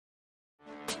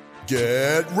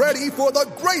Get ready for the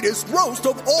greatest roast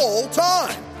of all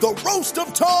time, the Roast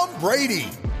of Tom Brady,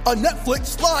 a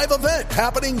Netflix live event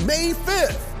happening May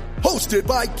 5th. Hosted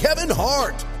by Kevin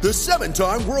Hart, the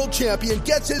 7-time world champion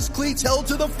gets his cleats held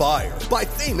to the fire by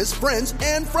famous friends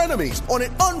and frenemies on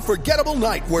an unforgettable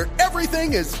night where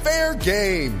everything is fair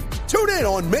game. Tune in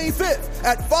on May 5th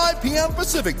at 5 p.m.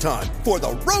 Pacific time for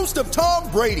the Roast of Tom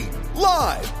Brady,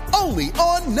 live only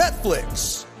on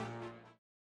Netflix.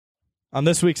 On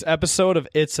this week's episode of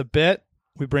It's a Bit,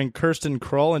 we bring Kirsten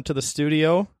Krull into the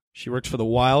studio. She works for The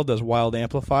Wild, does Wild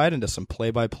Amplified, and does some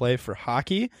play-by-play for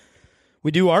hockey.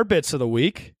 We do our bits of the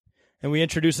week, and we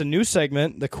introduce a new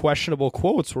segment, the Questionable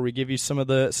Quotes, where we give you some of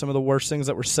the worst things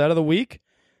that were said of the week.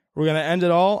 We're going to end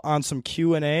it all on some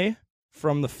Q&A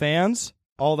from the fans.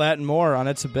 All that and more on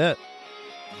It's a Bit.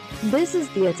 This is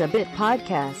the It's a Bit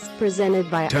podcast, presented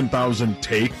by 10,000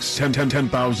 Takes,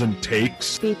 10,000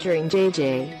 Takes, featuring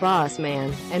JJ,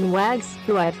 Bossman, and Wags,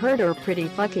 who I've heard are pretty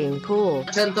fucking cool.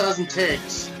 10,000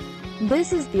 Takes.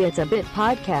 This is the It's a Bit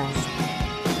podcast.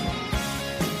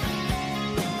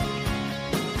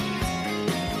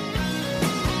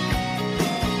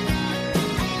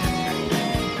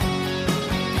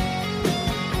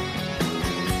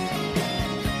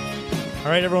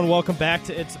 All right, everyone, welcome back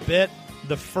to It's a Bit.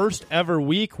 The first ever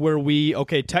week where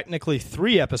technically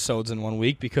 3 episodes in 1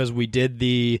 week because we did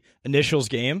the initials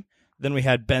game. Then we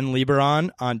had Ben Lieber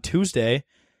on Tuesday.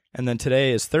 And then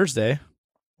today is Thursday.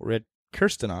 We had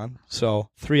Kirsten on. So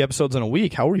 3 episodes in a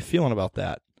week. How are we feeling about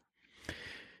that?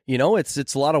 You know, it's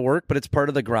a lot of work, but it's part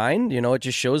of the grind. You know, it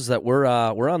just shows that we're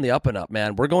on the up and up,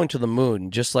 man. We're going to the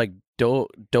moon, just like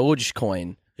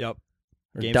Dogecoin. Yep.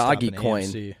 Or GameStop Doggy and Coin.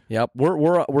 AMC. Yep.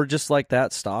 We're just like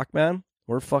that stock, man.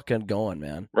 We're fucking going,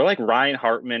 man. We're like Ryan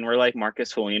Hartman. We're like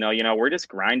Marcus Fool. You know, we're just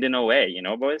grinding away,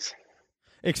 boys?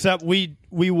 Except we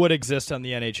would exist on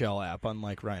the NHL app,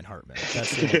 unlike Ryan Hartman.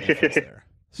 That's the only difference there.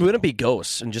 We wouldn't be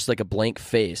ghosts and just like a blank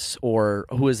face. Or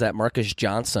who is that? Marcus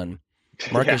Johnson.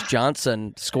 Marcus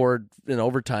Johnson scored in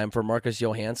overtime for Marcus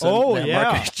Johansson. Oh, yeah.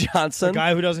 Marcus Johnson. The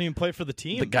guy who doesn't even play for the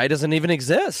team. The guy doesn't even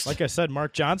exist. Like I said,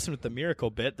 Mark Johnson with the miracle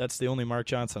bit. That's the only Mark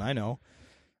Johnson I know.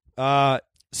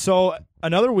 So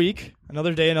another week,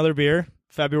 another day, another beer.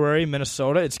 February,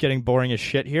 Minnesota. It's getting boring as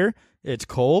shit here. It's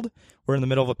cold. We're in the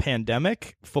middle of a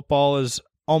pandemic. Football is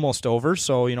almost over.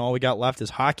 So, all we got left is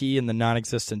hockey and the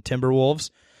non-existent Timberwolves.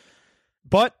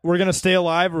 But we're going to stay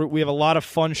alive. We have a lot of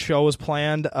fun shows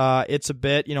planned. It's a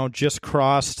Bit, just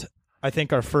crossed, I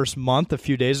think, our first month a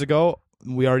few days ago.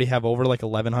 We already have over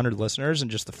 1,100 listeners in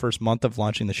just the first month of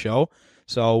launching the show.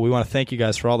 So we want to thank you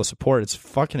guys for all the support. It's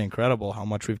fucking incredible how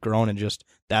much we've grown in just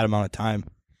that amount of time.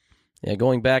 Yeah,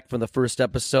 going back from the first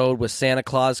episode with Santa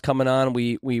Claus coming on,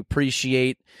 we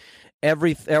appreciate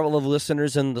all of the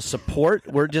listeners and the support.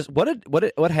 We're just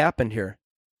what happened here?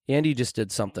 Andy just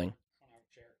did something.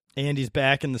 Andy's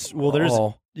back in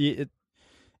the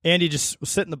Andy just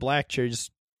sit in the black chair.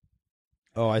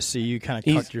 I see you kind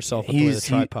of cucked yourself with the way the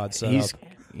tripod set up.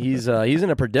 He's in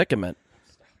a predicament.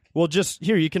 Well, just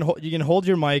here you can hold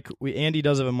your mic. Andy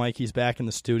does have a mic. He's back in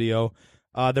the studio.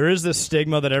 There is this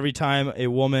stigma that every time a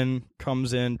woman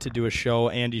comes in to do a show,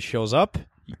 Andy shows up.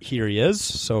 Here he is.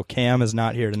 So Cam is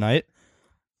not here tonight.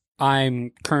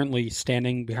 I'm currently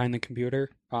standing behind the computer.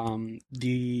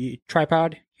 The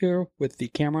tripod here with the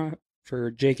camera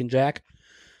for Jake and Jack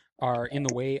are in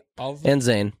the way of... And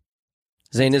Zane.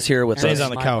 Zane is here with us. Zane's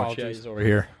on the couch. Yeah, he's over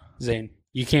here. Zane,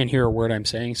 you can't hear a word I'm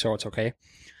saying, so it's okay.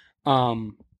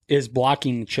 Is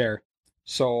blocking the chair.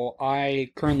 So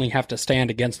I currently have to stand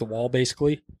against the wall,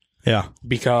 basically. Yeah.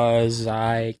 Because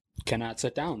I cannot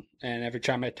sit down. And every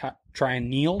time I try and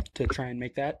kneel to try and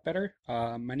make that better,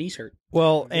 my knees hurt.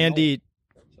 Well, Andy...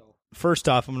 First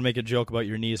off, I'm going to make a joke about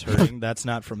your knees hurting. That's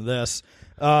not from this.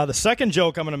 The second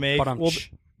joke I'm going to make,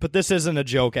 but this isn't a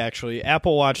joke, actually.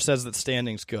 Apple Watch says that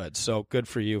standing's good, so good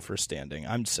for you for standing.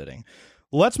 I'm sitting.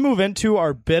 Let's move into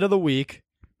our bit of the week.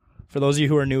 For those of you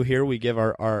who are new here, we give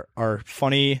our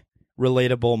funny,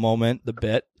 relatable moment, the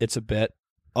bit. It's a bit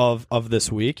of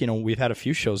this week. We've had a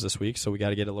few shows this week, so we got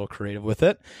to get a little creative with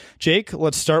it. Jake,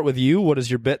 let's start with you. What is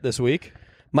your bit this week?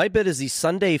 My bit is the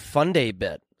Sunday Fun Day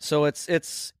bit. So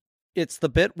it's the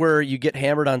bit where you get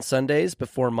hammered on Sundays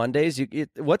before Mondays.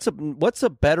 What's a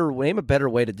better way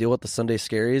to deal with the Sunday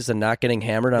scaries than not getting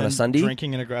hammered on a Sunday?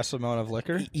 Drinking an aggressive amount of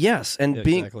liquor. Yes, and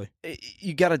exactly.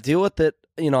 You got to deal with it.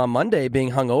 On Monday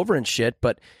being hungover and shit.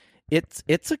 But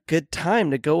it's a good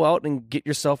time to go out and get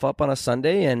yourself up on a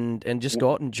Sunday and just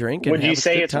go out and drink. And would you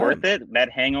say it's time. worth it?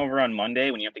 That hangover on Monday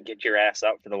when you have to get your ass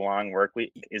up for the long work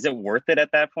week, is it worth it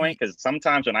at that point? Because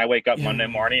sometimes when I wake up Monday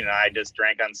morning and I just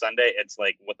drank on Sunday, it's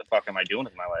like, what the fuck am I doing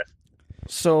with my life?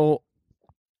 So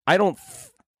I don't.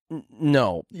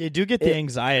 No. You do get the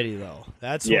anxiety, though.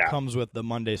 That's what comes with the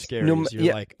Monday scaries.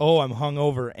 You're like, oh, I'm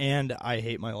hungover and I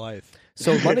hate my life.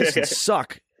 So Mondays can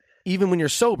suck even when you're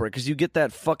sober because you get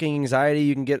that fucking anxiety.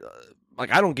 You can get,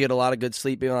 like, I don't get a lot of good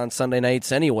sleep even on Sunday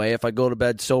nights anyway if I go to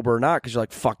bed sober or not because you're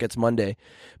like, fuck, it's Monday.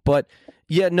 But,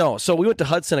 yeah, no. So we went to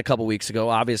Hudson a couple weeks ago,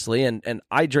 obviously, and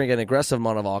I drank an aggressive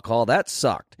amount of alcohol. That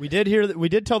sucked. We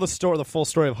did tell the full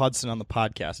story of Hudson on the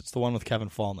podcast. It's the one with Kevin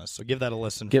Fallness. So give that a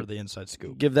listen for the inside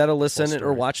scoop. Give that a listen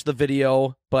or watch the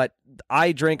video. But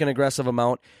I drank an aggressive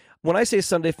amount. When I say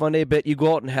Sunday Funday bit, you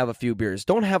go out and have a few beers.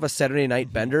 Don't have a Saturday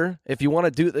night bender. If you want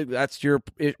to do that's your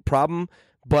problem.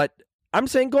 But I'm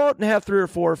saying go out and have 3 or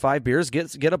 4 or 5 beers,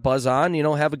 get a buzz on,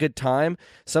 have a good time.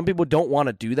 Some people don't want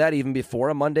to do that even before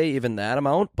a Monday, even that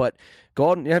amount. But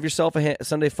go out and have yourself a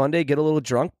Sunday fun day, get a little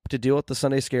drunk to deal with the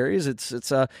Sunday scaries.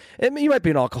 You might be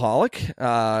an alcoholic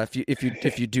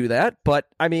if you do that, but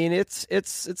I mean it's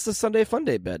the Sunday fun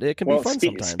day bit. It can be fun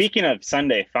sometimes. Speaking of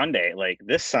Sunday fun day, like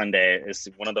this Sunday is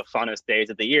one of the funnest days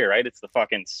of the year, right? It's the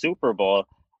fucking Super Bowl.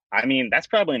 I mean, that's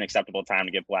probably an acceptable time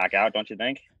to get blackout, don't you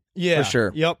think? Yeah, for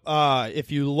sure. Yep.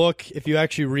 If you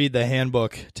actually read the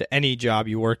handbook to any job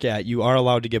you work at, you are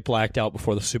allowed to get blacked out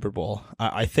before the Super Bowl.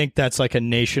 I think that's like a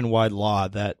nationwide law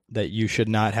that you should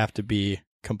not have to be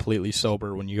completely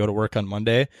sober when you go to work on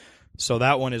Monday. So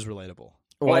that one is relatable.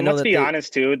 Well, let's be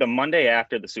honest too. The Monday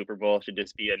after the Super Bowl should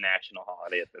just be a national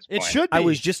holiday at this point. It should be. I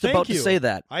was just about to say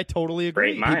that. I totally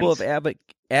agree. People have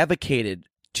advocated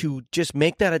to just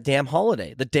make that a damn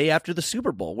holiday. The day after the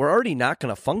Super Bowl, we're already not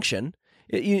going to function.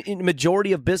 In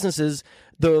majority of businesses,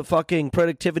 the fucking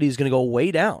productivity is going to go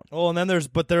way down. Oh, and then there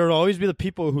will always be the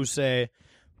people who say,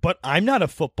 "But I'm not a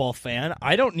football fan.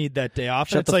 I don't need that day off."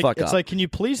 Shut the fuck up. It's like, can you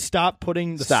please stop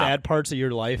putting the sad parts of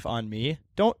your life on me?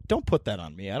 Don't put that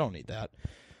on me. I don't need that.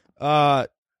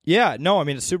 Yeah, no. I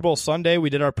mean, it's Super Bowl Sunday. We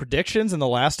did our predictions in the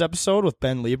last episode with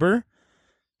Ben Lieber.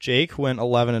 Jake went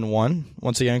 11-1.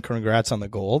 Once again, congrats on the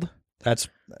gold. That's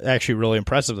actually really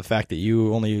impressive. The fact that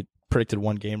you only predicted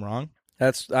one game wrong.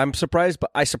 I'm surprised,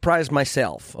 but I surprised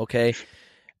myself. Okay,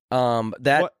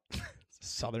 what?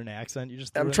 Southern accent.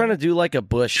 I'm trying to do like a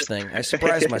Bush thing. I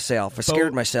surprised myself. I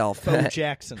scared myself. Bo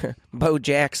Jackson. Bo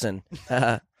Jackson.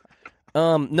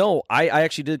 No, I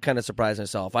actually did kind of surprise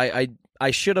myself. I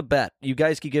should have bet. You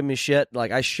guys could give me shit.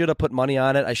 Like I should have put money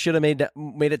on it. I should have made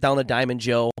it down to Diamond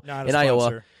Joe in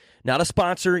Iowa. Not a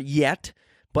sponsor yet.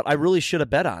 But I really should have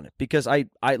bet on it because I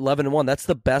 11-1. That's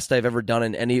the best I've ever done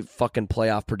in any fucking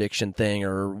playoff prediction thing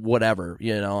or whatever.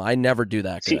 I never do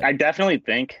that. See, I definitely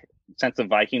think since the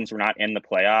Vikings were not in the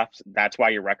playoffs, that's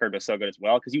why your record was so good as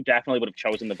well. Because you definitely would have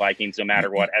chosen the Vikings no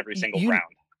matter what every single round.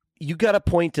 You got to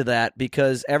point to that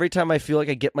because every time I feel like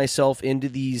I get myself into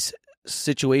these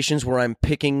situations where I'm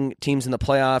picking teams in the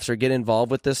playoffs or get involved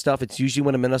with this stuff, it's usually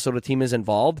when a Minnesota team is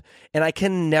involved, and I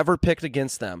can never pick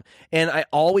against them. And I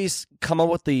always come up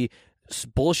with the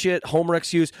bullshit homer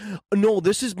excuse, no,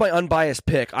 this is my unbiased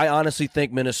pick. I honestly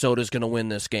think Minnesota is going to win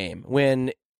this game.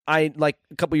 When I, like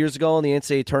a couple years ago in the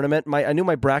NCAA tournament, I knew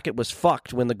my bracket was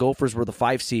fucked when the Gophers were the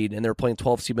 5 seed and they were playing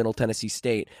 12 seed Middle Tennessee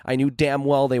State. I knew damn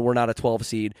well they were not a 12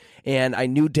 seed, and I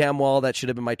knew damn well that should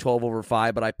have been my 12 over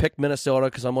 5, but I picked Minnesota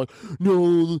because I'm like,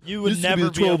 no, you would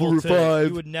never be able to 5.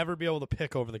 You would never be able to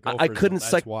pick over the Gophers. I couldn't.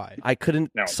 I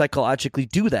couldn't psychologically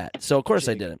do that, so of course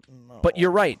I didn't. No. But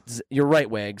you're right. You're right,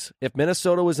 Wags. If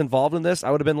Minnesota was involved in this,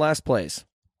 I would have been last place.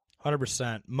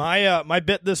 100%. My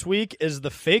bit this week is the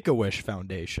Fake-A-Wish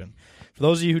Foundation. For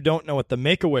those of you who don't know what the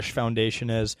Make-A-Wish Foundation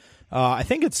is, I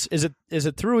think is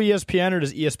it through ESPN or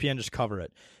does ESPN just cover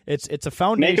it? It's a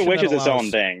foundation. Make-A-Wish is its own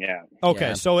thing, yeah. Okay,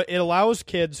 yeah. So it allows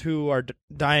kids who are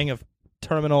dying of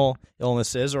terminal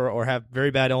illnesses or have very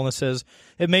bad illnesses.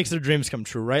 It makes their dreams come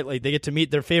true, right? Like they get to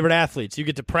meet their favorite athletes. You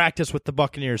get to practice with the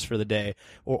Buccaneers for the day,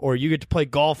 or you get to play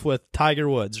golf with Tiger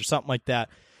Woods or something like that.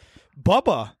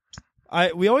 Bubba.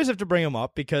 We always have to bring him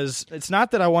up because it's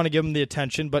not that I want to give him the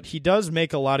attention, but he does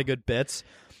make a lot of good bits.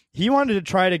 He wanted to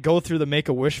try to go through the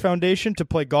Make-A-Wish Foundation to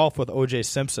play golf with O.J.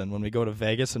 Simpson when we go to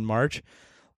Vegas in March.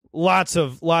 Lots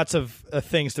of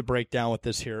things to break down with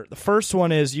this here. The first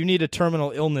one is you need a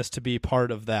terminal illness to be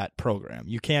part of that program.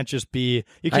 You can't just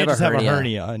have a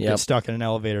hernia and get stuck in an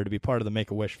elevator to be part of the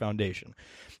Make-A-Wish Foundation.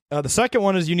 The second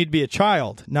one is you need to be a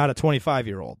child, not a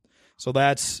 25-year-old. So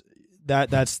that's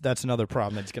another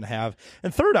problem that it's going to have.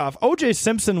 And third off, O.J.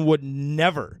 Simpson would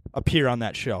never appear on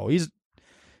that show.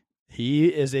 He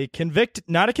is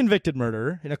not a convicted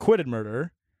murderer, an acquitted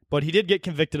murderer, but he did get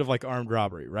convicted of like armed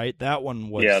robbery, right? That one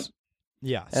was,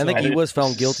 yeah. I think he was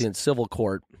found guilty in civil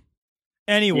court.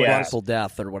 Anyway, Yeah. wrongful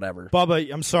death or whatever.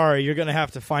 Bubba, I'm sorry. You're going to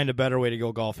have to find a better way to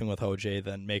go golfing with OJ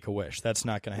than Make-A-Wish. That's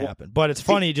not going to happen. But it's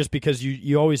funny just because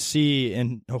you always see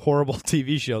in horrible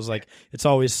TV shows, like It's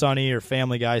Always Sunny or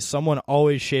Family Guy, someone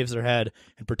always shaves their head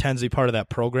and pretends to be part of that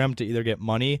program to either get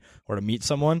money or to meet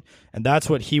someone. And that's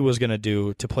what he was going to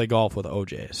do to play golf with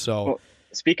OJ. So... Well,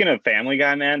 speaking of Family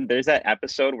Guy, man, there's that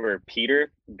episode where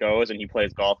Peter goes and he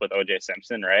plays golf with OJ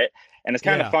Simpson, right? And it's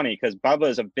kind of funny because Bubba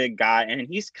is a big guy and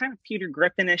he's kind of Peter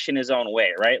Griffin-ish in his own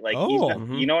way, right? Like,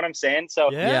 you know what I'm saying?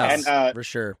 So, Yes, and, for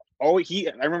sure. I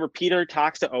remember Peter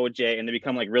talks to OJ and they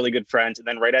become like really good friends. And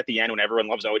then right at the end, when everyone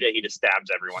loves OJ, he just stabs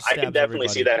everyone. I can definitely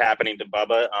see that happening to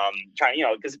Bubba.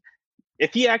 Because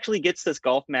if he actually gets this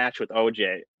golf match with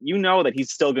OJ, you know that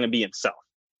he's still going to be himself.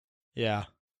 Yeah.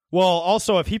 Well,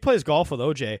 also, if he plays golf with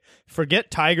OJ, forget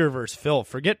Tiger versus Phil.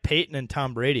 Forget Peyton and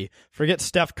Tom Brady. Forget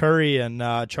Steph Curry and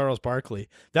Charles Barkley.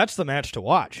 That's the match to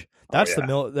watch. That's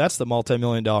that's the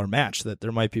multi-million-dollar match that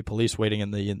there might be police waiting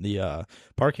in the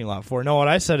parking lot for. No, what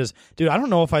I said is, dude, I don't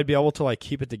know if I'd be able to like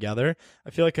keep it together. I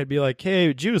feel like I'd be like,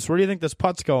 hey, Juice, where do you think this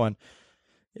putt's going?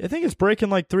 I think it's breaking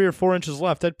like 3 or 4 inches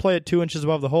left. I'd play it 2 inches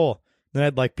above the hole. Then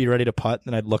I'd like be ready to putt.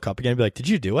 Then I'd look up again and be like, did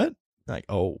you do it? Like,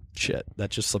 oh shit,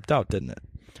 that just slipped out, didn't it?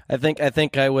 I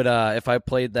think I would if I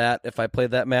played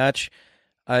that match,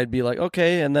 I'd be like,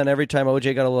 okay, and then every time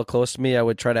OJ got a little close to me, I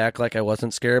would try to act like I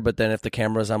wasn't scared, but then if the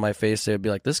camera's on my face, they'd be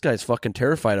like, this guy's fucking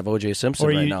terrified of OJ Simpson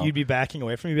right now. Or you'd be backing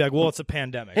away from me, you'd be like, well, it's a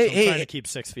pandemic, so I'm trying to keep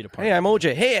 6 feet apart. Hey, I'm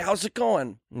OJ. Hey, how's it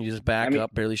going? And you just back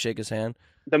up, barely shake his hand.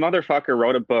 The motherfucker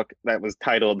wrote a book that was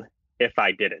titled If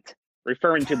I Did It,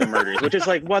 referring to the murders, which is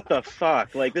like, what the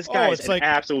fuck? Like, this guy's an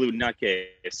absolute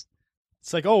nutcase.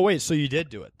 It's like, oh, wait, so you did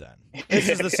do it then. This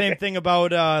is the same thing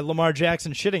about Lamar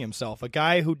Jackson shitting himself. A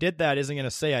guy who did that isn't going to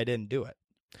say I didn't do it.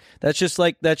 That's just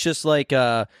like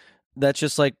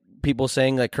people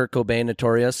saying like Kurt Cobain,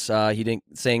 Notorious. He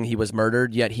didn't saying he was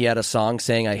murdered, yet he had a song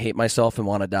saying I hate myself and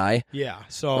want to die. Yeah,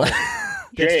 so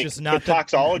Jake, just not the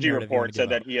toxology report said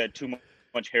that he had too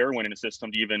much heroin in his system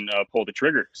to even pull the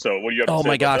trigger. So what do you have to say? Oh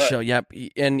my gosh, that? yeah.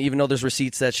 And even though there's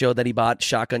receipts that show that he bought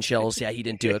shotgun shells, yeah, he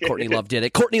didn't do it. Courtney Love did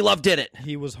it. Courtney Love did it.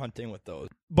 He was hunting with those.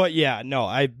 But yeah, no,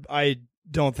 I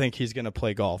don't think he's going to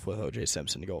play golf with OJ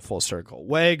Simpson to go full circle.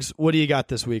 Wags, what do you got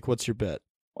this week? What's your bit?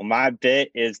 Well, my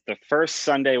bit is the first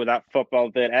Sunday without football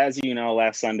bit. As you know,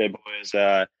 last Sunday, boys,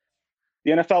 the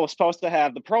NFL was supposed to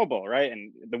have the Pro Bowl, right?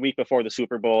 And the week before the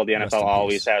Super Bowl, the NFL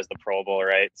always has the Pro Bowl,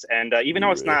 right? And even though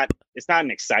it's not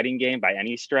an exciting game by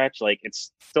any stretch, like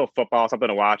it's still football, something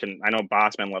to watch. And I know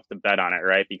Bossman loves to bet on it,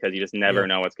 right? Because you just never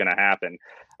know what's going to happen.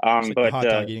 It's like the hot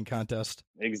dog eating contest.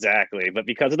 Exactly. But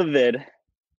because of the vid,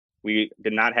 we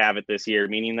did not have it this year,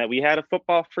 meaning that we had a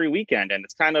football-free weekend. And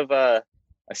it's kind of a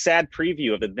sad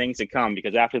preview of the things to come,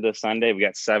 because after this Sunday, we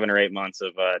got 7 or 8 months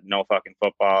of no fucking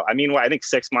football. I mean, I think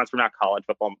 6 months from now, college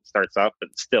football starts up,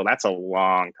 but still, that's a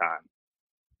long time.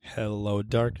 Hello,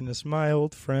 darkness, my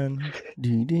old friend. I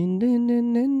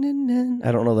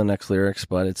don't know the next lyrics,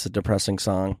 but it's a depressing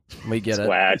song. We get it.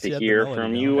 Glad to hear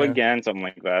from you again, something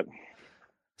like that.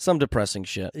 Some depressing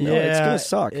shit. No, it's going to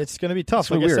suck. It's going to be tough.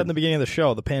 Like I said in the beginning of the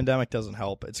show, the pandemic doesn't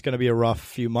help. It's going to be a rough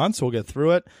few months. We'll get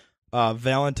through it.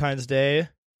 Valentine's Day.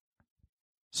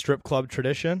 Strip club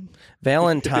tradition.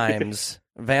 Valentine's.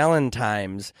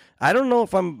 I don't know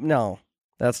if no,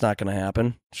 that's not going to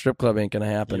happen. Strip club ain't going to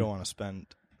happen. You don't want to spend.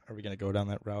 Are we going to go down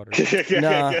that route?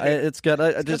 No, it's got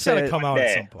to come out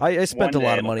at some point. I spent a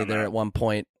lot of money there at one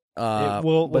point.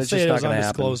 We'll say it was an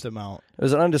undisclosed amount. It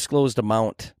was an undisclosed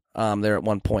amount there at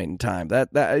one point in time.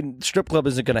 That strip club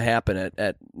isn't going to happen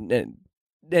at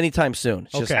anytime soon.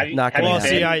 It's just not going to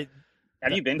happen.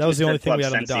 Have you been that to was a the only strip thing we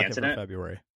club had on the since the docket incident? for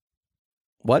February.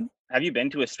 What? Have you been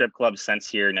to a strip club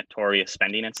since your notorious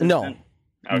spending incident?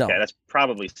 No. Okay, that's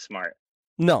probably smart.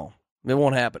 No, it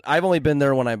won't happen. I've only been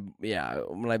there when I've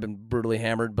been brutally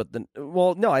hammered. But then,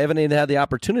 no, I haven't even had the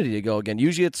opportunity to go again.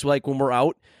 Usually, it's like when we're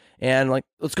out and like,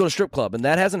 let's go to strip club, and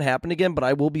that hasn't happened again. But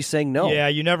I will be saying no. Yeah,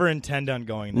 you never intend on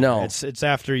going there. No, it's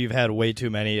after you've had way too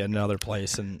many at another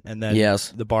place, and then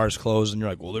the bar's closed, and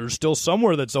you're like, well, there's still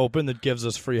somewhere that's open that gives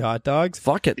us free hot dogs.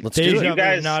 Fuck it, let's do it.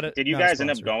 Did you guys end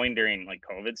up going during like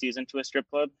COVID season to a strip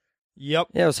club? Yep.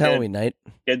 Yeah, it was Halloween night.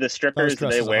 Did the strippers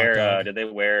did they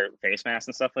wear face masks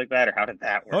and stuff like that, or how did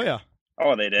that work? Oh yeah.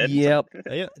 Oh, they did? Yep.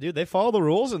 They follow the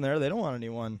rules in there. They don't want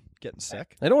anyone getting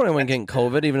sick. They don't want anyone getting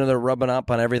COVID, even though they're rubbing up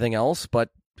on everything else, but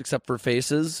except for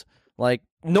faces. Like,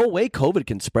 no way COVID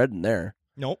can spread in there.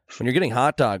 Nope. When you're getting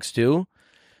hot dogs, too,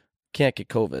 can't get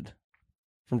COVID.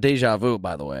 From Deja Vu,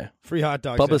 by the way. Free hot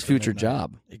dogs. Bubba's future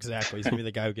job. Exactly. He's going to be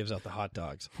the guy who gives out the hot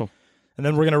dogs. And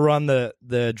then we're going to run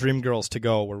the Dream Girls to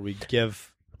go, where we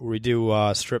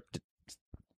do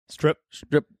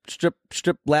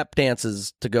Strip lap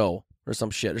dances to go or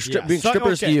some shit. Or Yeah, bring so-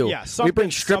 strippers okay, to you. yeah, we something-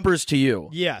 bring strippers to you.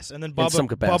 Yes, and then In some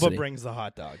capacity. Bubba brings the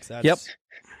hot dogs. Yep.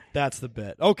 That's the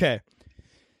bit. Okay.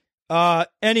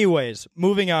 Anyways,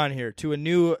 moving on here to a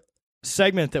new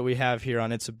segment that we have here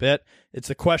on It's a Bit. It's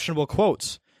the questionable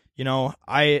quotes. You know,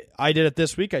 I did it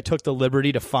this week. I took the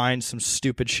liberty to find some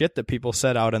stupid shit that people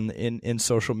said out in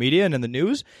social media and in the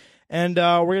news. And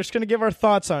we're just going to give our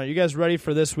thoughts on it. You guys ready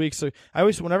for this week? So I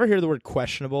always, whenever I hear the word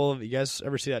questionable, you guys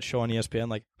ever see that show on ESPN,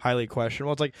 like highly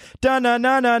questionable? It's like,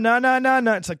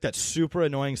 da-na-na-na-na-na-na-na. It's like that super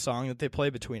annoying song that they play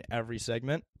between every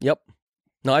segment. Yep.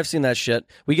 No, I've seen that shit.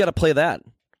 We got to play that.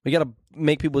 We got to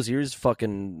make people's ears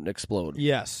fucking explode.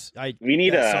 Yes. We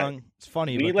need that a song. It's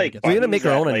funny. We need but like it We gets- gotta make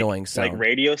our buttons own that, annoying sound. like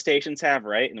radio stations have,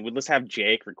 right? And we'll just have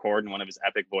Jake record in one of his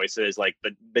epic voices, like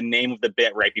the name of the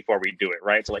bit right before we do it,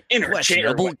 right? So like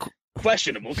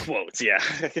questionable quotes, yeah.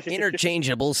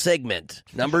 Interchangeable segment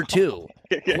number 2.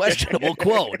 Questionable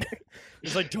quote.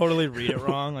 Just like totally read it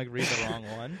wrong, like read the wrong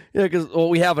one. Yeah, because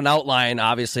we have an outline,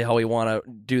 obviously, how we want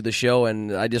to do the show,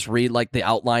 and I just read like the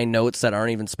outline notes that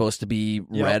aren't even supposed to be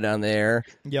read on the air.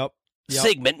 Yep.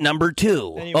 Segment number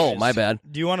 2. Anyways, Oh, my bad.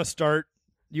 Do you want to start?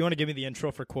 Do you want to give me the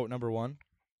intro for quote number 1?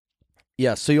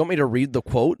 Yeah, so you want me to read the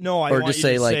quote? No, I or want just you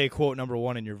say to like say quote number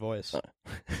 1 in your voice.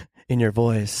 in your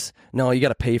voice. No, you got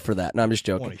to pay for that. No, I'm just I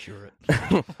joking. want to hear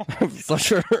it. I'm so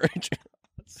sure.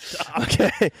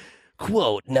 Okay.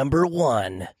 Quote number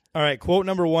 1. All right, quote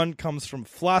number 1 comes from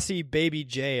Flossie Baby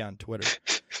J on Twitter.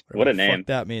 What a Whatever the fuck name.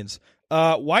 that means.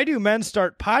 Why do men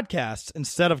start podcasts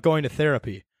instead of going to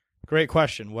therapy? Great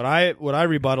question. What I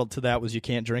rebutted to that was you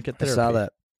can't drink at I therapy. saw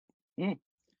that.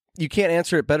 You can't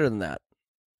answer it better than that.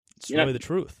 It's You know- really the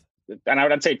truth. And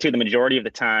I'd say too, the majority of the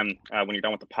time when you're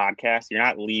done with the podcast, you're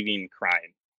not leaving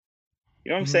crying. You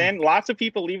know what I'm Mhm. saying? Lots of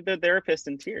people leave their therapist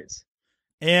in tears.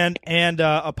 And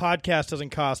a podcast doesn't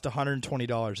cost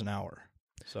 $120 an hour.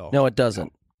 So No, it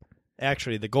doesn't.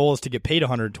 actually, the goal is to get paid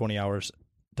 $120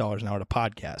 an hour to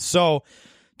podcast. So,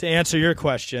 to answer your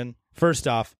question, first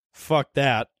off, fuck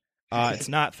that. It's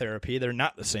not therapy. They're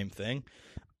not the same thing.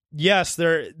 Yes,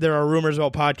 there are rumors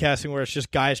about podcasting where it's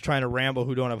just guys trying to ramble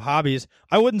who don't have hobbies.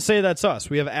 I wouldn't say that's us.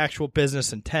 We have actual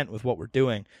business intent with what we're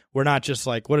doing. We're not just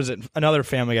like, what is it? Another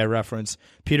Family Guy reference.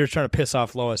 Peter's trying to piss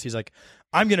off Lois. He's like,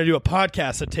 I'm going to do a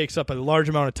podcast that takes up a large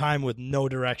amount of time with no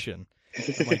direction.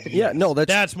 I'm like, Yeah, no,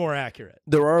 that's more accurate.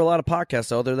 There are a lot of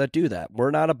podcasts out there that do that.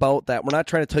 We're not about that. We're not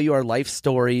trying to tell you our life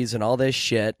stories and all this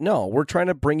shit. No, we're trying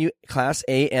to bring you Class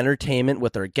A entertainment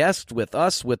with our guests, with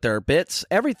us, with our bits,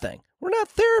 everything. We're not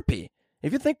therapy.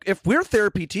 If we're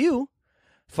therapy to you,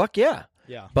 fuck yeah.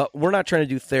 Yeah. But we're not trying to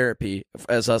do therapy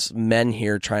as us men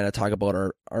here trying to talk about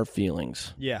our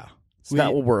feelings. Yeah. It's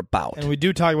not what we're about. And we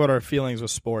do talk about our feelings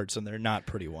with sports, and they're not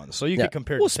pretty ones. So you Yeah. could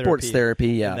compare Well, it to sports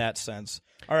therapy, yeah. in that sense.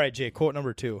 All right, Jay, quote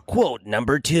number 2. Quote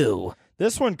number 2.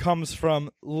 This one comes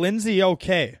from Lindsay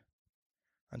OK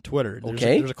on Twitter.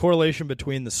 There's a correlation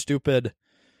between the stupid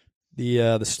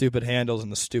handles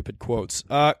and the stupid quotes.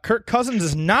 Kirk Cousins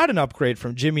is not an upgrade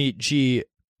from Jimmy G.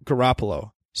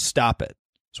 Garoppolo. Stop it,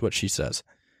 is what she says.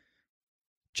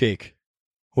 Jake,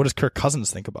 what does Kirk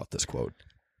Cousins think about this quote?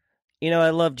 You know,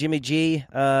 I love Jimmy G,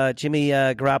 Jimmy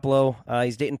Garoppolo.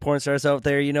 He's dating porn stars out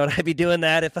there. You know, I'd be doing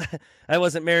that if I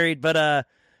wasn't married. But,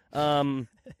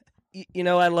 you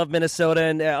know, I love Minnesota,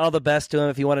 and all the best to him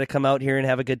if he wanted to come out here and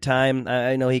have a good time.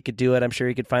 I know he could do it. I'm sure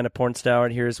he could find a porn star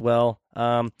out here as well.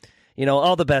 You know,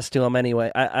 all the best to him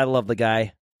anyway. I love the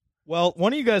guy. Well, why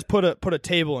don't you guys put a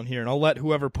table in here, and I'll let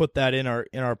whoever put that in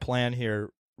our plan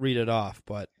here read it off.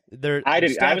 But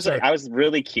I was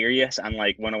really curious on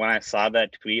like when I saw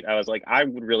that tweet, I was like, I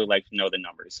would really like to know the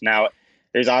numbers. Now,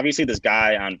 there's obviously this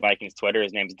guy on Vikings Twitter.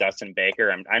 His name's Dustin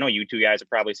Baker. I know you two guys have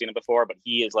probably seen it before, but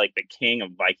he is like the king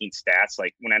of Viking stats.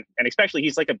 Like and especially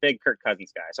he's like a big Kirk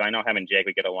Cousins guy. So I know him and Jake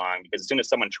would get along because as soon as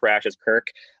someone trashes Kirk,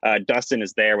 Dustin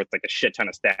is there with like a shit ton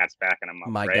of stats backing him up.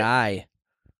 My right? guy.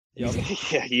 Yeah,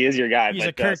 he is your guy. He's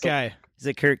a Kirk guy. He's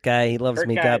a Kirk guy. He loves Kirk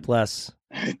me. guy. God bless.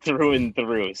 Through and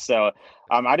through. So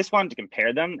I just wanted to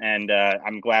compare them, and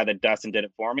I'm glad that Dustin did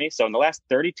it for me. So in the last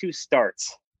 32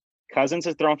 starts, Cousins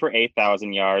has thrown for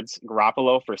 8,000 yards,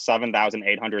 Garoppolo for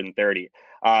 7,830.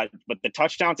 But the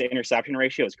touchdown to interception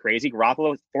ratio is crazy.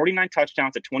 Garoppolo 49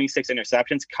 touchdowns to 26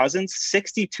 interceptions. Cousins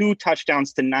 62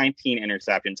 touchdowns to 19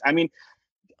 interceptions. I mean,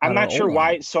 I'm not sure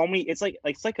why so many. It's like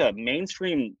a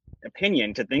mainstream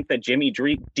opinion to think that Jimmy G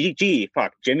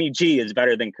is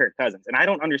better than Kirk Cousins, and I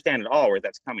don't understand at all where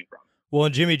that's coming from. Well,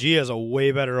 and Jimmy G has a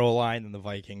way better O-line than the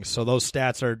Vikings, so those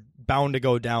stats are bound to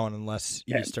go down unless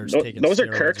he starts taking those are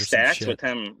steroids Kirk or some stats shit. with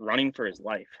him running for his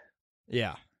life.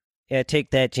 Yeah. Yeah,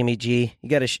 take that, Jimmy G.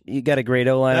 You got a great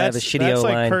O line. I have a shitty That's O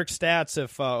line. like Kirk stats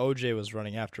if OJ was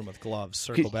running after him with gloves.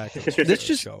 Circle back. To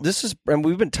This is, and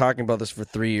we've been talking about this for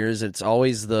 3 years. It's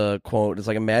always the quote. It's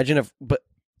like, imagine if, but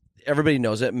everybody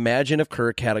knows it. Imagine if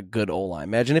Kirk had a good O line.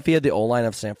 Imagine if he had the O line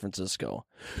of San Francisco.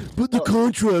 But the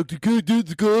contract, you can't do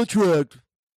the contract.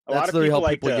 That's literally how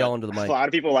people yell into the mic. A lot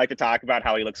of people like to talk about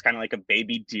how he looks kind of like a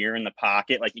baby deer in the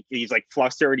pocket. Like he's like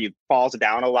flustered. He falls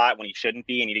down a lot when he shouldn't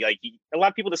be. And a lot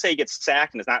of people just say he gets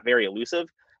sacked and is not very elusive.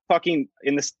 Fucking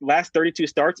in this last 32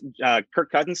 starts,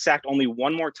 Kirk Cousins sacked only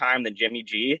one more time than Jimmy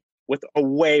G with a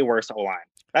way worse O-line.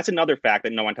 That's another fact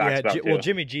that no one talks about. Well,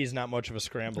 Jimmy G is not much of a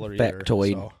scrambler either.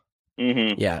 Factoid. So.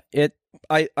 Mm-hmm. Yeah.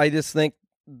 I just think,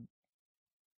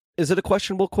 is it a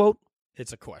questionable quote?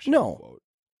 It's a questionable quote.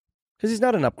 Because he's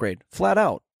not an upgrade, flat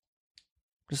out.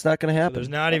 It's not going to happen. So there's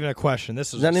not even a question.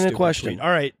 This is not even a stupid question. Tweet. All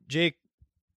right, Jake,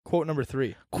 quote number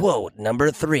 3. Quote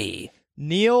number 3.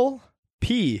 Neil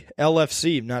P.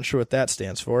 LFC. Not sure what that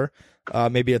stands for.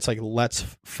 Maybe it's like let's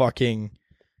fucking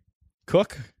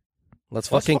cook. Let's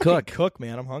fucking cook. Cook,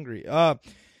 man. I'm hungry.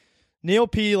 Neil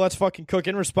P. Let's fucking cook.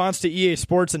 In response to EA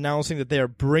Sports announcing that they are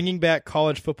bringing back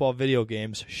college football video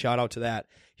games, shout out to that.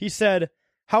 He said,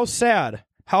 "How sad.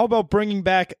 How about bringing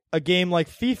back a game like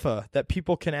FIFA that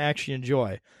people can actually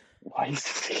enjoy?"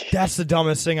 That's the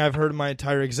dumbest thing I've heard in my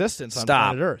entire existence on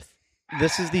planet Earth.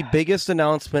 This is the biggest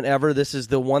announcement ever. This is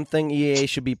the one thing EA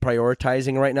should be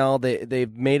prioritizing right now.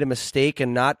 They've made a mistake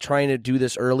in not trying to do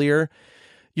this earlier.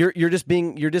 You're just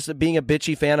being a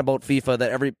bitchy fan about FIFA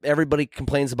that everybody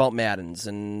complains about Maddens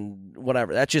and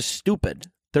whatever. That's just stupid.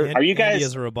 Are you guys? Andy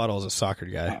as a rebuttal as a soccer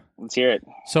guy. Let's hear it.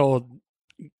 So,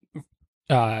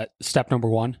 step number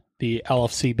 1, the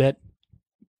LFC bit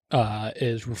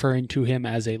is referring to him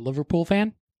as a Liverpool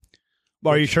fan.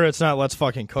 Are you sure it's not let's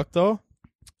fucking cook, though?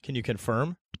 Can you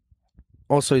confirm?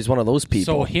 Also, he's one of those people.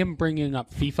 So him bringing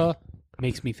up FIFA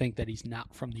makes me think that he's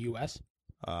not from the U.S.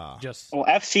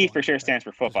 FC for sure stands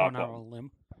for football club.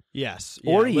 Yes.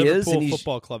 Or he Liverpool is, and he's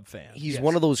football club fan. He's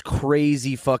one of those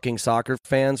crazy fucking soccer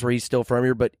fans where he's still from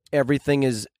here, but everything.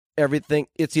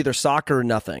 It's either soccer or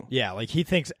nothing. Yeah, like he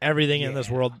thinks everything in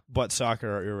this world but soccer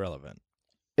are irrelevant.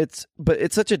 It's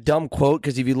such a dumb quote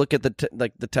because if you look at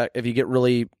if you get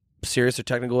really serious or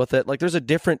technical with it, like there's a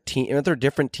different team. There are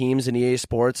different teams in EA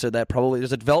Sports, so that probably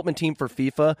there's a development team for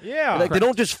FIFA. Yeah, like they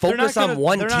don't just focus on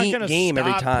one team game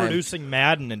every time. Producing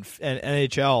Madden and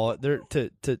NHL, they're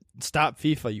to stop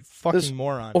FIFA. You fucking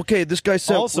moron. Okay, this guy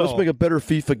said let's make a better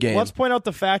FIFA game. Let's point out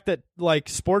the fact that like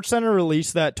SportsCenter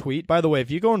released that tweet. By the way,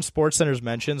 if you go in SportsCenter's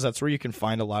mentions, that's where you can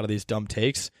find a lot of these dumb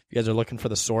takes. If you guys are looking for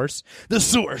the source, the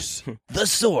source.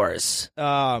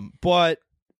 But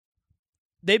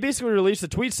they basically released a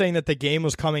tweet saying that the game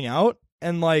was coming out,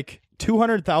 and like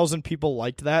 200,000 people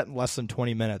liked that in less than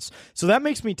 20 minutes. So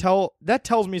that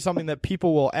tells me something that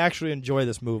people will actually enjoy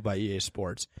this move by EA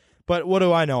Sports. But what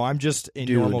do I know? I'm just a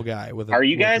normal guy with. Are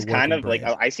you guys kind of like?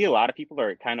 I see a lot of people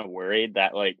are kind of worried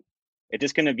that like it's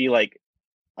just going to be like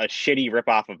a shitty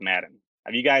ripoff of Madden.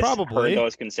 Have you guys heard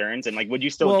those concerns? And like, would you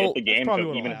still get the game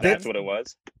even if that's what it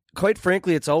was? Quite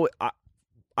frankly, it's always.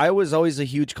 I was always a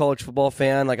huge college football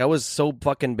fan. Like I was so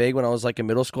fucking big when I was like in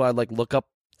middle school. I'd like look up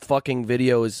fucking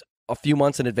videos a few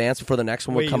months in advance before the next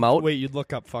one would come out. Wait, you'd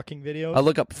look up fucking videos? I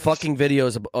look up fucking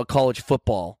videos of college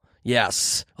football.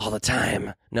 Yes, all the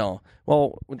time. No,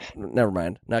 well, never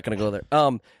mind. Not gonna go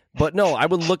there. But no, I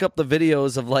would look up the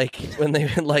videos of like when they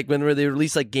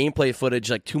released like gameplay footage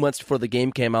like 2 months before the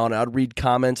game came out, and I'd read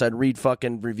comments, I'd read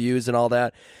fucking reviews and all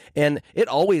that, and it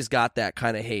always got that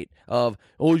kind of hate of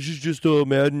it's just a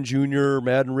Madden Junior,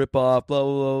 Madden ripoff, blah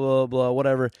blah blah blah,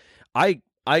 whatever.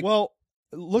 Well,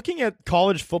 looking at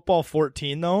College Football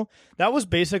 14 though, that was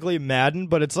basically Madden,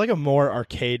 but it's like a more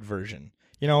arcade version.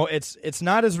 You know, it's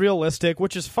not as realistic,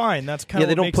 which is fine. That's kind of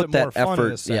what makes it more fun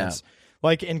in a sense.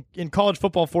 Like in College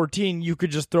Football 14, you could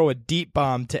just throw a deep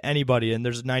bomb to anybody, and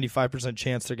there's a 95%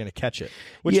 chance they're going to catch it,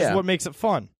 which is what makes it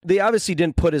fun. They obviously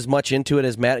didn't put as much into it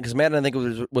as Madden, because Madden, I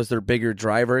think, was their bigger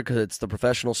driver because it's the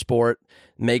professional sport,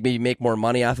 maybe make more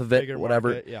money off of it,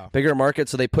 bigger market,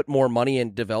 so they put more money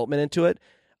and development into it.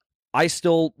 I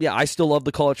still love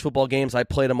the college football games. I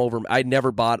played them over. I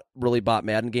never really bought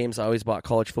Madden games. I always bought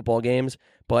college football games.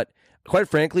 But quite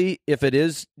frankly, if it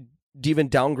is even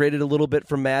downgraded a little bit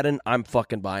from Madden, I'm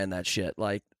fucking buying that shit.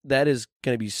 Like that is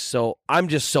going to be so. I'm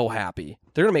just so happy.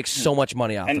 They're going to make so much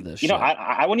money off of this. You know,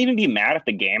 I wouldn't even be mad if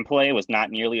the gameplay was not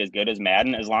nearly as good as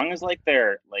Madden, as long as like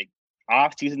their like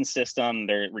off-season system,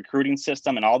 their recruiting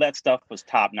system, and all that stuff was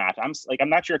top notch. I'm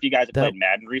not sure if you guys have played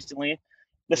Madden recently.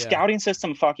 The scouting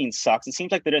system fucking sucks. It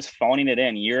seems like they're just phoning it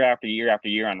in year after year after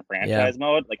year on franchise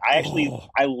mode. Like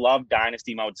I love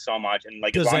Dynasty mode so much, and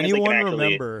like Does anyone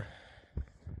remember?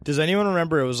 Does anyone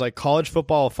remember? It was like College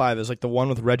Football 05. It was like the one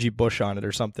with Reggie Bush on it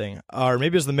or something, or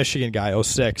maybe it was the Michigan guy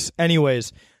 06.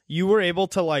 Anyways, you were able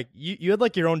to like you had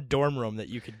like your own dorm room that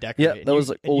you could decorate. Yeah, that was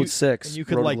like 06. And you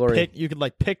could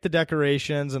like pick the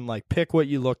decorations and like pick what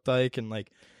you looked like and like.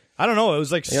 I don't know. It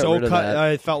was like so cut.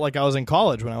 I felt like I was in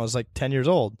college when I was like 10 years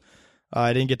old.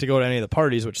 I didn't get to go to any of the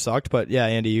parties, which sucked. But yeah,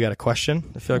 Andy, you got a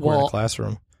question? I feel like we're in a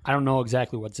classroom. I don't know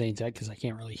exactly what Zane said because I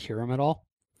can't really hear him at all.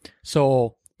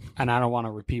 So, and I don't want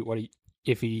to repeat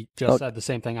if he just said the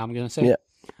same thing I'm going to say. Yeah.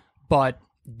 But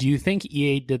do you think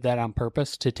EA did that on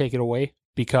purpose to take it away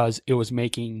because it was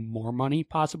making more money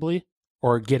possibly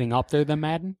or getting up there than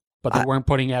Madden? But they weren't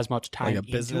putting as much time like a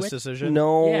business into it? decision?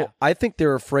 No, I think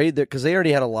they're afraid that because they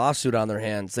already had a lawsuit on their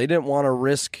hands. They didn't want to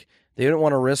risk. They didn't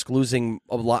want to risk losing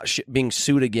a lot, being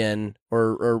sued again,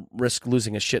 or risk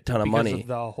losing a shit ton of money. Because of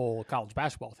the whole college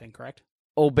basketball thing, correct?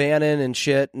 O'Bannon and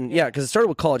shit, and because it started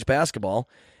with college basketball.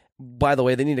 By the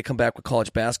way, they need to come back with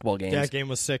college basketball games. That game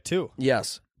was sick too.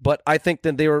 Yes. But I think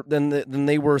that they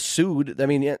were sued. I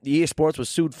mean, EA Sports was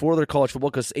sued for their college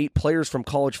football because 8 players from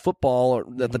college football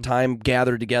at the time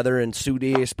gathered together and sued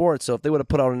EA Sports. So if they would have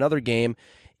put out another game,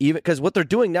 even because what they're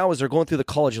doing now is they're going through the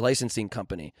college licensing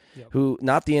company, who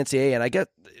not the NCAA. And I get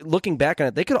looking back on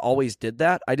it, they could have always did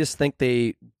that. I just think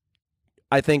they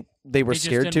were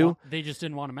scared to. They just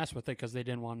didn't want to mess with it because they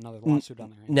didn't want another lawsuit on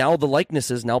their hands. Now the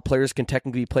likenesses, now players can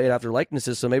technically play it after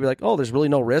likenesses, so maybe like, oh, there's really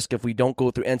no risk if we don't go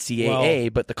through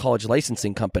NCAA, but the college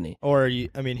licensing company. Or,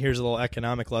 here's a little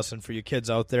economic lesson for you kids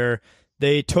out there.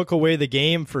 They took away the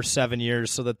game for 7 years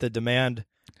so that the demand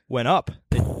went up.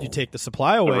 You take the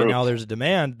supply away, now there's a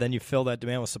demand, then you fill that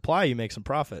demand with supply, you make some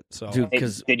profit. So, dude,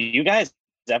 did you guys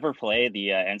ever play the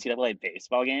NCAA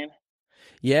baseball game?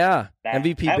 Yeah,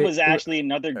 MVP. That was actually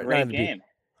another great game.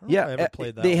 Yeah, I ever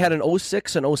played that. They had an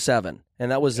 06 and 07,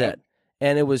 and that was it.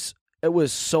 And it was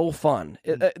so fun.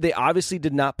 They obviously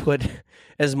did not put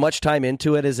as much time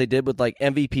into it as they did with like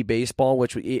MVP baseball,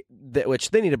 which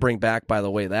they need to bring back. By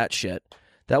the way, that shit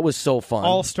was so fun.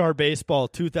 All-Star Baseball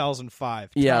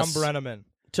 2005. Yes. Tom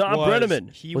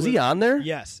Brenneman. Was he on there?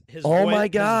 Yes. My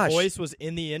gosh, his voice was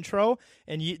in the intro,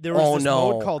 and there was this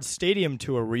mode called Stadium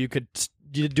Tour where you could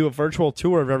do a virtual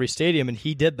tour of every stadium, and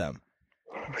he did them.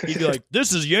 He'd be like,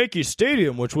 "This is Yankee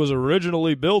Stadium, which was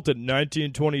originally built in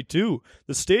 1922.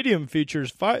 The stadium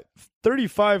features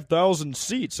 35,000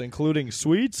 seats, including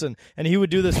suites." And he would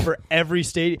do this for every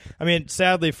stadium. I mean,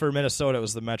 sadly for Minnesota, it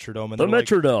was the Metrodome. And the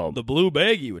Metrodome. Like, the Blue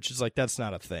Baggie, which is like, that's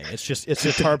not a thing. It's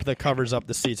a tarp that covers up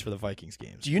the seats for the Vikings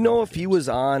games. Do you know if he was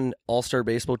on All-Star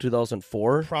Baseball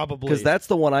 2004? Probably. Because that's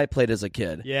the one I played as a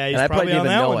kid. Yeah, he's and probably on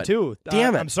that one, too.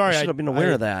 Damn it. I'm sorry. I should have been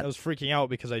aware of that. I was freaking out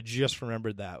because I just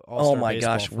remembered that. Oh, my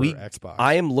gosh. Xbox.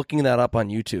 I am looking that up on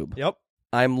YouTube. Yep.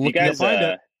 I'm looking to find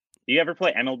it. Do you ever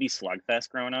play MLB Slugfest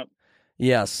growing up?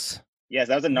 Yes. Yes,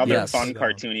 that was another fun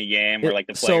cartoony game where like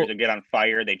the players would get on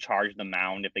fire, they charge the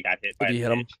mound if they got hit by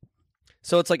a pitch.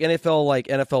 So it's like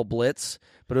NFL Blitz,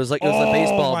 but it was the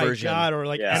baseball version. Oh my god, or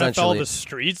like NFL The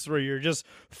Streets where you're just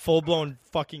full blown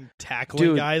fucking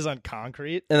tackling guys on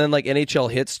concrete. And then like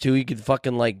NHL Hits too, you could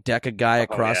fucking like deck a guy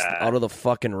across out of the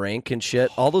fucking rink and shit.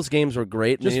 All those games were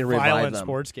great. Just they need to violent revive them.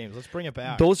 Sports games. Let's bring it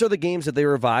back. Those are the games that they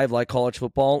revive, like college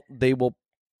football. They will.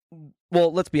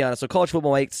 Well, let's be honest. So college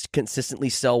football might consistently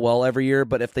sell well every year,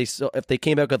 but if they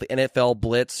came back with the NFL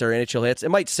Blitz or NHL Hits, it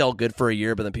might sell good for a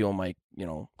year, but then people might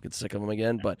get sick of them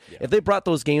again. But if they brought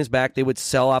those games back, they would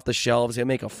sell off the shelves. They'd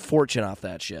make a fortune off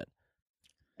that shit.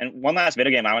 And one last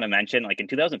video game I want to mention, like in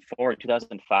 2004,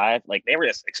 2005, like they were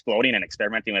just exploding and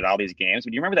experimenting with all these games.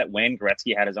 Do you remember that Wayne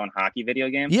Gretzky had his own hockey video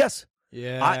game? Yes.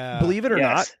 Yeah. Believe it or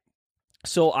not.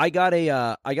 So I got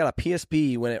a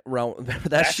PSP when it around that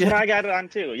That's shit. What I got it on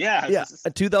too. Yeah. Yeah.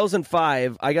 In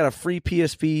 2005, I got a free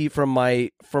PSP from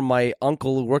my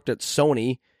uncle who worked at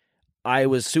Sony. I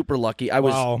was super lucky.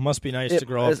 Wow, must be nice to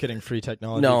grow up getting free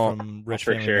technology from rich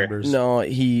family members. No,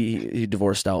 he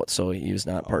divorced out, so he was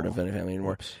not part of any family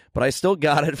anymore. But I still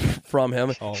got it from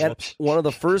him. And one of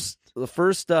the first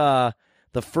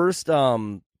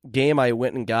game I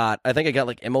went and got, I think I got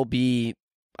like MLB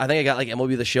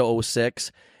The Show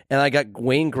 06, and I got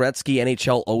Wayne Gretzky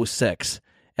NHL 06.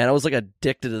 And I was like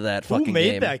addicted to that fucking game. Who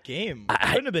made that game? It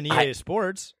couldn't have been EA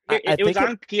Sports. It was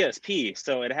on PSP,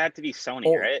 so it had to be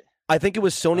Sony, right? I think it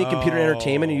was Sony Computer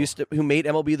Entertainment who made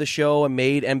MLB The Show and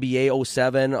made NBA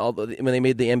 07 when they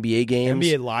made the NBA games.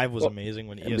 NBA Live was amazing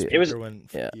when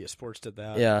EA Sports did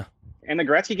that. Yeah. And the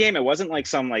Gretzky game, it wasn't like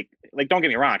some like don't get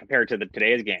me wrong, compared to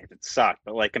today's games, it sucked.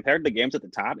 But like compared to the games at the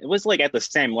top, it was like at the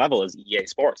same level as EA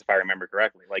Sports, if I remember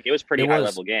correctly. Like it was pretty high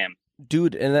level game.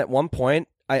 Dude, and at one point,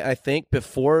 I think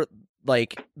before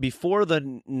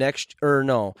the next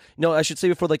I should say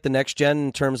before like the next gen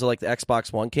in terms of like the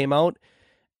Xbox One came out.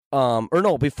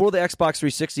 Before the Xbox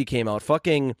 360 came out,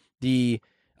 fucking the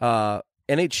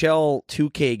NHL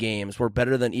 2K games were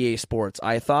better than EA Sports.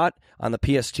 I thought on the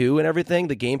PS2 and everything,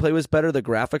 the gameplay was better, the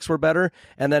graphics were better,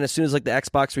 and then as soon as like the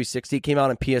Xbox 360 came out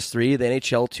on PS3, the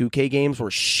NHL 2K games were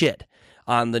shit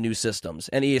on the new systems,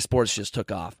 and EA Sports just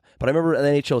took off. But I remember the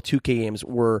NHL 2K games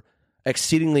were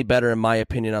exceedingly better in my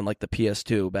opinion on like the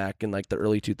PS2 back in like the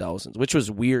early 2000s, which was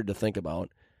weird to think about.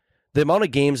 The amount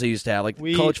of games they used to have, like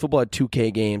college football had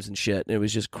 2K games and shit, and it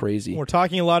was just crazy. We're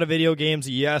talking a lot of video games.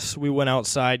 Yes, we went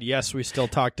outside. Yes, we still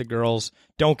talk to girls.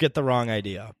 Don't get the wrong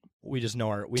idea. We just know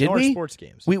our sports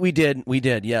games. We did.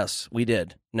 Yes, we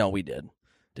did. No, we did.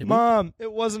 Mom,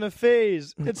 it wasn't a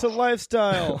phase. It's a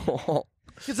lifestyle.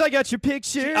 Because I got your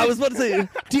picture. I was about to say,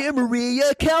 dear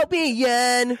Maria, count me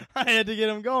in. I had to get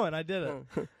him going. I did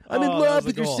it. I'm in love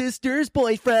with your sister's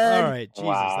boyfriend. All right, Jesus,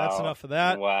 that's enough of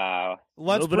that. Wow.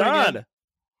 Let's bring in.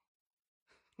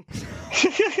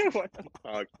 What the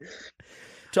fuck?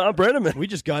 John Brenneman. We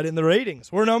just got in the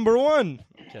ratings. We're number one.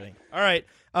 Kidding. All right,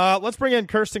 let's bring in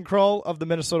Kirsten Kroll of the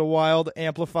Minnesota Wild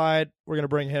Amplified. We're going to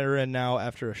bring her in now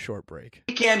after a short break.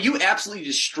 Hey, Cam, you absolutely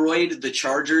destroyed the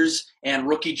Chargers and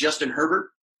rookie Justin Herbert.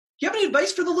 Do you have any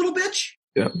advice for the little bitch?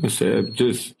 Yeah, I said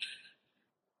just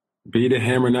be the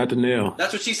hammer, not the nail.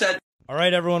 That's what she said. All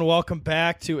right, everyone, welcome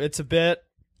back to It's a Bit.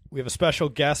 We have a special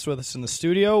guest with us in the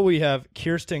studio. We have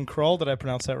Kirsten Kroll. Did I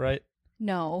pronounce that right?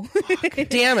 No.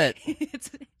 Damn it.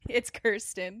 It's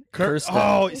Kirsten. Kirsten.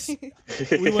 Oh,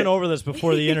 we went over this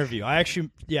before the interview.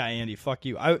 Andy, fuck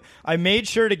you. I made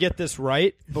sure to get this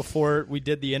right before we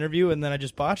did the interview, and then I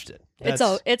just botched it.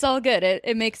 It's all good.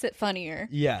 It makes it funnier.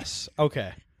 Yes.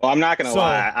 Okay. Well, I'm not going to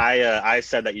lie. I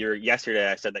said that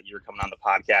yesterday I said that you were coming on the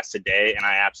podcast today, and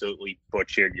I absolutely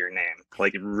butchered your name,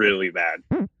 like really bad.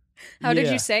 How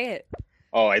did you say it?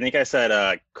 Oh, I think I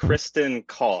said Kristen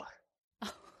Call.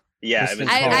 Yeah,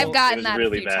 I've gotten that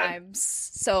really a few bad. times.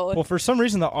 So well, for some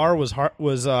reason the R was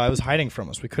hiding from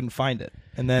us. We couldn't find it,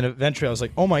 and then eventually I was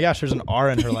like, "Oh my gosh, there's an R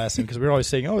in her last name," because we were always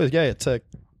saying, "Oh yeah, it's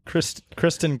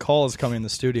Kristen Call is coming in the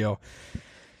studio."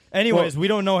 Anyways, we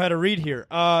don't know how to read here.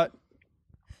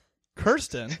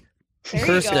 Kirsten.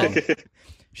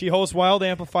 She hosts Wild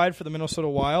Amplified for the Minnesota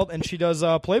Wild, and she does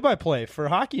play-by-play for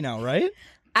hockey now, right?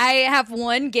 I have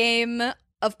one game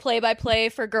of play-by-play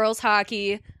for girls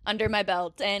hockey under my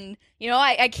belt, and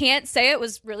I can't say it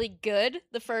was really good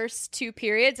the first two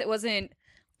periods. It wasn't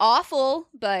awful,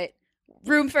 but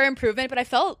room for improvement. But I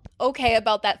felt okay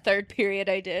about that third period.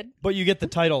 I did. But you get the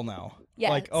title now.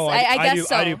 Yes, I guess do,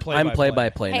 so. I do play-by-play. I'm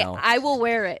play-by-play now. I will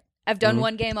wear it. I've done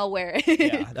one game. I'll wear it.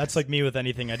 Yeah, that's like me with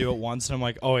anything. I do it once, and I'm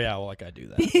like, oh yeah, well, like I do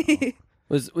that.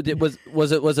 Was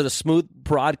it a smooth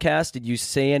broadcast? Did you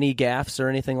say any gaffes or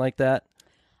anything like that?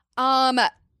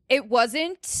 It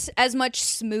wasn't as much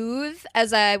smooth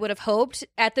as I would have hoped.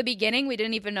 At the beginning, we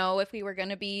didn't even know if we were going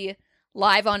to be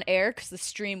live on air because the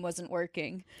stream wasn't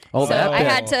working. Oh, so I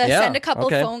had to send a couple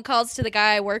phone calls to the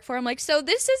guy I work for. I'm like, so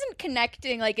this isn't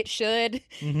connecting like it should.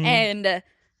 Mm-hmm.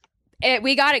 And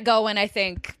we got it going, I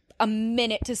think, a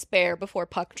minute to spare before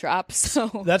puck drops.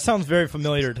 So that sounds very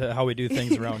familiar to how we do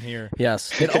things around here.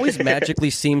 Yes. It always magically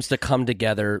seems to come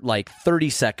together like 30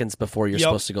 seconds before you're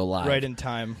supposed to go live. Right in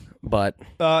time. But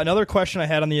another question I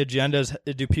had on the agenda is,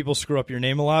 do people screw up your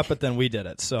name a lot? But then we did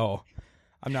it, so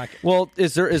I'm not. Well,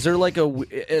 is there like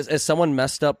has someone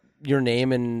messed up your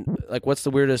name and like what's the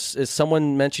weirdest? Is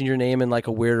someone mentioned your name in like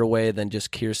a weirder way than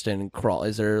just Kirsten Kroll?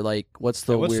 Is there like what's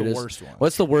the weirdest? The worst one?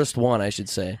 What's the worst one? I should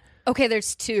say. Okay,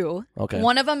 there's two. Okay.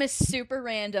 One of them is super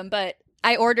random, but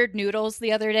I ordered noodles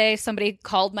the other day. Somebody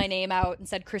called my name out and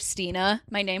said Christina.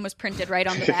 My name was printed right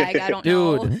on the bag. I don't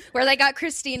know where they got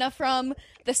Christina from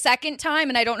the second time,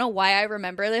 and I don't know why I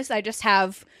remember this. I just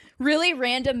have really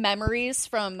random memories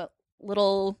from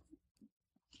little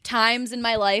times in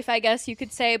my life, I guess you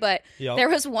could say. But there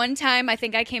was one time I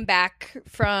think I came back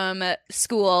from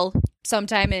school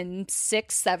sometime in 6th,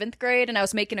 7th grade, and I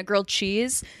was making a grilled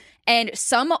cheese. And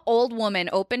some old woman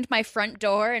opened my front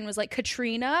door and was like,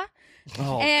 Katrina.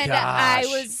 Oh, and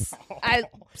gosh. I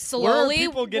slowly Where are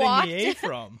people getting walked. the A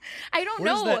from? I don't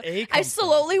Where's know. that A come I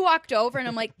slowly walked over and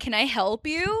I'm like, can I help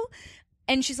you?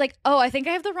 And she's like, oh, I think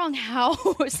I have the wrong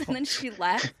house. And then she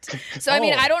left. So, I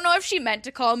mean, I don't know if she meant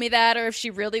to call me that or if she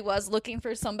really was looking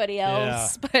for somebody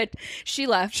else. But she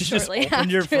left She shortly just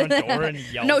opened your after front that. door and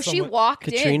yelled No, she someone- walked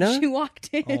Katrina? in. She walked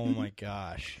in. Oh, my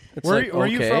gosh. It's Where, like, where are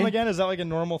you okay. from again? Is that like a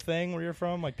normal thing where you're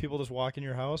from? Like people just walk in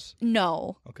your house?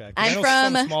 No. Okay. 'Cause I'm I know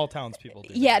from some small towns people do.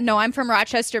 Yeah, no, I'm from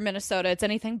Rochester, Minnesota. It's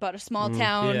anything but a small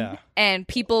town. Yeah. And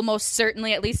people most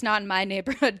certainly, at least not in my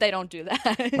neighborhood, they don't do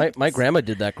that. My grandma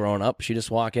did that growing up. She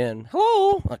just walk in,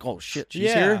 hello, like, oh shit, she's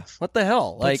Yeah. here. What the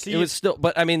hell? But Like see, it was still,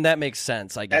 but I mean that makes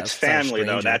sense. I guess That's It's not a family, though.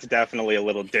 stranger. That's definitely a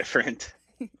little different.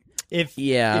 If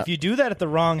you do that at the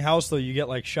wrong house, though, you get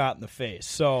like shot in the face.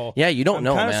 So Yeah, you don't I'm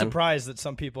know, kind of man. surprised that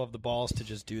some people have the balls to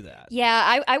just do that.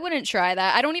 Yeah, I wouldn't try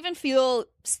that. I don't even feel.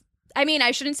 I mean,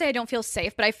 I shouldn't say I don't feel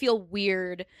safe, but I feel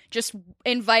weird just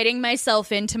inviting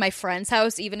myself into my friend's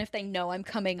house, even if they know I'm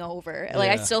coming over. Like,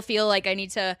 I Yeah. still feel like I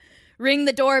need to ring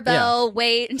the doorbell,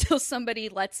 wait until somebody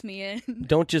lets me in.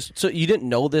 Don't just. So you didn't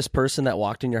know this person that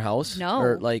walked in your house? No.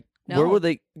 Or like, No. where would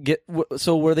they get?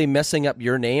 So were they messing up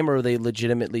your name, or were they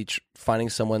legitimately finding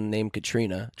someone named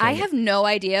Katrina? I have no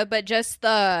idea, but just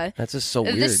the That's just so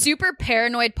the weird. super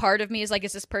paranoid part of me is like,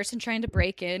 is this person trying to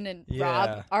break in and Yeah.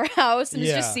 rob our house and is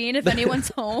just Yeah. seeing if anyone's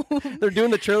home? They're doing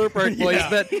the trailer park boys Yeah.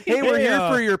 that hey, we're Hey, here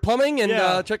for your plumbing and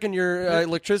yeah. checking your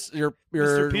electricity, your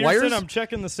Mr. Peterson, wires. I'm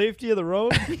checking the safety of the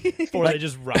road before they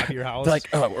just rob your house. Like,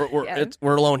 oh, we're Yeah.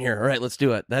 we're alone here. All right, let's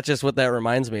do it. That's just what that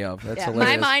reminds me of. That's Yeah,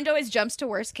 hilarious. my mind always jumps to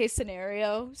worst case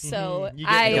scenario. So you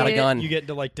I got a gun. You get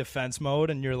into like defense mode,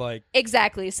 and you're like,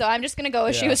 Exactly. So I'm just gonna go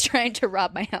if she Yeah. was trying to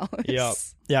rob my house. yeah,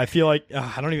 yeah. I feel like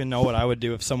I don't even know what I would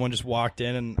do if someone just walked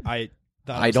in and I.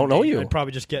 thought it I was don't know me. you. I'd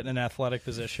probably just get in an athletic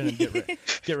position and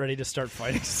get ready to start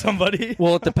fighting somebody.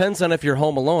 Well, it depends on if you're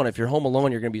home alone. If you're home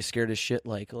alone, you're gonna be scared as shit,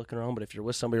 like looking around. But if you're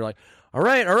with somebody, you're like, all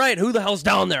right, who the hell's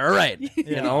down there? All right, you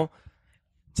Yeah. know.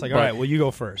 It's like, But- all right, well, you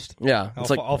go first. Yeah, I'll, it's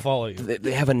like I'll follow you.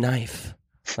 They have a knife.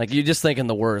 Like you just think in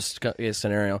the worst case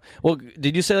scenario. Well,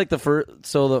 did you say like the first?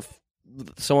 So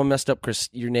someone messed up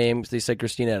your name. They said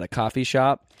Christina at a coffee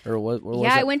shop, or what was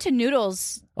Yeah, it? I went to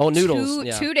Noodles. Oh, Noodles,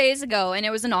 yeah. 2 days ago, and it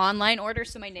was an online order,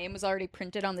 so my name was already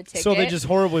printed on the ticket. So they just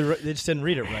they just didn't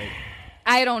read it right.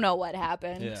 I don't know what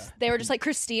happened. Yeah. They were just like,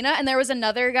 Christina, and there was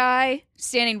another guy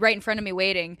standing right in front of me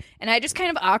waiting. And I just kind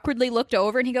of awkwardly looked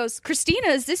over, and he goes, Christina,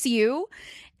 is this you?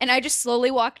 And I just slowly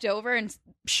walked over, and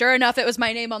sure enough, it was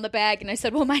my name on the bag. And I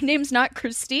said, well, my name's not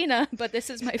Christina, but this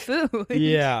is my food.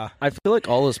 Yeah. I feel like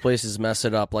all those places mess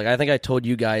it up. Like I think I told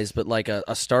you guys, but like a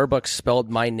Starbucks spelled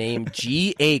my name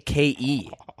Gake.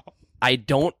 I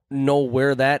don't know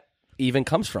where that even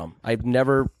comes from. I've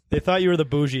never. They thought you were the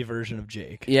bougie version of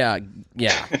Jake. Yeah.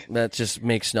 That just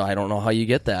makes no. I don't know how you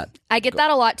get that. I get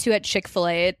that a lot, too, at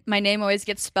Chick-fil-A. My name always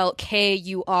gets spelled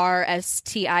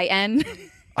Kurstin.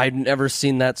 I've never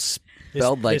seen that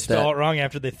spelled they like spell that. it wrong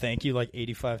after they thank you like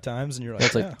 85 times, and you're like,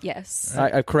 That's like- yeah. Yes.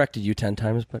 I've corrected you 10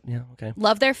 times, but yeah, okay.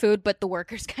 Love their food, but the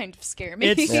workers kind of scare me.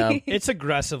 It's Yeah. it's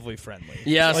aggressively friendly.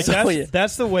 Yeah, like so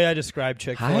that's the way I describe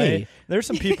Chick-fil-A. Hi. There's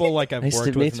some people like I've Nice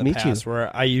worked to with in the meet you. past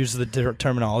where I use the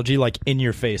terminology like in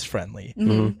your face friendly.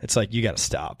 Mhm. It's like you got to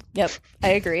stop. Yep, I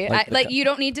agree. Like You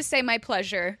don't need to say my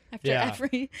pleasure after Yeah.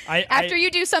 every I- after you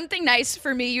do something nice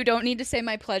for me. You don't need to say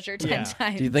my pleasure 10 Yeah.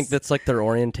 times. Do you think that's like their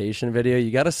orientation video?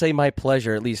 You got to say my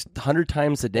pleasure at least 100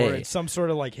 times a Or day. it's some sort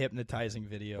of like hypnotizing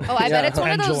video. Oh, I bet it's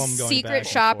one of Pendulum those going secret back and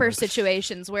shopper forth.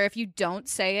 situations where if you don't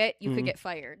say it, you could get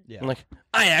fired. Yeah. I'm like,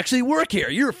 I actually work here.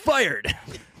 You're fired.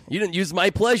 You didn't use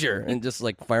my pleasure. And just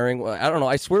like firing. I don't know.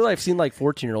 I swear I've seen like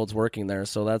 14-year-olds working there.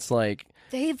 So that's like,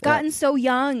 They've gotten so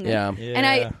young. yeah.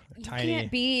 And you tiny.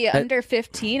 can't be under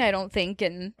 15, I don't think,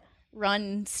 and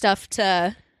run stuff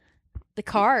to the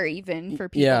car even for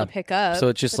people Yeah. to pick up. So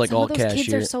it's just But like some all of those kids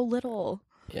cashier- are so little.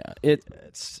 Yeah.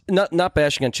 It's not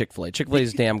bashing on Chick-fil-A. Chick-fil-A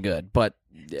is damn good, but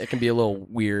it can be a little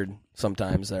weird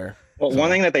sometimes there. Well,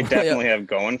 one thing that they Yeah. definitely have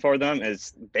going for them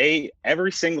is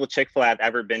every single Chick-fil-A I've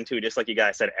ever been to, just like you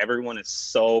guys said, everyone is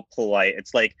so polite.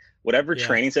 It's like whatever Yeah.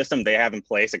 training system they have in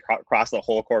place across the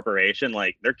whole corporation,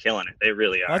 like they're killing it. They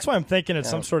really are. That's why I'm thinking it's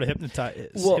some Yeah. sort of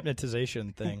Well-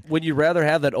 hypnotization thing. Would you rather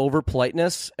have that over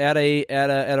politeness at a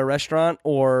restaurant,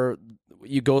 or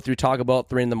you go through Taco Bell at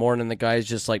 3 a.m. and the guy's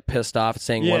just like pissed off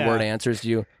saying Yeah. one word answers to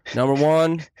you? Number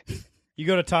one. You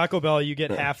go to Taco Bell, you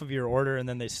get half of your order, and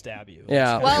then they stab you.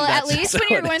 Yeah. Well, at That's least when how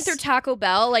you're it going is. through Taco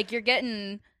Bell, like you're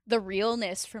getting the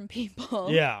realness from people.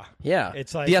 Yeah. Yeah.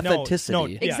 It's like the no, authenticity. no,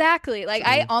 yeah. Exactly. Like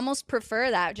I almost prefer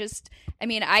that.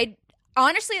 I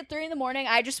honestly at 3 a.m,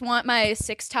 I just want my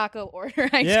 6 taco order.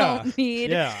 I Yeah. don't need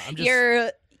Yeah, I'm just-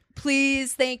 your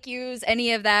please, thank yous,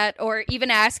 any of that, or even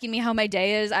asking me how my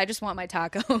day is. I just want my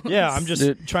tacos. Yeah, I'm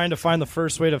just trying to find the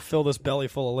first way to fill this belly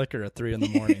full of liquor at 3 a.m.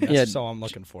 That's just all I'm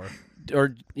looking for.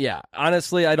 Or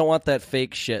honestly, I don't want that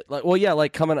fake shit.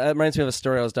 Like, coming. It reminds me of a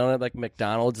story. I was down at like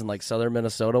McDonald's in like southern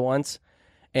Minnesota once,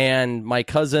 and my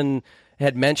cousin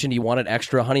had mentioned he wanted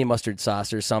extra honey mustard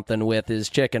sauce or something with his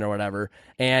chicken or whatever,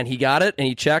 and he got it and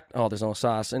he checked. Oh, there's no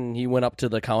sauce, and he went up to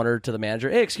the counter to the manager.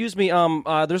 Hey, excuse me,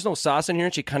 there's no sauce in here,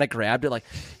 and she kind of grabbed it like,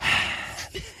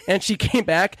 and she came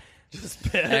back. Just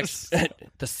pissed.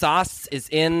 The sauce is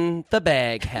in the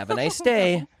bag. Have a nice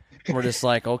day. And we're just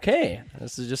like, okay,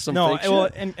 this is just some fake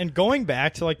shit. And going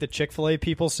back to like the Chick-fil-A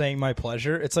people saying my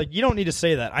pleasure, it's like you don't need to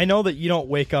say that. I know that you don't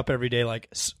wake up every day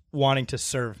like wanting to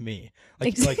serve me.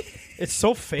 Like it's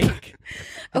so fake.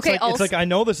 It's like I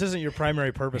know this isn't your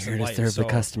primary purpose in life. To serve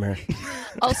the customer.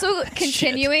 Also,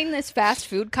 continuing this fast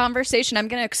food conversation, I'm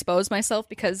going to expose myself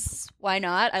because why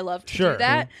not? I love to do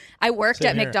that. I worked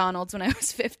at McDonald's when I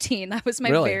was 15. That was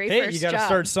my very first job. You got to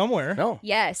start somewhere. No.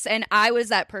 Yes, and I was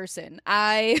that person.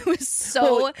 I was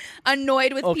so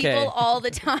annoyed with people all the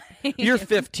time. You're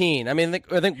 15. I mean,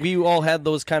 I think we all had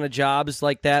those kind of jobs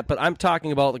like that, but I'm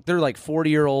talking about like they're like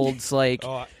 40-year-olds like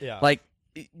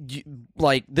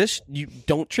this. You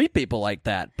don't treat people like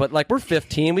that, but like we're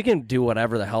 15, we can do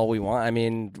whatever the hell we want. I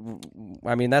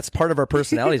mean that's part of our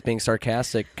personalities, being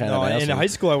sarcastic kind of. In high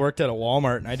school I worked at a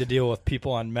Walmart and I had to deal with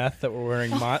people on meth that were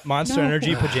wearing Monster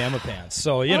Energy pajama pants,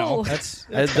 so that's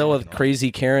I dealt with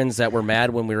crazy Karens that were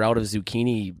mad when we were out of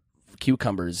zucchini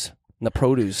cucumbers in the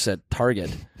produce at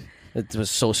Target. It was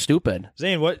so stupid.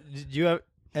 Zane, what did you have?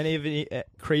 Any of any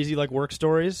crazy like work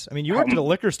stories? I mean, you worked at a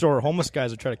liquor store. Homeless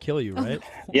guys would try to kill you, right?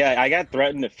 Yeah, I got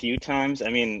threatened a few times. I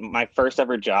mean, my first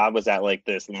ever job was at like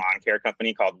this lawn care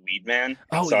company called Weed Man.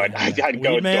 I'd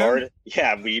go door.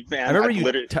 Weed Man. I remember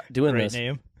you doing Great this.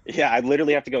 Name. Yeah, I'd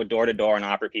literally have to go door to door and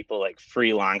offer people like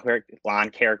free lawn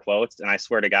care quotes, and I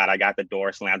swear to God, I got the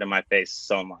door slammed in my face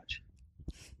so much.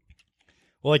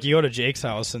 Well, like you go to Jake's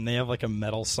house and they have like a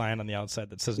metal sign on the outside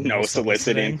that says no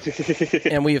soliciting.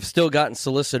 And we have still gotten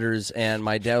solicitors, and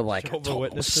my dad like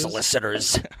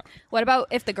solicitors. What about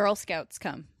if the Girl Scouts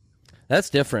come?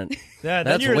 That's different.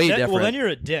 That's way different. Well, then you're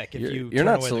a dick if you're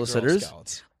not solicitors.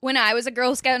 When I was a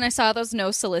Girl Scout and I saw those no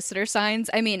solicitor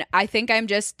signs, I mean, I think I'm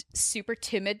just super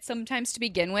timid sometimes to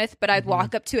begin with, but I'd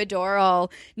walk up to a door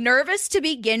all nervous to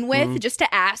begin with just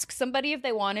to ask somebody if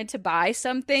they wanted to buy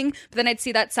something. But then I'd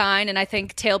see that sign and I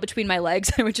think tail between my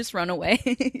legs, I would just run away.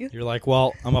 You're like,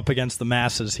 well, I'm up against the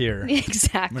masses here.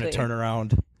 Exactly. I'm going to turn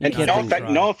around. And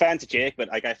no offense, Jake, but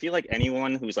like I feel like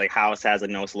anyone whose like house has a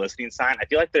no soliciting sign, I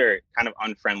feel like they're kind of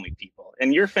unfriendly people.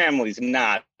 And your family's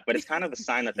not. But it's kind of the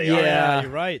sign that they are. Yeah, you're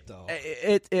right, though.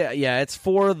 It's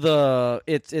for the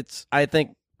I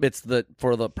think it's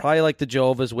for the probably like the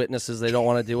Jehovah's Witnesses. They don't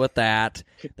want to deal with that.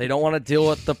 They don't want to deal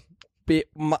with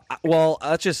well,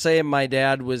 let's just say my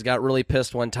dad got really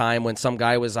pissed one time when some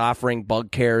guy was offering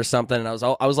bug care or something, and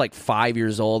I was like 5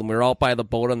 years old, and we were out by the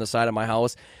boat on the side of my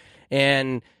house,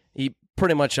 and he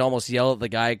pretty much almost yelled at the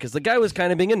guy because the guy was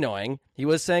kind of being annoying. He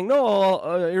was saying,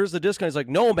 no, here's the discount. He's like,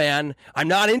 no, man, I'm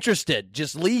not interested.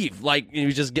 Just leave. Like, he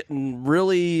was just getting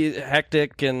really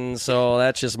hectic. And so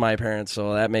that's just my parents.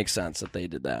 So that makes sense that they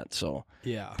did that. So,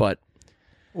 yeah. But,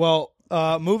 well,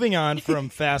 moving on from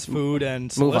fast food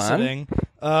and soliciting,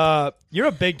 you're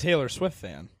a big Taylor Swift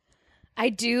fan. I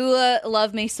do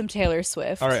love me some Taylor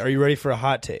Swift. All right. Are you ready for a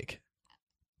hot take?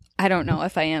 I don't know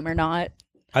if I am or not.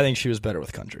 I think she was better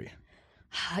with country.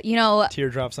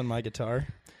 Teardrops on my guitar.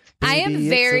 I am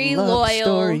very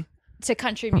loyal to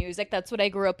country music. That's what I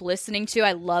grew up listening to.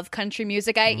 I love country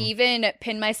music. I even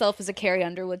pin myself as a Carrie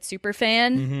Underwood super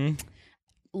fan.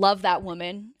 Love that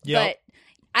woman. Yep. But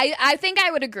I think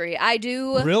I would agree. I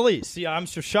do. Really? See, I'm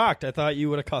so shocked. I thought you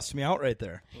would have cussed me out right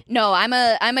there. No, I'm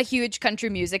a huge country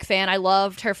music fan. I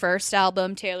loved her first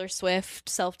album, Taylor Swift,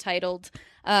 self-titled.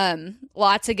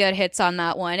 Lots of good hits on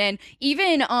that one. And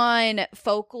even on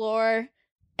Folklore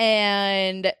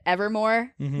and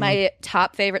Evermore, my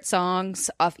top favorite songs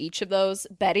off each of those,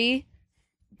 Betty,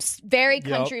 very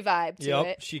country vibe to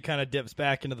it. She kind of dips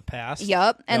back into the past.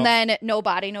 And then No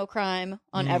Body, No Crime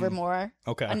on Evermore.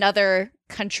 Okay. Another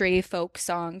country folk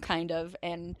song, kind of.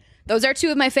 And those are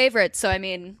two of my favorites. So, I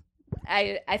mean,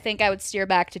 I think I would steer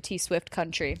back to T Swift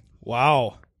country.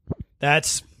 Wow.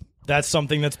 That's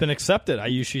something that's been accepted. I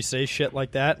usually say shit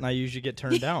like that, and I usually get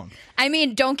turned down. I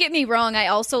mean, don't get me wrong. I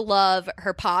also love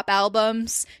her pop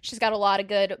albums. She's got a lot of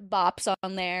good bops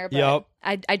on there. But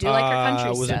I do like her country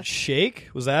was stuff. Was it Shake?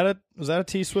 Was that a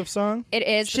T Swift song? It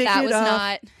is, Shake but that it was off.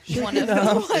 not one of the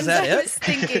ones Is that I it? was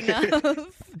thinking of.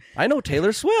 I know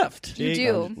Taylor Swift. You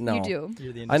do. No. You do.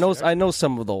 You're the I industry know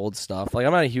some of the old stuff. Like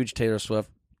I'm not a huge Taylor Swift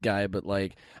guy, but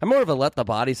like I'm more of a let the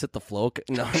bodies hit the flow.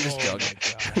 No, I'm just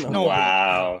joking. No.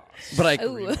 Wow. But I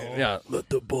Ooh. yeah, let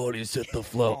the bodies hit the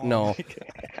flow. No.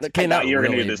 I Okay, thought not you were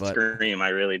really, gonna do the but scream. I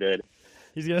really did.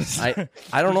 He's gonna.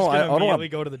 I don't know. I don't immediately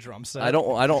want go to the drum set. I don't.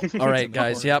 All right,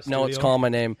 guys. Yep. No, it's calling my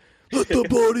name. Let the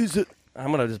bodies hit.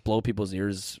 I'm gonna just blow people's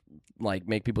ears, like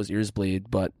make people's ears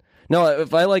bleed. But no,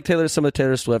 if I like some of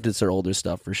Taylor Swift, it's her older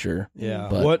stuff for sure. Yeah.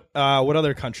 But, What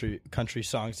other country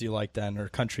songs do you like then, or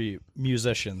country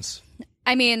musicians?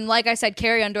 I mean, like I said,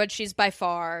 Carrie Underwood, she's by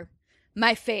far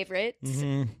my favorite.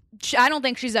 I don't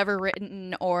think she's ever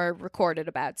written or recorded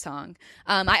a bad song.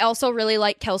 I also really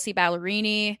like Kelsey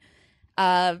Ballerini,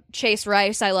 Chase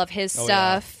Rice. I love his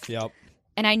stuff. Yeah. Yep.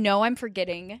 And I know I'm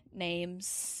forgetting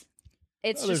names.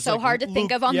 It's There's just so like hard to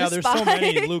think of on the there's spot. so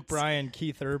many. Luke Bryan,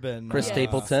 Keith Urban, Chris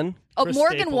Stapleton. Oh, Chris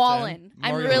Morgan Stapleton. Wallen.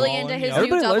 I'm Morgan really Wallen, into his yeah. new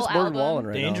Everybody double likes Morgan album. Wallen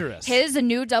right Dangerous. His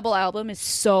new double album is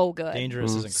so good.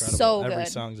 Dangerous is incredible. So Every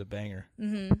good. song's a banger.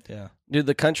 Yeah. Dude,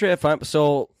 the country I find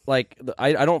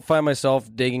I don't find myself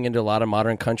digging into a lot of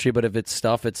modern country, but if it's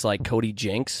stuff, it's like Cody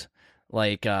Jinks,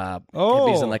 like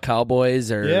hippies and the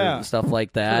Cowboys or stuff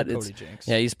like that. Heard It's Cody Jinks.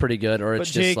 yeah, he's pretty good. Or But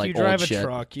it's Jake, just like you drive old a shit.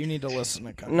 truck. You need to listen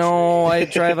to country. No, I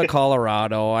drive a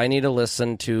Colorado. I need to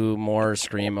listen to more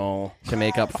screamo to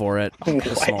make up for it.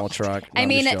 A small truck. No, I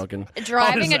mean, I'm just joking.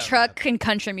 driving a that truck and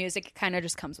country music kind of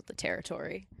just comes with the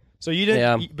territory. So you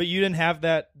didn't, Yeah. but you didn't have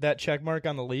that check mark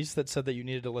on the lease that said that you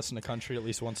needed to listen to country at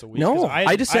least once a week. No, 'Cause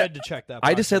I just had to check that.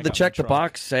 I box just when had to got my check the truck.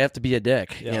 box. I have to be a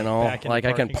dick, Yeah, you know. back into Like I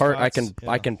can parking park, spots.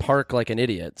 I can park like an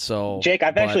idiot. So Jake,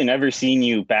 I've but- actually never seen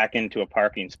you back into a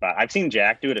parking spot. I've seen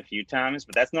Jack do it a few times,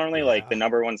 but that's normally like the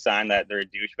number one sign that they're a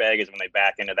douchebag is when they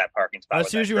back into that parking spot. That's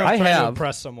with that usually truck. when I'm trying to have.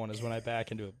 impress someone is when I back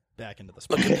into the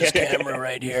spot. Look at this camera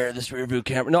right here, this rear view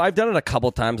camera. No, I've done it a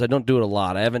couple times. I don't do it a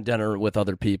lot. I haven't done it with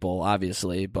other people,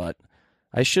 obviously, but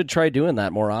I should try doing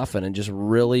that more often and just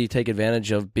really take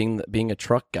advantage of being a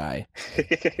truck guy,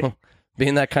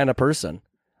 being that kind of person.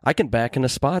 I can back into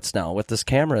spots now with this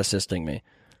camera assisting me.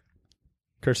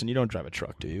 Kirsten, you don't drive a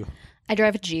truck, do you? I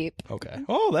drive a Jeep. Okay.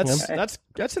 Oh,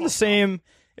 that's in the same.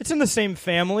 It's in the same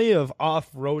family of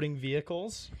off-roading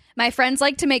vehicles. My friends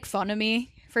like to make fun of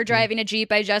me for driving a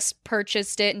Jeep. I just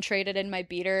purchased it and traded in my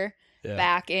beater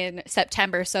back in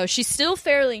September, so she's still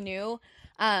fairly new.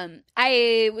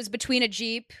 I was between a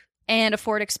Jeep and a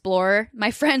Ford Explorer.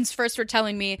 My friends first were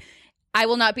telling me, I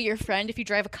will not be your friend if you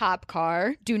drive a cop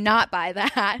car. Do not buy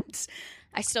that.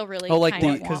 I still really because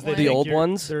want the one. old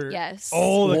ones. Yes.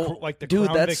 Oh, like the dude,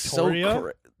 Crown that's Victoria? so.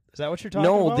 Is that what you're talking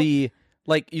No, about?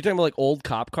 like you're talking about like old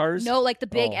cop cars. No, like the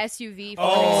big SUV.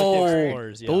 Oh, Ford.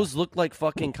 Explorers, yeah. those look like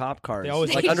fucking cop cars. They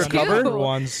always like They undercover do.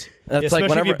 ones. That's Especially like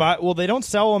whenever. if you buy. Well, they don't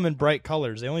sell them in bright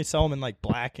colors. They only sell them in like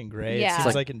black and gray. Yeah. It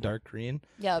seems like in dark green.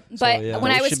 Yep. So, But yeah.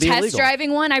 when I Those was should be test illegal.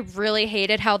 driving one, I really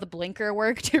hated how the blinker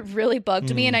worked. It really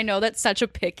bugged me, and I know that's such a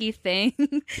picky thing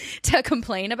to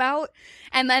complain about.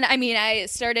 And then, I mean, I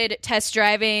started test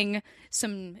driving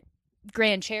some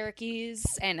Grand Cherokees,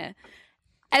 and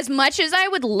as much as I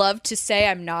would love to say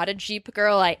I'm not a Jeep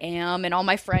girl, I am, and all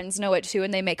my friends know it too,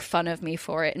 and they make fun of me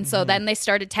for it. And so then they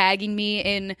started tagging me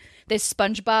in this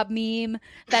SpongeBob meme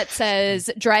that says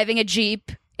driving a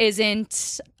Jeep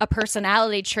isn't a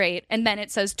personality trait, and then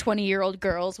it says 20-year-old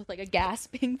girls with like a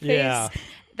gasping face. Yeah.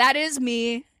 That is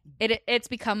me. It's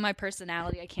become my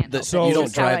personality. I can't help so it. you don't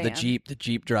It's how drive I the am. Jeep. The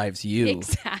Jeep drives you.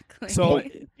 Exactly. So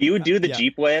You do the Yeah.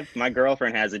 Jeep wave. My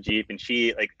girlfriend has a Jeep, and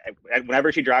she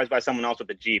whenever she drives by someone else with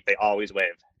a Jeep, they always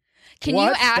wave. Can What?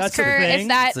 you ask That's the her thing? if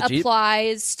that It's a Jeep?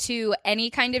 applies to any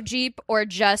kind of Jeep or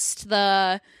just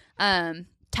the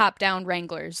top-down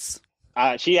Wranglers?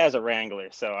 She has a Wrangler,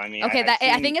 so I mean, Okay, I've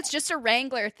I seen- think it's just a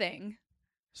Wrangler thing.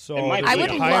 So It might there's be. a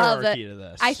I would love hierarchy to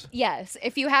this. Yes,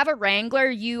 if you have a Wrangler,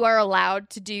 you are allowed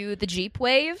to do the Jeep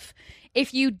wave.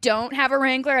 If you don't have a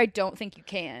Wrangler, I don't think you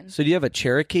can. So do you have a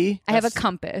Cherokee? I have a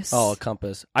Compass. Oh, a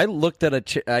Compass. I looked at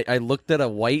I looked at a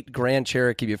white Grand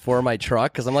Cherokee before my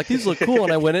truck because I'm like, these look cool,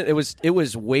 and I went in. It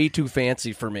was way too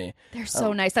fancy for me. They're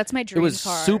so nice. That's my It dream was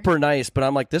car. super nice, but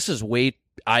I'm like, this is way.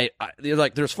 They're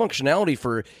like, there's functionality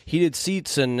for heated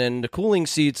seats and the cooling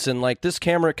seats, and like this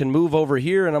camera can move over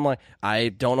here, and I'm like, I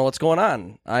don't know what's going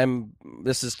on.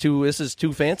 This is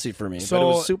too fancy for me. But it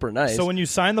was super nice. So when you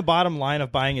sign the bottom line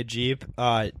of buying a Jeep,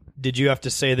 did you have to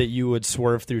say that you would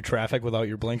swerve through traffic without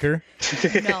your blinker?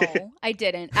 No, I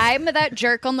didn't. I'm that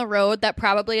jerk on the road that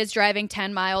probably is driving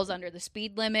 10 miles under the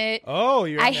speed limit. Oh,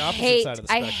 you're on the opposite side of the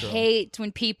spectrum. I hate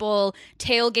when people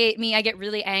tailgate me. I get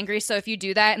really angry. So if you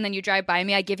do that and then you drive by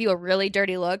me, I give you a really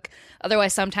dirty look.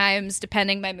 Otherwise, sometimes,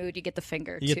 depending my mood, you get the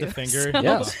finger, You too. get the finger? So,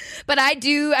 Yeah. But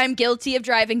I'm guilty of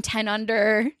driving 10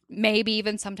 under, maybe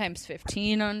even sometimes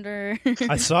 15 under.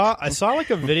 I saw like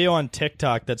a video on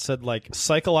TikTok that said like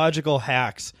psychological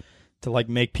hacks to like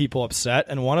make people upset,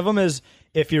 and one of them is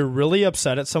if you're really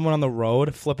upset at someone on the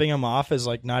road, flipping them off is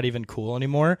like not even cool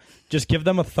anymore. Just give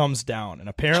them a thumbs down, and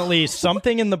apparently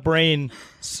something in the brain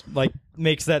like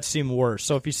makes that seem worse.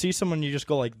 So if you see someone, you just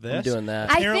go like this. I'm doing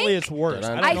that. Apparently, it's worse.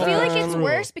 I feel like it's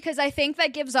worse because I think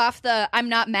that gives off the "I'm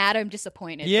not mad, I'm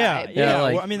disappointed." Yeah, vibe. yeah.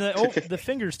 like- Well, I mean, the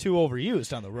finger's too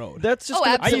overused on the road. That's just. Oh,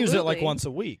 gonna- I use it like absolutely. once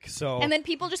a week. So And then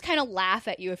people just kind of laugh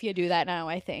at you if you do that now,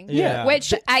 I think. Yeah.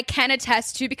 Which I can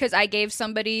attest to because I gave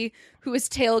somebody who was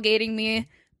tailgating me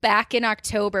back in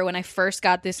October when I first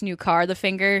got this new car the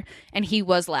finger, and he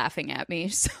was laughing at me.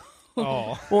 So.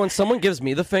 oh. Well, when someone gives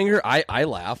me the finger, I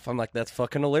laugh. I'm like, that's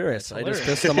fucking hilarious. I just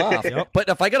pissed them off. Yep. But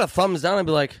if I got a thumbs down, I'd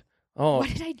be like, oh, What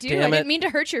did I do? damn I it. didn't mean to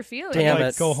hurt your feelings. Damn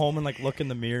like it. go home and like look in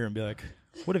the mirror and be like,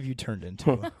 what have you turned into?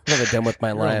 What have I done with my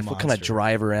You're a life? What kind of monster.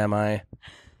 driver am I?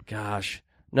 Gosh.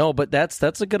 No, but that's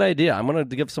a good idea. I'm gonna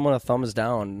give someone a thumbs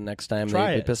down next time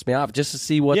Try they it. piss me off, just to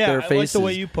see what yeah, their I face like the is.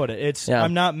 way you put it. It's Yeah.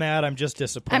 I'm not mad. I'm just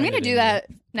disappointed. I'm going to do in that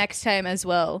next time as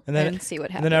well you. and see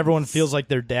what happens. And then everyone feels like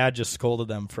their dad just scolded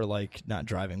them for like not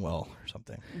driving well or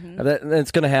something.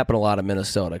 It's going to happen a lot in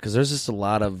Minnesota because there's just a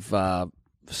lot of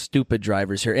stupid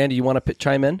drivers here. Andy, you want to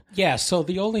chime in? Yeah, so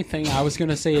the only thing I was going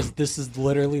to say is this is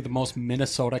literally the most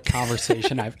Minnesota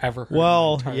conversation I've ever heard.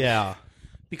 Well, in my entire yeah. life.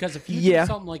 Because if you Yeah. do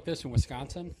something like this in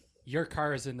Wisconsin, your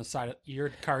car is in the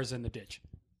ditch.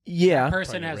 Yeah, The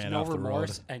person Probably has ran no off the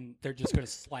remorse, and they're just going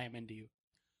to slam into you. I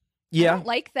yeah. don't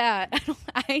like that.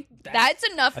 That's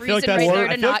enough I feel like reason that's, right there I to feel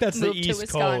like not that's the move to East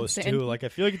Wisconsin. Coast too. Like I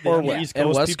feel like the Or East and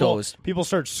Coast West Coast. people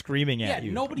start screaming Yeah, at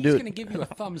you. nobody's Dude. going to give you a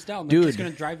thumbs down. They're just Dude.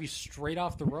 going to drive you straight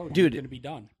off the road. Dude. You're going to be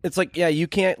done. It's like, yeah, you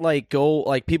can't like go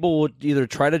like people would either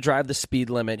try to drive the speed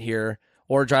limit here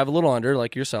or drive a little under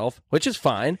like yourself, which is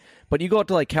fine. But you go out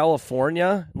to like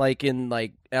California, like in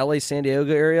like LA, San Diego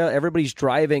area, everybody's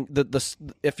driving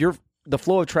the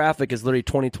flow of traffic is literally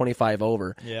 20, 25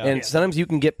 over. Yeah. And sometimes you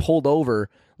can get pulled over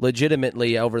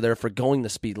legitimately over there for going the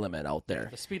speed limit out there.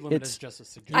 The speed limit It's- is just a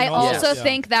suggestion. I also Yeah.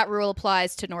 think that rule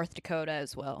applies to North Dakota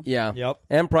as well. Yeah. Yep.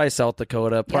 And probably South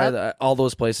Dakota, probably Yep. all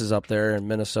those places up there in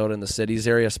Minnesota and the cities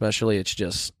area especially, it's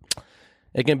just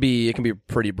it can be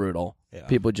pretty brutal. Yeah.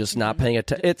 People just not paying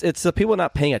attention. It's the people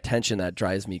not paying attention that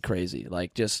drives me crazy.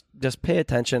 Like just pay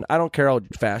attention. I don't care how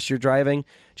fast you're driving.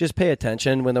 Just pay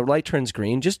attention. When the light turns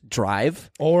green, just drive.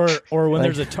 Or when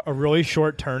Like- there's a really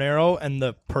short turn arrow and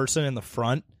the person in the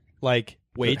front like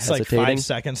waits like hesitating. 5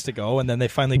 seconds to go and then they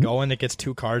finally go and it gets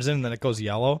 2 cars in and then it goes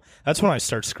yellow. That's when I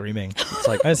start screaming. It's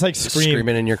like I just like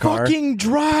screaming in your car. Fucking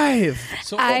drive.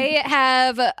 So, I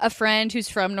have a friend who's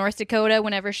from North Dakota.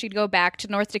 Whenever she'd go back to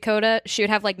North Dakota, she would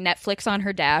have like Netflix on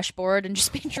her dashboard and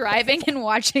just be driving and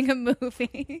watching a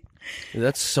movie.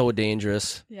 That's so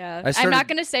dangerous. Yeah. I started- I'm not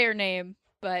going to say her name,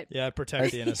 but Yeah,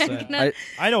 protect the innocent. gonna-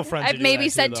 I know friends. who I've do maybe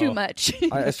that said too though. much.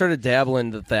 I started dabbling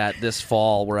with that this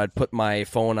fall, where I'd put my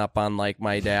phone up on like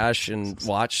my dash and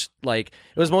watch like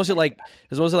it was mostly like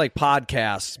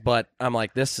podcasts. But I'm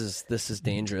like, this is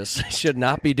dangerous. I should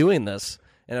not be doing this.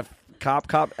 And if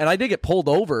cop, and I did get pulled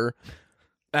over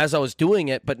as I was doing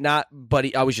it, but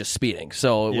I was just speeding,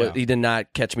 so Yeah. he did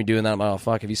not catch me doing that. I'm like, oh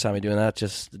fuck, if you saw me doing that,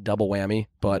 just double whammy.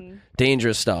 But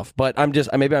dangerous stuff. But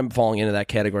maybe I'm falling into that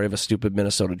category of a stupid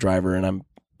Minnesota driver, and I'm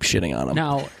shitting on him.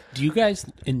 now, do you guys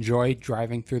enjoy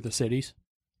driving through the cities?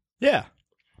 Yeah,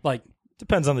 Like,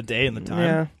 depends on the day and the time.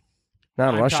 Yeah, not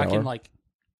in I'm rush talking hour. like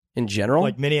In general,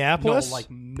 Like no, Minneapolis.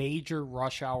 like major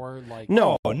rush hour. Like,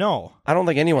 no, no. I don't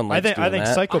think anyone likes I think doing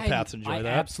that. psychopaths enjoy I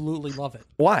that. absolutely love it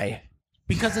Why?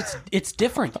 because it's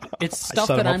different. It's stuff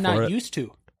set that 'em I'm up for not it. used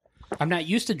to. I'm not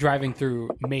used to driving through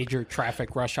major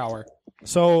traffic rush hour.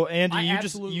 So Andy, I you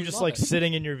absolutely just love like it.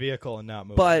 sitting in your vehicle and not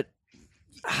moving. But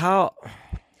how?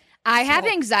 I have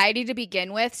anxiety to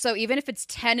begin with, so even if it's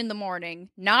 10 in the morning,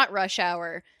 not rush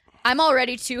hour, I'm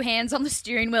already 2 hands on the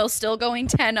steering wheel, still going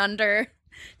 10 under,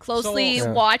 closely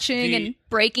So, watching the- and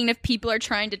braking if people are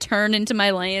trying to turn into my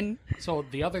lane. So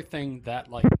the other thing that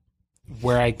like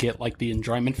where I get like the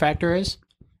enjoyment factor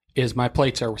is my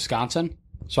plates are Wisconsin,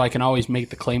 so I can always make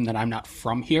the claim that I'm not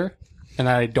from here and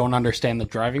that I don't understand the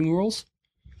driving rules.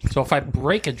 So if I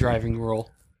break a driving rule,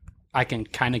 I can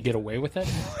kind of get away with it.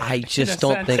 I In just a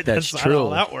don't sense. think that's not true.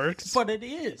 how that works. But it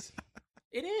is.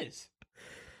 It is.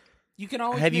 You can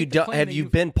always Have make you the done? claim Have that you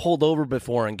been pulled over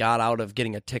before and got out of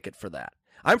getting a ticket for that?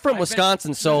 I'm from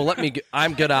Wisconsin, so let me.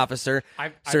 I'm good, officer.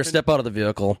 Sir, step out of the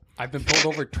vehicle. I've been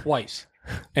pulled over twice,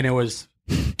 and it was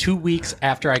 2 weeks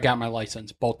after I got my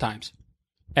license, both times,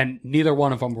 and neither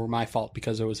one of them were my fault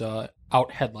because it was a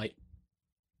out headlight.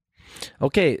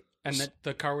 Okay, and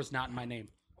the car was not in my name.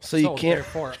 So you can't.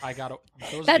 Therefore, I got.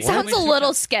 That sounds a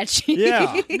little sketchy.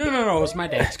 Yeah. No. It was my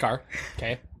dad's car.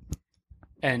 Okay,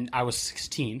 and I was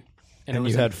 16, And it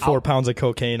was you had 4 pounds of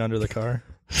cocaine under the car.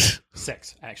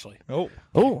 6 actually.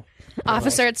 Oh,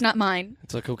 Officer, it's not mine.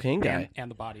 it's a cocaine guy.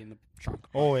 And the body in the trunk.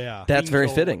 Oh yeah, That's very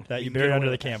fitting. that you buried under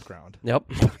the campground. Yep.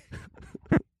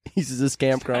 He uses this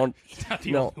campground. Not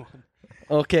the No. only one.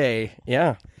 Okay.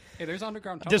 Yeah. Hey, there's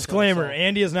underground tunnels. Disclaimer: there,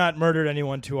 Andy has not murdered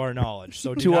anyone to our knowledge.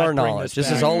 So do To not our bring knowledge. This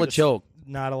is back. all a It's joke.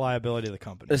 Not a liability of the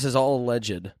company. This is all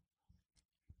alleged.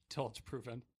 till it's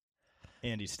proven.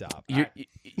 Andy, stop.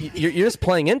 You're just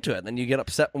playing into it, then you get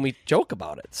upset when we joke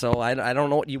about it. So I don't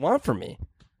know what you want from me.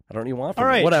 I don't know what you want from All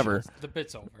me. right. Whatever. The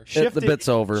bit's over. The bit's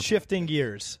over. Shifting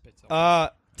gears.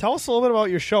 Tell us a little bit about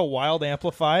your show, Wild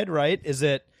Amplified. Right? Is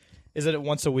it a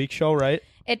once a week show? Right?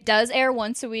 It does air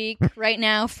once a week right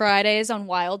now, Fridays on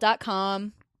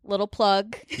wild.com. Little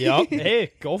plug. Yep.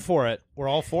 Hey, go for it. We're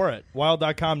all for it.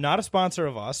 Wild.com, not a sponsor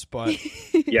of us, but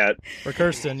Yeah. for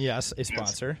Kirsten, yes, a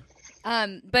sponsor.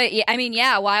 But yeah, I mean,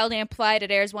 yeah, Wild Amplified.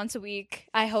 It airs once a week.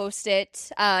 I host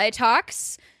it. It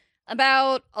talks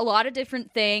about a lot of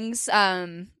different things.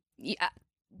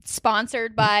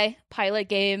 Sponsored by Pilot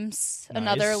Games. Nice.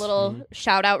 Another little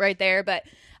shout out right there. But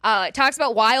it talks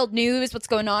about wild news, what's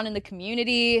going on in the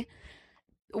community.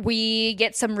 We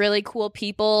get some really cool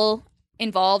people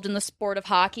involved in the sport of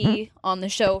hockey on the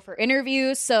show for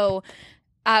interviews. So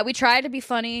we try to be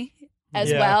funny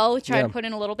as well. We try to put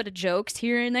in a little bit of jokes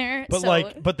here and there.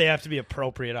 But but they have to be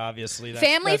appropriate, obviously.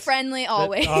 Family friendly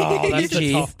always. That's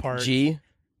the tough part.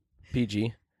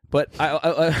 PG. But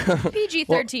I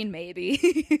PG-13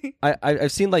 maybe.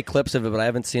 I've seen like clips of it, but I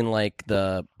haven't seen like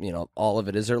the all of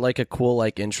it. Is there like a cool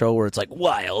like intro where it's like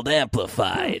Wild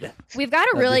Amplified? We've got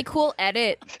a really cool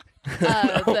edit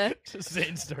of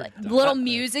little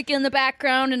music in the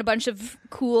background and a bunch of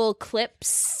cool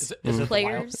clips. Is it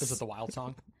players. Is it the Wild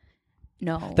song?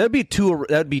 No. That'd be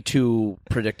too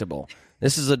predictable.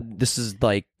 This is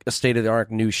like a state of the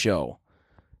art new show.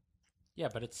 Yeah,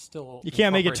 but it's still. You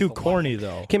can't make it too corny,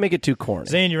 though. Can't make it too corny.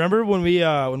 Zane, you remember when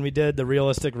we did the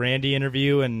Realistic Randy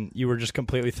interview and you were just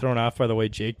completely thrown off by the way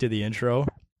Jake did the intro?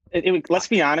 Let's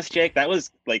be honest, Jake. That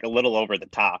was like a little over the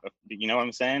top. You know what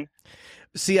I'm saying?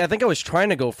 See, I think I was trying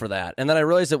to go for that, and then I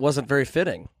realized it wasn't very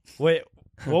fitting. Wait,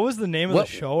 what was the name of the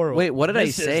show? Or what did I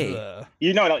this is say?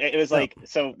 It was like,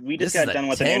 so we just This got is done a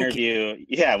with an tank. interview,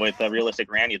 with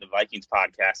Realistic Randy, the Vikings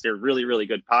podcast. They're a really, really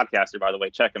good podcaster, by the way.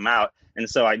 Check them out. And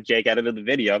so Jake edited the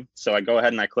video. So I go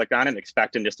ahead and I click on it,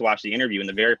 expecting just to watch the interview. And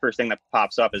the very first thing that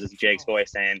pops up is Jake's voice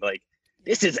saying, like,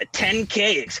 this is a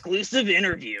 10K exclusive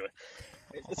interview.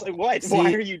 It's like, what?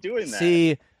 Why are you doing that?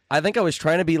 See, I think I was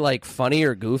trying to be like funny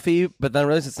or goofy, but then I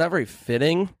realized it's not very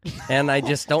fitting, and I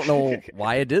just don't know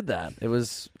why I did that. It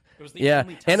was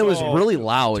and it was really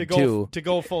loud too. To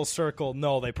go full circle,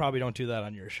 no, they probably don't do that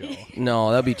on your show.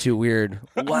 No, that'd be too weird.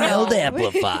 Wild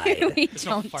Amplified. We There's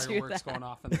no don't do fireworks that. going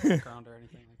off in the background or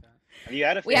anything like that. Have you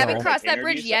had a We haven't like, crossed that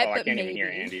interview? bridge yet, I but can't even maybe. hear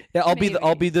Andy. Yeah, I'll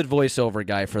be the voiceover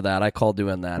guy for that. I call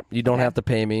doing that. You don't have to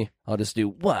pay me. I'll just do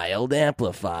Wild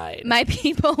Amplified. My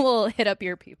people will hit up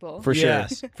your people. For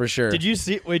Yes. sure. For sure. Did you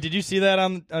see that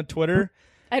on Twitter?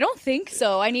 I don't think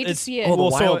so. I need to see it. Oh, the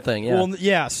wild thing, yeah. Well,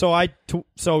 yeah. So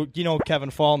Kevin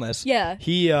Fallness. Yeah.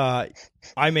 He,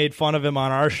 I made fun of him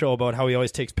on our show about how he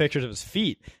always takes pictures of his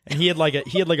feet, and he had like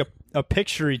a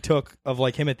picture he took of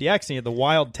like him at the X, and he had the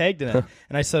Wild tagged in it,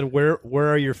 and I said, where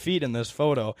are your feet in this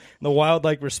photo? And the Wild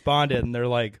like responded, and they're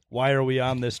like, why are we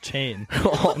on this chain?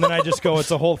 And then I just go,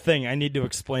 it's a whole thing. I need to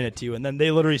explain it to you. And then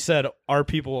they literally said, our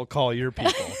people will call your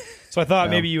people. So I thought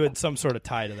maybe you had some sort of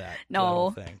tie to that.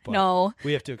 No, thing, but no.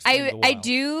 We have to explain the Wild. I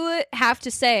do have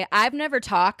to say, I've never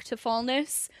talked to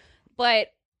Fallness, but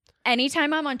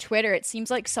anytime I'm on Twitter, it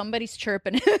seems like somebody's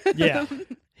chirping him. Yeah,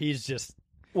 he's just.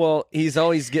 Well, he's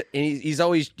always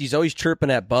always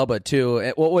chirping at Bubba too.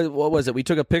 And what was it? We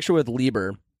took a picture with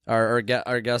Lieber, our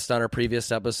guest on our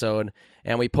previous episode,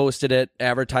 and we posted it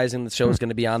advertising the show is going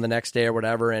to be on the next day or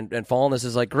whatever. And Fallness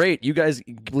is like, great, you guys,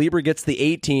 Lieber gets the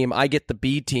A team, I get the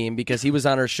B team, because he was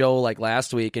on our show like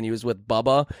last week and he was with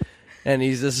Bubba. And he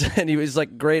was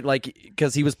like great, like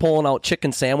because he was pulling out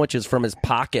chicken sandwiches from his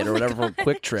pocket or whatever from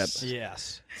Quick Trip.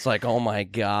 Yes, it's like, oh my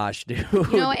gosh, dude.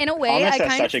 In a way, I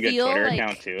kind of feel Twitter like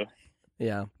account too.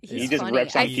 Yeah, he's he just funny.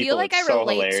 rips on I people. feel like It's I so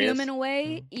relate hilarious. to him in a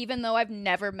way, even though I've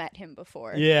never met him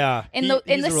before. Yeah, in the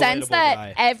he's a sense relatable that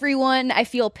guy. everyone I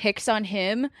feel picks on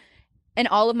him, and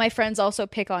all of my friends also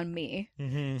pick on me.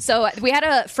 Mm-hmm. So we had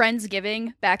a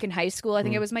Friendsgiving back in high school. I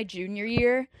think it was my junior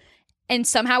year, and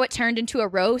somehow it turned into a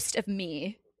roast of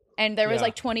me. And there was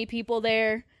like 20 people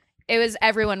there. It was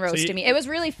everyone roasting me. It was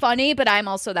really funny, but I'm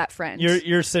also that friend.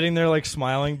 You're sitting there like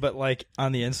smiling, but like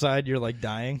on the inside you're like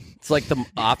dying. It's like the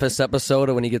Office episode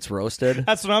of when he gets roasted.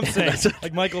 That's what I'm saying.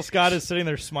 Like Michael Scott is sitting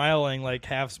there smiling, like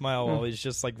half smile, while he's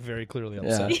just like very clearly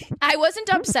upset. I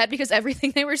wasn't upset because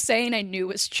everything they were saying I knew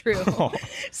was true.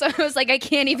 So I was like, I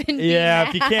can't even be Yeah, mad.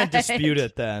 if you can't dispute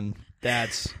it, then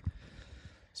that's.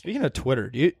 Speaking of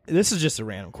Twitter, this is just a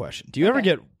random question. Do you ever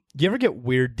get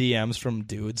weird DMs from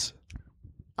dudes?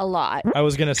 A lot. I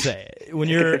was gonna say, when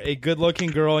you're a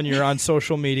good-looking girl and you're on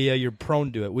social media, you're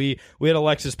prone to it. We had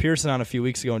Alexis Pearson on a few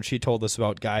weeks ago, and she told us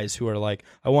about guys who are like,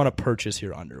 "I want to purchase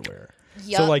your underwear."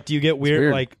 Yep. So, like, do you get weird?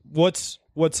 weird. Like, what's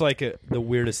like the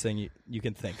weirdest thing you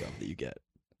can think of that you get?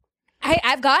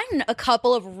 I've gotten a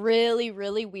couple of really,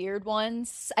 really weird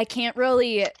ones. I can't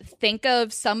really think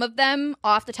of some of them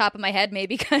off the top of my head,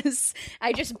 maybe because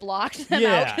I just blocked them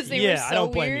out because they were so I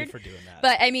don't blame weird. you for doing that.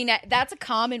 But I mean, that's a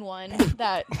common one.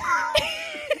 That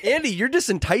Andy, you're just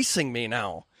enticing me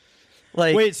now.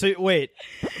 Like, wait,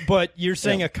 but you're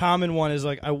saying a common one is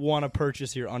like, I want to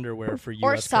purchase your underwear for U.S.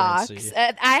 or socks. currency.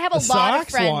 I have a The lot of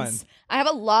socks friends. one. I have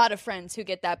a lot of friends who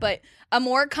get that. But a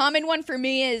more common one for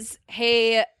me is,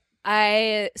 hey,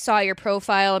 I saw your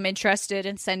profile. I'm interested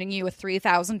in sending you a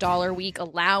 $3,000 week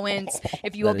allowance.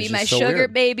 If you will That be is my just so sugar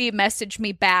weird. baby, message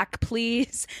me back,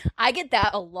 please. I get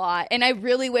that a lot. And I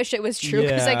really wish it was true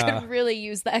because I Yeah. could really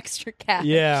use the extra cash.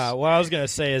 Yeah, what I was going to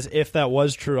say is if that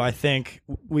was true, I think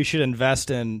we should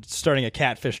invest in starting a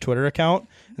Catfish Twitter account,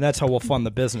 and that's how we'll fund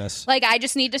the business. Like, I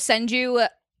just need to send you...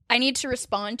 I need to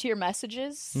respond to your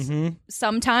messages Mm-hmm.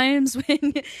 sometimes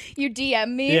when you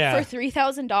DM me Yeah. for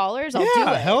 $3,000. I'll do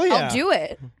Yeah, it. hell yeah. I'll do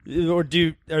it. Or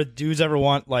are dudes ever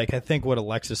want, like, I think what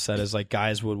Alexis said is, like,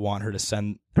 guys would want her to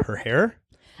send her hair?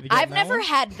 Have you gotten I've that never one?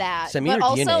 had that. Send me But your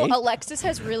also, DNA. Alexis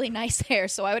has really nice hair.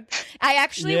 So I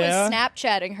actually Yeah? was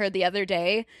Snapchatting her the other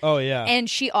day, Oh, yeah. and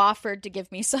she offered to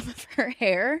give me some of her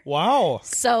hair. Wow.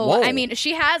 So, Whoa. I mean,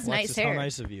 she has Alexis, nice hair. how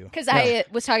nice of you. Because I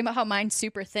was talking about how mine's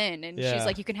super thin, and Yeah. she's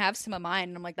like, you can have some of mine.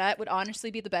 And I'm like, that would honestly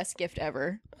be the best gift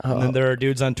ever. And then there are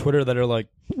dudes on Twitter that are like,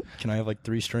 can I have, like,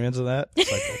 3 strands of that?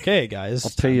 It's like, okay, guys.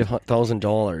 I'll pay you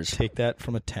 $1,000. Take that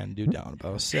from a 10, dude, down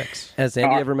about a 6. Has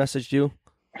Andy ever messaged you?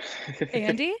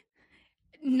 Andy?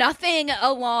 Nothing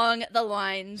along the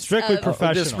lines Strictly of,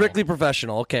 professional. Just strictly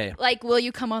professional. Okay. like, will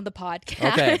you come on the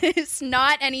podcast? Okay. It's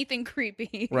not anything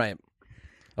creepy. Right.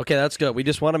 Okay, that's good. We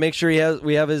just want to make sure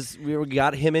we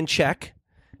got him in check,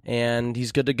 and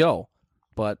he's good to go.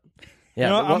 But yeah, You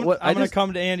know, I'm I going just- to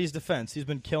come to Andy's defense. He's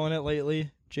been killing it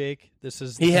lately, Jake.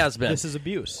 He has been. This is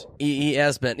abuse. He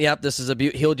has been. Yep, this is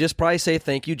he'll just probably say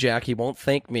thank you, Jack. He won't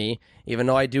thank me, even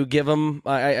though I do give him.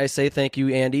 I say thank you,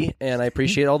 Andy, and I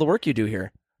appreciate all the work you do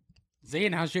here.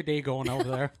 Zane, how's your day going over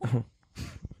there?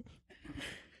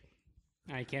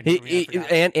 I can't. hear me, I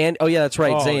forgot. And oh yeah, that's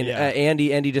right, Oh, Zane. yeah.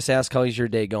 Andy just asked how's your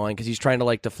day going because he's trying to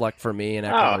like deflect from me and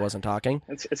act like I wasn't talking.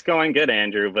 It's going good,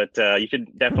 Andrew, but you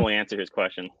should definitely answer his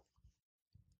question.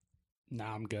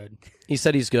 Nah, I'm good. He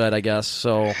said he's good, I guess.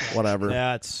 So whatever.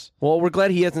 That's Well, we're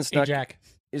glad he hasn't Hey, stuck. Jack.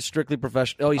 It's strictly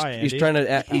professional. Oh, Hi, he's Andy. trying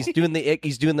to.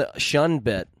 He's doing the shun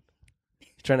bit.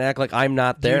 He's trying to act like I'm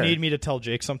not Do there. you need me to tell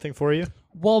Jake something for you?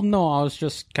 Well, no, I was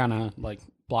just kind of like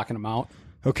blocking him out.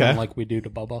 Okay. Kinda like we do to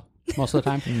Bubba most of the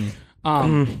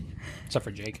time. Except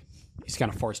for Jake. He's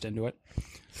kind of forced into it.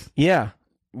 Yeah,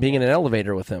 being in an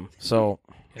elevator with him, so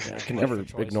Yeah, I can that's never your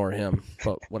choice. ignore him.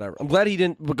 But whatever. I'm glad he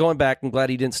didn't. But going back, I'm glad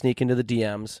he didn't sneak into the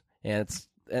DMs. And it's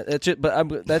just,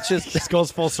 but that's just This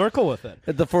goes full circle with it.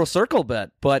 the full circle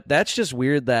bet. But that's just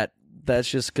weird. That's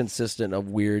just consistent of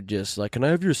weird. Just like, can I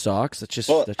have your socks? That's just.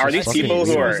 Well, that's are just these fucking people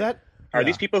who weird. Is that? Are Yeah.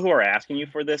 these people who are asking you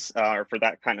for this or for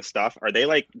that kind of stuff? Are they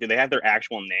like? Do they have their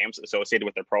actual names associated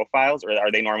with their profiles, or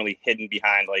are they normally hidden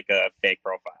behind like a fake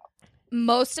profile?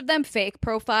 Most of them fake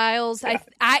profiles. Yeah.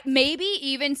 I maybe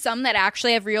even some that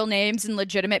actually have real names and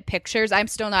legitimate pictures. I'm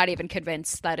still not even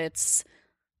convinced that it's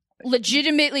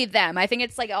legitimately them. I think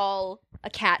it's like all a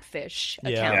catfish Yeah.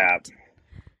 account. Yeah.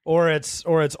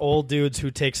 Or it's old dudes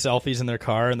who take selfies in their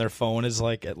car and their phone is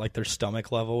like at like their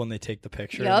stomach level when they take the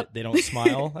picture. Yep. They don't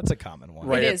smile. That's a common one.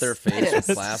 Right It at is. their It face with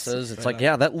is. glasses. It's like,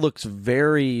 yeah, that looks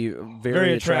very,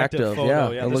 very attractive.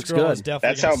 photo. Yeah, it this looks girl good. is definitely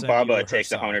That's how gonna send you her Bubba takes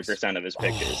socks. 100% of his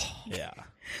pictures. Yeah.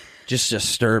 Just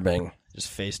disturbing. Just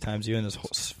FaceTimes you and his whole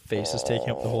face is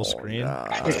taking up the whole screen.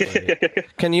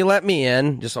 Can you let me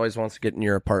in? Just always wants to get in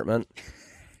your apartment.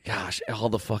 Gosh, all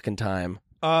the fucking time.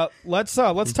 Let's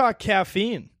talk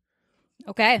caffeine.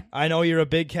 Okay. I know you're a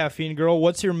big caffeine girl.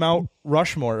 What's your Mount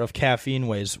Rushmore of caffeine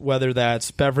ways? Whether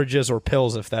that's beverages or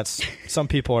pills, if that's some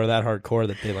people are that hardcore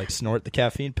that they like snort the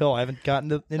caffeine pill. I haven't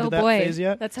gotten into that phase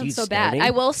yet. That sounds Dude, so bad. snorting? I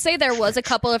will say there was a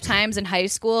couple of times in high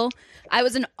school. I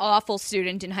was an awful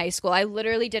student in high school. I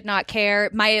literally did not care.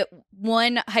 My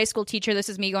one high school teacher, this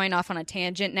is me going off on a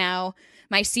tangent now.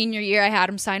 My senior year, I had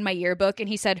him sign my yearbook, and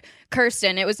he said,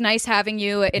 "Kirsten, it was nice having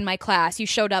you in my class. You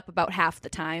showed up about half the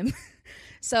time."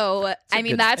 So, I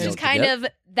mean, good that's note just to kind get. of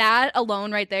that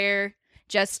alone right there,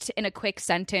 just in a quick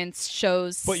sentence,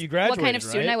 shows But you what kind of graduated,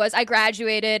 student right? I was. I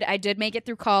graduated. I did make it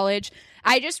through college.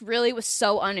 I just really was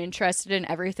so uninterested in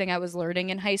everything I was learning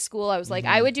in high school. I was like,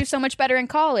 I would do so much better in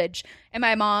college. And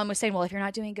my mom was saying, well, if you're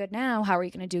not doing good now, how are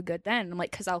you going to do good then? I'm like,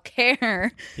 because I'll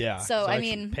care. Yeah. So, I should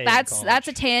mean, pay in that's college.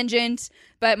 a tangent.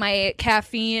 But my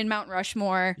caffeine, Mount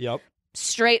Rushmore, Yep.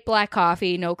 straight black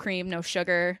coffee, no cream, no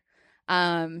sugar.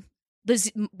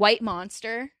 White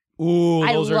Monster. Ooh,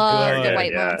 I those love are good. the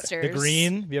White Yeah. Monsters. The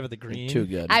green. You have the green. Too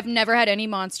good. I've never had any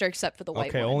Monster except for the white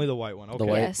Okay, one. only the white one. Okay.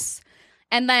 white. Yes.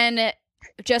 And then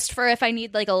just for if I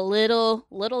need like a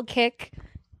little kick,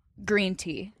 green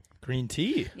tea. Green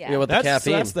tea. Yeah. Yeah, with the That's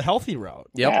caffeine. that's the healthy route.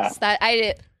 Yep. Yeah. So that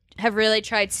I have really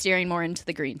tried steering more into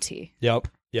the green tea. Yep.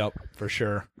 Yep. For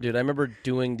sure. Dude, I remember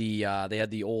doing the they had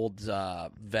the old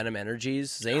Venom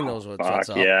Energies. Zane knows what's Fuck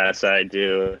up. yes, I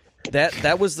do.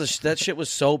 That was that shit was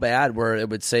so bad where it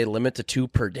would say limit to 2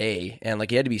 per day, and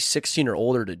like you had to be 16 or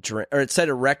older to drink, or it said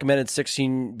it recommended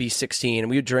 16 be 16, and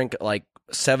we would drink like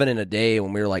 7 in a day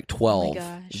when we were like 12.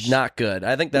 gosh. Not good.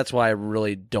 I think that's why I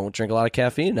really don't drink a lot of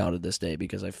caffeine now to this day,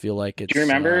 because I feel like it's. Do you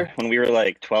remember when we were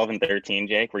like 12 and 13,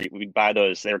 Jake, where we'd buy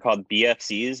those, they were called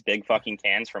BFCs, big fucking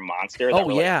cans from Monster. That Oh,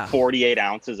 were yeah. like 48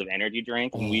 ounces of energy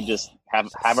drink, and we just have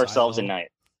ourselves a Silo.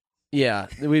 night. Yeah,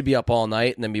 we'd be up all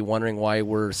night and then be wondering why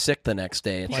we're sick the next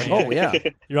day. It's like, oh yeah,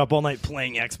 You're up all night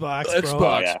playing Xbox, bro.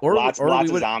 Xbox. Oh, yeah. Or- lots or we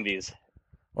of would- zombies.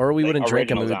 or we Like wouldn't drink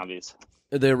them. original zombies.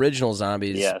 The original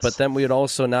zombies. Yes. But then we would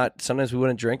also not. Sometimes we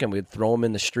wouldn't drink them. We'd throw them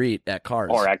in the street at cars.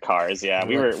 Or at cars, yeah.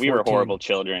 We We were were like we were 14. horrible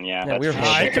children, yeah. Yeah, we were that's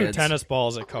I horrible threw kids. tennis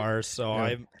balls at cars, so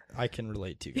Yeah. I can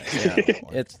relate to you guys. Yeah.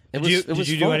 It Did was, you, it was did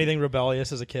you do fun. anything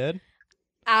rebellious as a kid?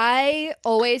 I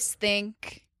always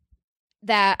think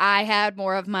that I had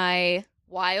more of my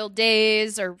wild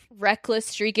days or reckless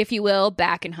streak, if you will,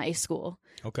 back in high school.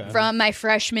 Okay. From my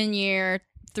freshman year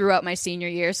throughout my senior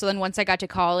year. So then once I got to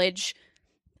college,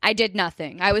 I did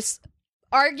nothing. I was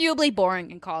arguably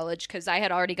boring in college because I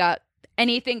had already got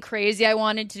anything crazy I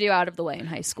wanted to do out of the way in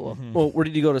high school. Well, where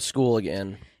did you go to school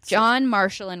again? John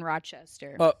Marshall in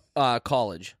Rochester.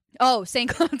 College. Oh, St.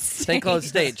 Cloud State. St. Cloud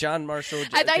State. John Marshall.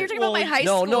 I thought you were talking about my high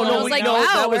no, school. No, and no, I was we- like, no, wow,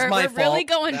 that was we're, my we're really fault.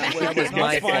 going That back. was No,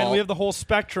 my it's fine. fault. We have the whole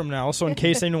spectrum now, so in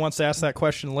case anyone wants to ask that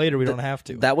question later, we don't have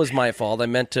to. That was my fault. I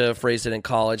meant to phrase it in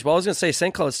college. But I was going to say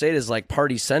St. Cloud State is like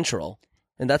party central,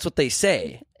 and that's what they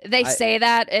say. They say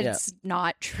that. It's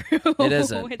not true. It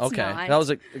isn't. It's Okay. not. I was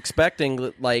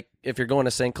expecting, like, if you're going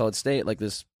to St. Cloud State, like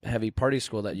this heavy party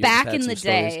school that you Back had in some the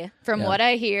stories. day, from Yeah. what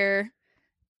I hear,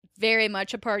 very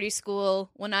much a party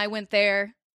school. When I went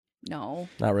there, no.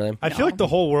 Not really. I feel like the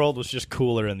whole world was just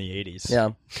cooler in the 80s.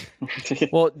 Yeah.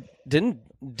 Well, didn't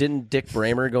Dick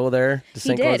Bramer go there to He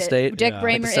St. Cloud did. State? Dick Like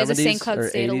Bramer the is a 70s St. Cloud or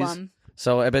State 80s? alum.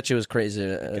 So I bet you it was crazy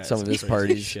at Guys, some of his crazy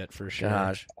parties. shit for sure.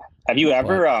 Gosh. Have you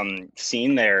ever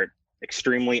seen their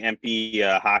extremely empty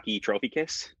hockey trophy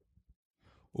case?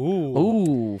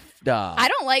 Ooh. I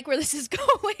don't like where this is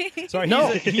going. Sorry, No.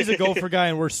 he's a gopher guy,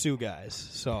 and we're Sioux guys.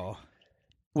 So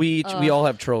We all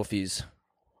have trophies,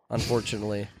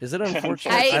 unfortunately. Is it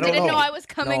unfortunate? I don't didn't know know I was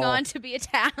coming No. on to be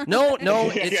attacked. No,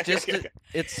 it's just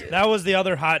it's that was the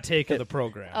other hot take of the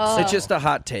program. Oh. it's just a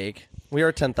hot take. We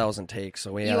are 10,000 takes,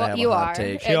 so we You- gotta have you a hot are.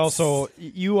 take. She also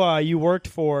you worked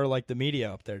for like the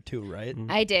media up there too, right?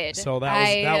 I did. So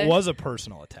that was a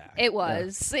personal attack. It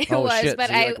was. It Oh, was. shit. But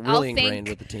So you're, I, like, really I'll ingrained think.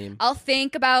 with the team. I'll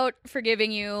think about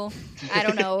forgiving you. I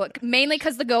don't know. Mainly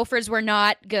because the Gophers were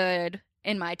not good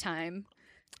in my time.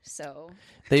 So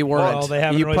They weren't. Well, they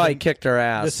haven't you really probably been- kicked our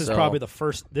ass. This is so. probably the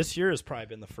first. This year has probably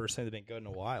been the first time they've been good in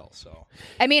a while. So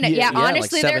I mean, Yeah, yeah, like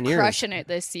honestly, they're 7 years. crushing it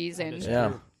this season.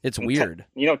 Yeah, it's And weird.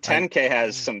 10K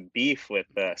has some beef with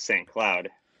St. Cloud.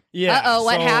 Yeah. Uh-oh,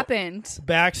 what so, happened?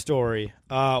 Backstory.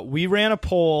 We ran a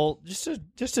poll,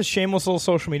 just a shameless little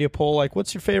social media poll, like,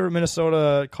 what's your favorite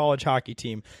Minnesota college hockey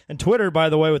team? And Twitter, by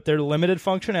the way, with their limited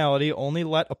functionality, only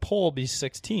let a poll be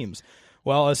 6 teams.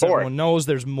 Well, as everyone knows,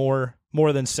 there's more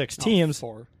than 6 teams.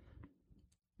 4.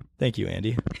 Thank you,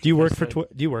 Andy. Do you work for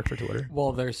Twitter?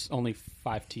 Well, there's only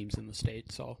 5 teams in the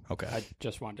state, so okay. I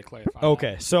just wanted to clarify.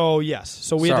 Okay, so yes,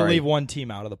 so we had to leave one team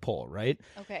out of the poll, right?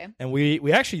 Okay. And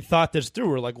we actually thought this through.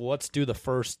 We're like, well, let's do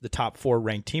the top 4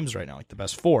 ranked teams right now, like the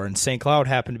best 4. And St. Cloud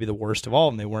happened to be the worst of all,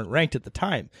 and they weren't ranked at the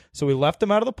time. So we left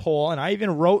them out of the poll, and I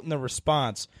even wrote in the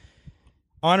response,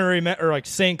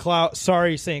 St. Cloud,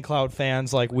 sorry, St. Cloud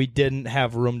fans, like, we didn't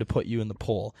have room to put you in the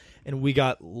poll. And we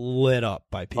got lit up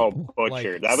by people. Oh,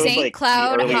 butchered. That was St.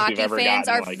 Cloud hockey fans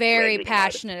are gotten, very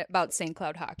passionate about St.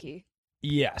 Cloud hockey.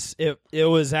 Yes, it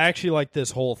was actually like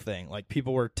this whole thing. Like,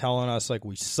 people were telling us like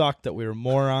we sucked, that we were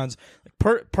morons,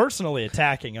 personally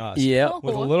attacking us. Yeah,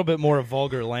 with a little bit more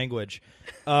vulgar language.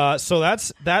 So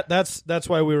that's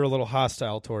why we were a little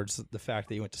hostile towards the fact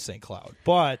that you went to St. Cloud.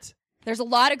 But there's a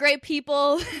lot of great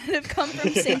people that have come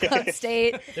from St. Cloud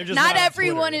State. Not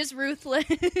everyone is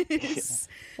ruthless.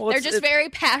 They're just very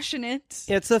passionate.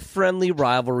 It's a friendly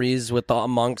rivalries we're all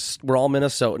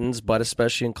Minnesotans, but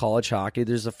especially in college hockey,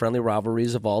 there's a friendly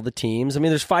rivalries of all the teams. I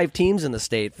mean, there's 5 teams in the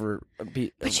state for.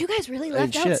 But you guys really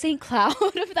left out St. Cloud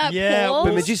of that poll. But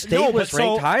Bemidji State was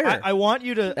ranked higher. I want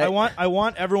you to. I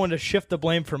want everyone to shift the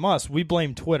blame from us. We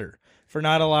blame Twitter for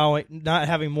not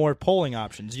having more polling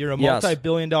options. You're a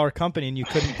multi-billion-dollar company and you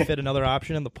couldn't fit another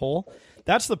option in the poll.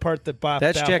 That's the part that baffles me.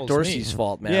 That's Jack Dorsey's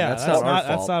fault, man. Yeah, that's not our fault.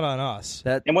 That's not on us.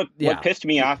 And what pissed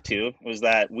me off too was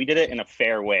that we did it in a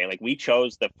fair way. Like, we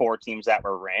chose the 4 teams that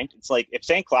were ranked. It's like, if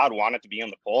St. Cloud wanted to be in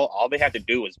the poll, all they had to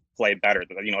do was play better,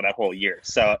 that whole year.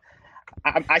 So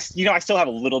I still have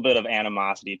a little bit of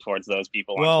animosity towards those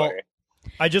people on Twitter.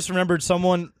 I just remembered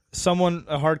someone,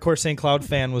 a hardcore St. Cloud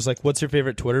fan, was like, what's your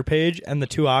favorite Twitter page? And the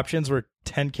 2 options were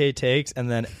 10K takes and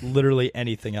then literally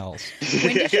anything else.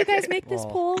 When did you guys make this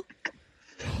poll?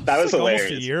 That was hilarious.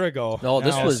 Almost a year ago. No,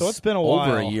 this was so it's been a while.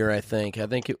 over a year, I think. I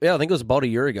think it was about a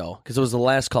year ago because it was the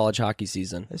last college hockey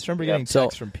season. I just remember getting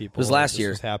texts from people. It was last year.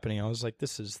 This was happening. I was like,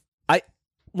 this is...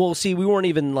 Well, see, we weren't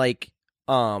even like...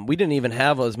 we didn't even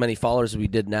have as many followers as we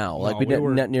did now. No, like we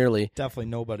didn't, not nearly. Definitely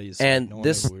nobody's. And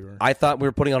this, I thought we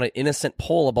were putting on an innocent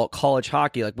poll about college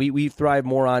hockey. Like we thrive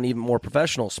more on even more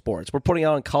professional sports. We're putting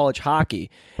on college hockey,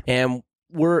 and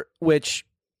which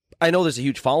I know there's a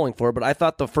huge following for, but I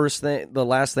thought the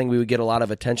last thing we would get a lot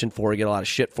of attention for, get a lot of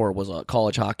shit for, was a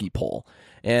college hockey poll.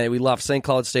 And we left St.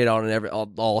 Cloud State out, and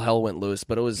all hell went loose.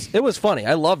 But it was funny.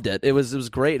 I loved it. It was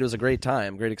great. It was a great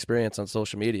time, great experience on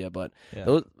social media. But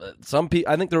some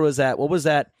people, I think there was what was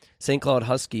that St. Cloud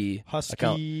Husky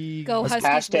account? Go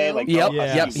Huskies!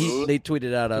 Yep. They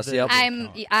tweeted at us. Yep.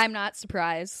 I'm not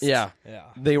surprised. Yeah.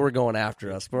 They were going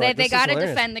after us. They got to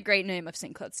defend the great name of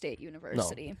St. Cloud State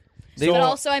University. No. But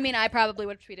also, I mean, I probably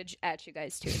would have tweeted at you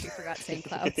guys too if you forgot St.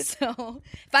 Cloud. So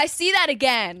if I see that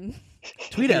again,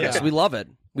 tweet at us. We love it.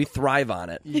 We thrive on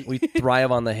it. We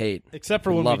thrive on the hate. Except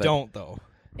for when we don't, though.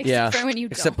 Except for when you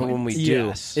Except for when we do.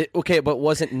 Yes. Okay, but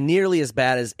wasn't nearly as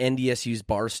bad as NDSU's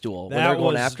Barstool. When they're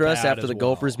going after us after the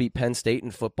Gophers beat Penn State in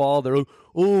football, they're like,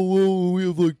 we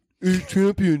have like 8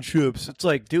 championships. It's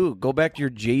like, dude, go back to your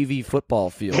JV football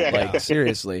field. Like,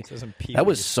 seriously. That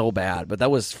was so bad, but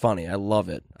that was funny. I love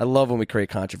it. I love when we create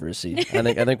controversy. I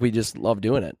think we just love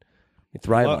doing it. We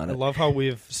thrive on it. I love how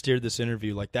we've steered this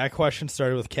interview. Like, that question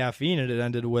started with caffeine and it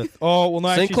ended with,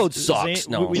 St. Cloud sucks.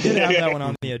 No. We did have that one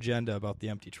on the agenda about the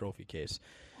empty trophy case.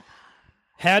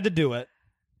 Had to do it.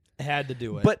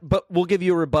 But we'll give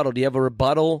you a rebuttal. Do you have a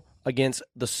rebuttal against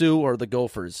the Sioux or the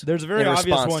Gophers? There's a very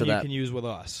obvious one you can use with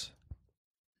us.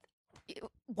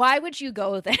 Why would you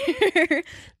go there?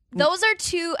 Those are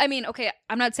 2. I mean, okay,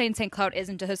 I'm not saying St. Cloud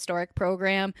isn't a historic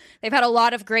program. They've had a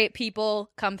lot of great people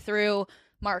come through.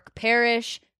 Mark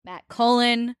Parrish, Matt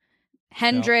Cullen,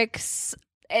 Hendricks.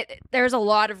 There's a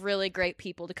lot of really great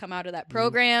people to come out of that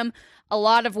program, a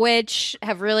lot of which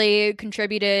have really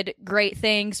contributed great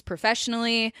things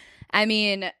professionally. I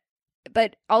mean,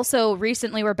 but also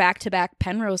recently we're back-to-back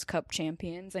Penrose Cup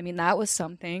champions. I mean, that was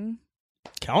something.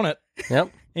 Count it.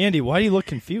 Yep. Andy, why do you look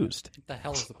confused? What the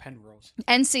hell is the Penrose?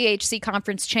 NCHC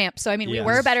conference champs. So, I mean, we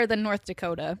were better than North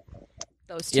Dakota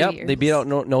those 2 years. Yep, they beat out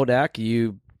Nodak.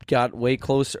 You got way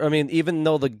closer. I mean, even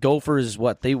though the Gophers,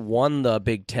 they won the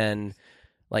Big Ten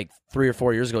like 3 or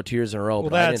 4 years ago, 2 years in a row.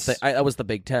 Well, but I didn't think I was the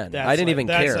Big Ten. I didn't even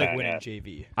care. That's like winning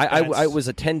JV. I was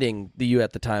attending the U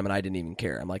at the time, and I didn't even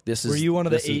care. I'm like, this is. Were you one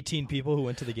of the 18 people who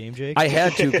went to the game, Jake? I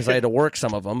had to because I had to work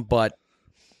some of them, but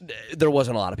there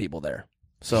wasn't a lot of people there.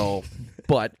 So,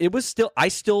 but it was still I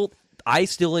still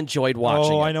enjoyed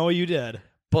watching. Oh, it. I know you did.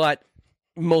 But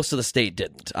most of the state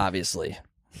didn't, obviously,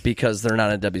 because they're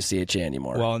not in WCHA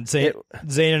anymore. Well, and Zane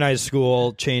and I's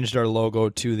school changed our logo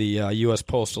to the U.S.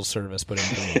 Postal Service, but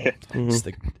in green.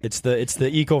 It's the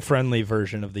eco-friendly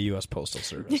version of the U.S. Postal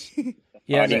Service.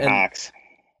 Yeah, and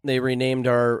they renamed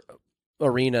our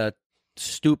arena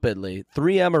stupidly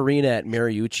 3M Arena at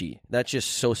Mariucci. That's just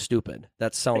so stupid.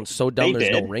 That sounds so dumb. There's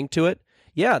no ring to it.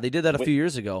 Yeah, they did that a few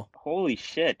years ago. Holy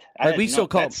shit!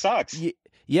 That sucks.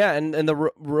 Yeah, and the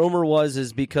rumor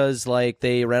is because like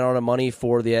they ran out of money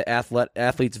for the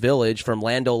Athletes Village from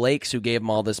Lando Lakes, who gave them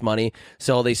all this money,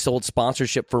 so they sold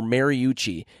sponsorship for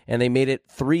Mariucci, and they made it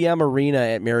 3M Arena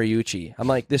at Mariucci. I'm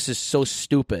like, this is so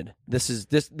stupid. This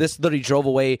literally drove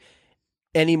away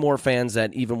any more fans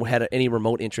that even had any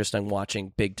remote interest in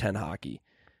watching Big Ten hockey.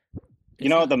 You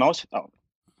know, the most... Oh.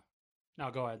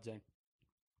 No, go ahead, Zane.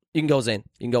 You can go, Zane.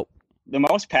 You can go. The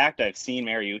most packed I've seen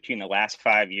Mariucci in the last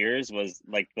 5 years was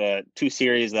like the 2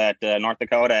 series that North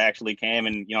Dakota actually came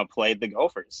and, played the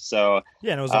Gophers. So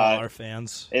yeah, and it was all our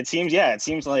fans. It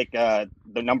seems like the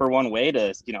number one way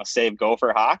to, save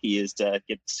Gopher hockey is to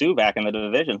get Sioux back in the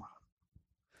division.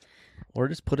 Or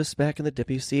just put us back in the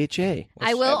WCHA.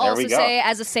 I will also say,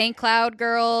 as a St. Cloud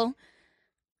girl,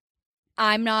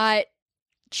 I'm not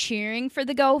cheering for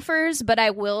the Gophers, but I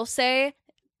will say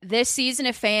this season,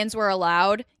 if fans were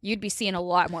allowed, you'd be seeing a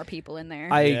lot more people in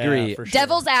there. I agree. For sure.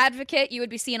 Devil's advocate, you would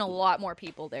be seeing a lot more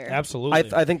people there.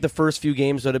 Absolutely. I think the first few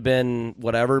games would have been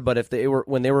whatever, but if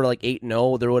when they were like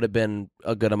 8-0, there would have been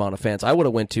a good amount of fans. I would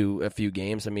have went to a few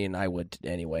games. I mean, I would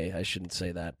anyway. I shouldn't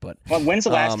say that, but when's the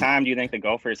last time do you think the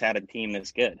Gophers had a team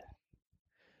this good?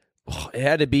 It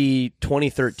had to be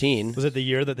 2013. Was it the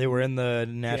year that they were in the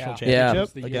national championship? Yeah, it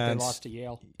was the year they lost to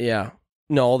Yale. Yeah.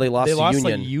 No, they lost to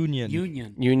Union. Like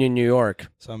Union, New York.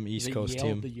 Some East Coast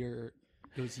team.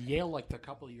 It was Yale like a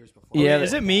couple of years before. Yeah,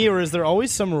 is it me or is there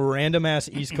always some random ass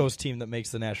East Coast team that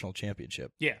makes the national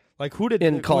championship? Yeah, like who did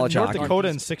in college North hockey. Dakota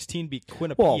in 16 beat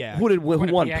Quinnipiac? Well,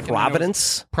 who won?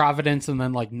 Providence. Providence, and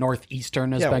then like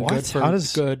Northeastern has been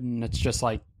good, and it's just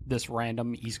like this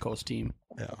random East Coast team.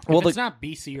 Yeah. Well, it's not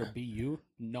BC or BU.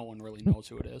 No one really knows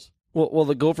who it is. Well,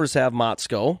 the Gophers have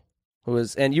Motzko, who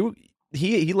is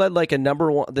He led like a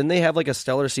number one. Then they have like a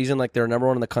stellar season, like they're number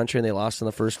one in the country, and they lost in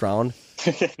the first round.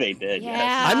 They did. Yeah.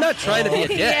 Yes. I'm not trying to be a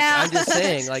dick. Yeah. I'm just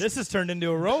saying, like this has turned into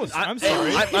a roast. I'm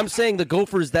sorry. I'm saying the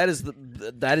Gophers. That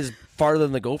is farther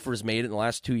than the Gophers made it in the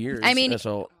last 2 years. I mean,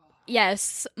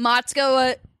 yes,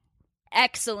 Motzko,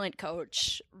 excellent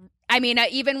coach. I mean,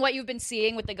 even what you've been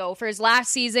seeing with the Gophers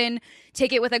last season,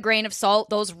 take it with a grain of salt.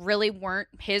 Those really weren't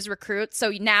his recruits. So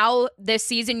now this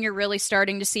season, you're really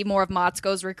starting to see more of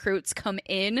Motzko's recruits come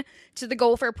in to the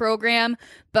Gopher program.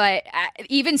 But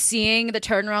even seeing the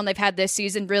turnaround they've had this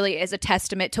season really is a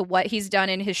testament to what he's done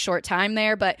in his short time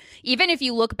there. But even if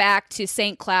you look back to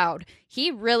St. Cloud,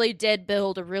 he really did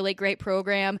build a really great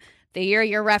program. The year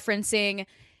you're referencing,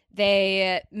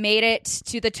 they made it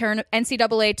to the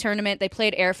NCAA tournament. They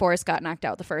played Air Force, got knocked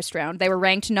out the first round. They were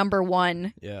ranked number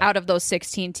 1 out of those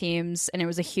 16 teams, and it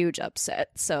was a huge upset.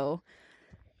 So,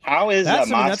 how is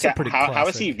Motzko? How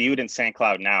is he viewed in St.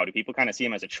 Cloud now? Do people kind of see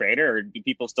him as a traitor, or do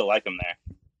people still like him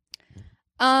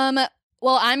there?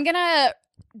 Well, I'm gonna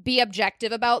be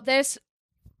objective about this.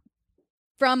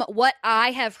 From what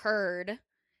I have heard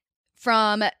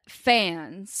from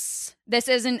fans, this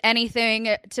isn't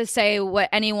anything to say what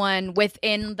anyone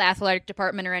within the athletic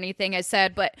department or anything has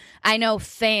said, but I know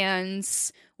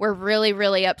fans were really,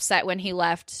 really upset when he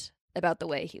left about the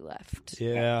way he left.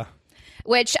 Yeah.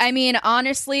 Which, I mean,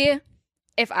 honestly,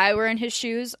 if I were in his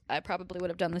shoes, I probably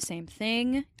would have done the same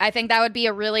thing. I think that would be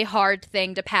a really hard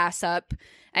thing to pass up.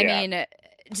 I mean,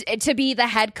 to be the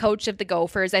head coach of the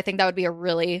Gophers, I think that would be a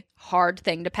really hard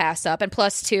thing to pass up. And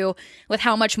plus, too, with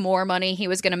how much more money he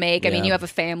was going to make, I mean, you have a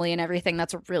family and everything.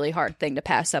 That's a really hard thing to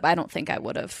pass up. I don't think I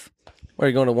would have. Or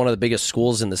you're going to one of the biggest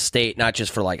schools in the state, not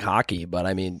just for like hockey, but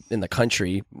I mean, in the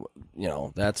country,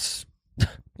 that's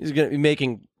he's going to be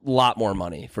making a lot more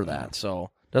money for that.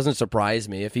 So doesn't surprise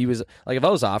me if he was like, if I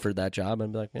was offered that job,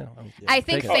 I'd be like, I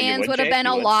think fans would have been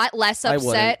a lot less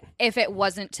upset if it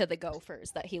wasn't to the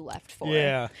Gophers that he left for.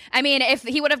 Yeah. I mean, if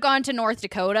he would have gone to North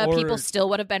Dakota, people still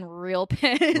would have been real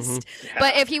pissed. Mm-hmm.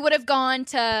 But if he would have gone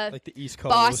to like the East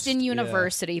Coast, Boston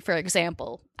University, for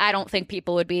example, I don't think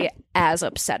people would be as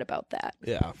upset about that.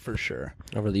 Yeah, for sure.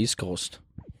 Over the East Coast.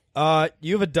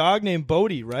 You have a dog named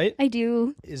Bodie, right? I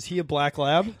do. Is he a black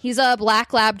lab? He's a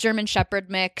black lab German Shepherd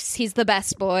mix. He's the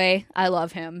best boy. I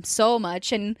love him so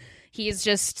much, and he's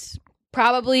just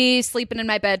probably sleeping in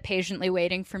my bed patiently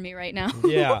waiting for me right now.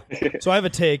 Yeah. So I have a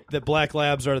take that Black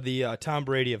Labs are the Tom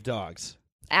Brady of dogs.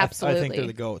 Absolutely. I think they're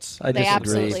the goats. They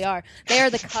absolutely are. They are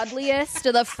the cuddliest,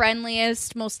 the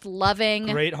friendliest, most loving.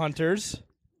 Great hunters.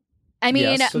 I mean,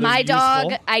 Yes, so they're my dog,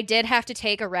 useful. I did have to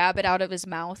take a rabbit out of his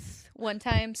mouth one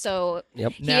time, so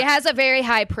Yep. he has a very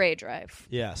high prey drive.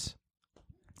 Yes.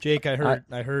 Jake, I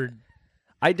heard.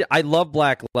 I love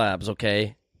Black Labs,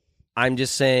 okay? I'm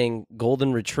just saying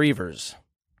Golden Retrievers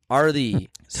are the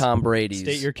Tom Brady's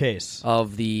State your case.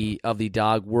 of the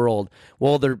dog world.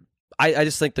 Well, I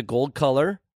just think the gold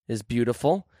color is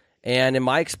beautiful. And in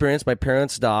my experience, my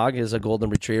parents' dog is a Golden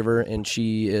Retriever, and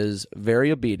she is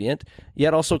very obedient,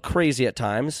 yet also crazy at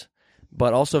times,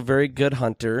 but also a very good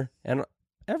hunter and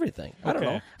everything. I don't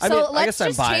know. I So mean, I let's guess I'm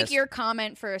just biased. take your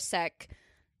comment for a sec.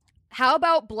 How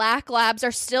about Black Labs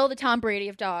are still the Tom Brady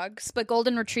of dogs, but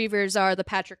Golden Retrievers are the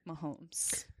Patrick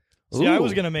Mahomes? See, I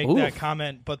was Ooh. going to make Ooh. that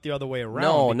comment, but the other way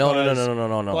around. No.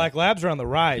 because Black Labs are on the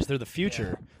rise. They're the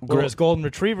future. Whereas Golden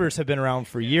Retrievers have been around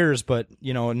for years, but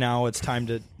now it's time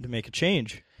to make a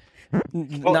change.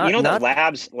 Well, that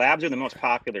labs are the most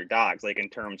popular dogs, like in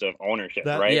terms of ownership,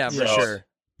 right? Yeah, for sure.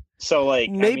 So, like,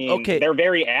 Maybe- I mean, okay. they're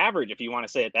very average if you want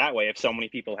to say it that way. If so many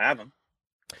people have them,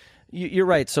 You're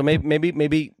right. So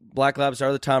maybe Black Labs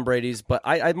are the Tom Brady's, but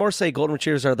I'd more say Golden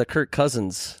Retrievers are the Kirk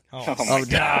Cousins. Oh, my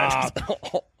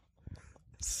stop.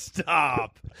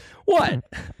 Stop. What?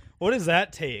 What does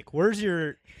that take? Where's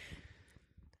your...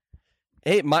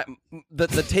 Hey,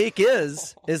 the take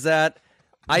is that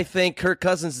I think Kirk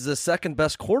Cousins is the second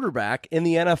best quarterback in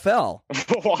the NFL.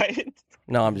 What?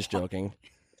 No, I'm just joking.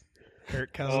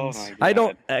 Kirk Cousins. Oh my God. I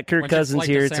don't. Kirk When's your Cousins flight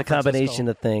to here. It's San a combination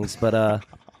Francisco? of things,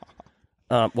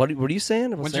 but what are you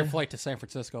saying? When's your flight to San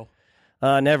Francisco?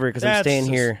 Never, because I'm staying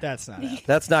here. That's not happening.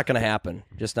 That's not going to happen.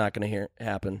 Just not going to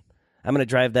happen. I'm going to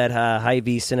drive that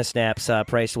Hy-Vee Cinesnaps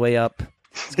price way up.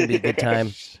 It's going to be a good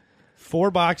time. 4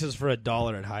 boxes for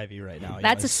 $1 at Hy-Vee right now. You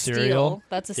That's want a steal. cereal?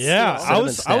 That's a Yeah, steal. I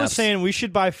was Snaps. saying we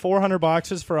should buy 400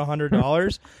 boxes for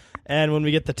 $100. And when we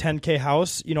get the 10K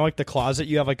house, like the closet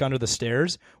you have like under the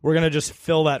stairs, we're going to just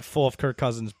fill that full of Kirk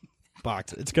Cousins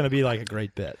boxes. It's going to be like a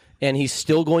great bit. And he's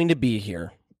still going to be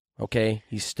here. Okay?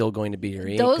 He's still going to be here.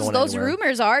 He ain't going Those anywhere.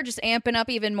 rumors are just amping up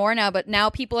even more now, but now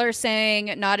people are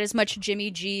saying not as much Jimmy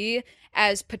G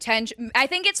as potential. I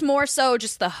think it's more so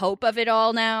just the hope of it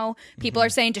all now. People are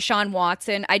saying Deshaun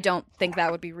Watson. I don't think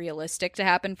that would be realistic to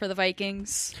happen for the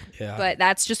Vikings. Yeah. But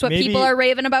that's just what Maybe- people are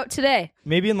raving about today.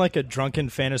 Maybe in like a drunken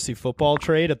fantasy football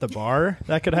trade at the bar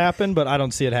that could happen, but I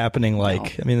don't see it happening.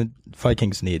 Like, I mean, the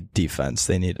Vikings need defense.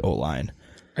 They need O-line.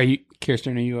 Are you,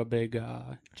 Kirsten? Are you a big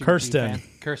Jimmy G Kirsten. fan?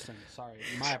 Kirsten, sorry,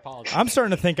 my apologies. I'm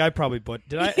starting to think I probably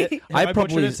did I butchered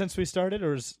probably- it since we started,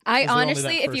 or is I was it only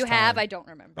honestly, that if you first have, time? I don't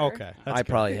remember. Okay, that's I good.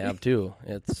 probably have too.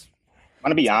 It's I'm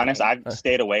gonna be honest. I've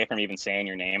stayed away from even saying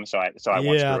your name, so I won't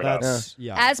screw it up. that's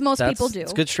As most people do.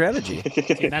 It's good strategy.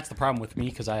 And that's the problem with me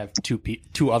because I have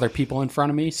two other people in front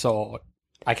of me, so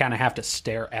I kind of have to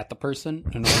stare at the person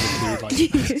in order to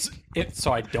be like,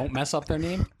 so I don't mess up their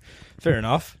name. fair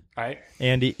enough. Right?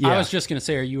 Andy, yeah. I was just gonna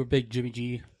say, are you a big Jimmy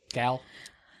G gal?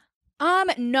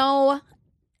 No.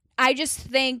 I just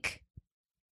think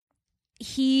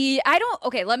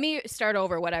okay, let me start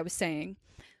over what I was saying.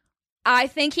 I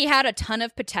think he had a ton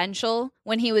of potential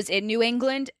when he was in New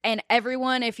England, and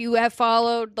everyone, if you have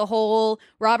followed the whole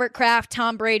Robert Kraft,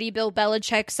 Tom Brady, Bill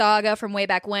Belichick saga from way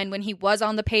back when he was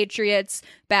on the Patriots,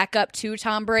 back up to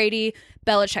Tom Brady,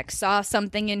 Belichick saw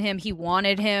something in him. He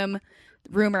wanted him.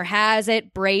 Rumor has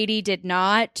it Brady did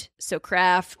not, so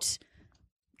Kraft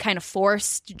kind of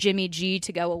forced Jimmy G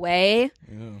to go away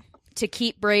to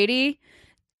keep Brady.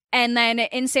 And then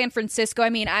in San Francisco, I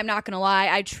mean, I'm not going to lie,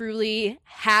 I truly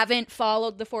haven't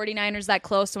followed the 49ers that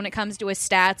close when it comes to his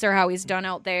stats or how he's done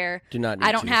out there. Do not need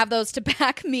I don't to. have those to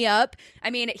back me up. I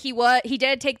mean, he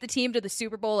did take the team to the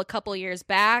Super Bowl a couple years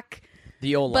back.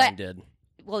 The O-line But- did.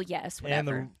 Well, yes,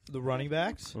 whatever. and the running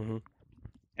backs. Mm-hmm.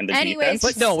 And the Anyways,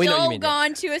 defense. But no, we know what you still mean,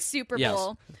 gone to a Super Yes.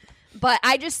 Bowl. But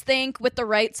I just think with the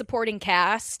right supporting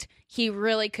cast, he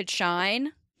really could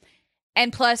shine.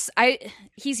 And plus,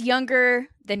 he's younger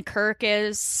than Kirk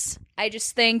is. I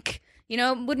just think,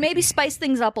 would maybe spice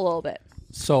things up a little bit.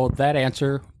 So that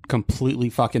answer completely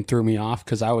fucking threw me off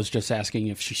because I was just asking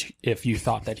if you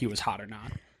thought that he was hot or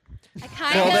not.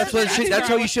 Well, that's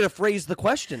how you should have phrased the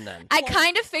question then. I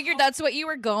kind of figured that's what you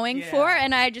were going for,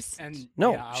 and I just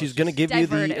No, she's going to give you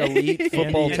the diverted. elite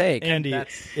football Andy, take. Andy,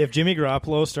 if Jimmy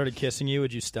Garoppolo started kissing you,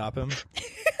 would you stop him?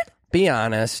 Be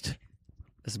honest,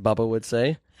 as Bubba would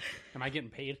say. Am I getting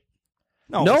paid?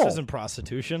 No, No. this isn't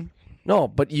prostitution. No,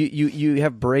 but you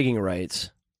have bragging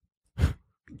rights.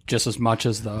 just as much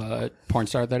as the porn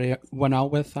star that he went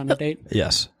out with on a date?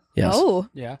 Yes. Yes. Oh.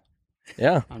 Yeah.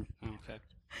 Yeah. Okay.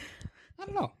 I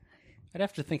don't know. I'd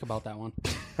have to think about that one.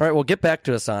 All right, well, get back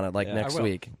to us on it next I will.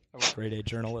 week. Grade A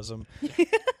journalism.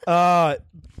 A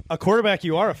quarterback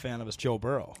you are a fan of is Joe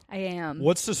Burrow. I am.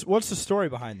 What's the story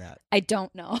behind that? I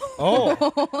don't know.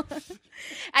 Oh.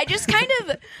 I just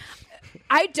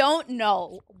I don't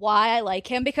know why I like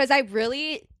him because I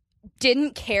really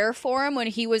didn't care for him when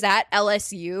he was at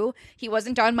LSU. He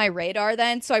wasn't on my radar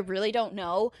then, so I really don't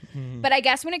know. But I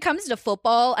guess when it comes to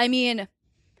football, I mean,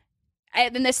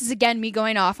 and this is again me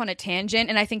going off on a tangent,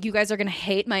 and I think you guys are going to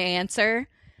hate my answer.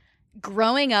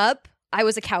 Growing up, I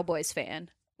was a Cowboys fan.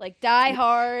 Like,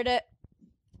 diehard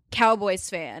Cowboys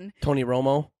fan. Tony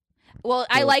Romo? Well,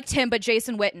 I liked him, but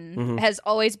Jason Witten has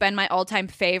always been my all-time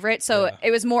favorite, so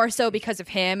it was more so because of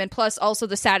him, and plus also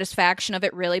the satisfaction of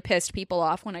it really pissed people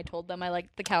off when I told them I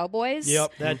liked the Cowboys.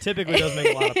 Yep, that typically does make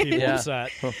a lot of people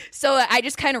upset. So I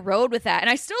just kind of rode with that, and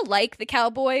I still like the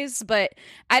Cowboys, but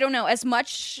I don't know, as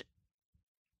much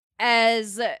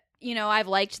as, I've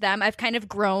liked them, I've kind of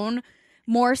grown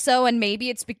more so, and maybe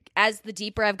it's as the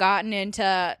deeper I've gotten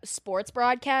into sports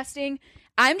broadcasting,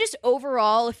 I'm just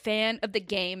overall a fan of the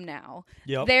game now.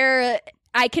 Yep.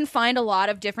 I can find a lot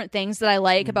of different things that I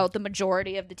like about the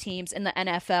majority of the teams in the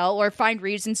NFL or find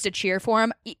reasons to cheer for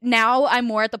them. Now I'm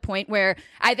more at the point where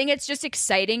I think it's just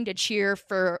exciting to cheer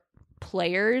for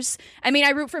players. I mean, I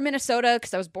root for Minnesota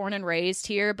because I was born and raised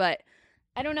here, but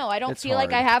I don't know. I don't feel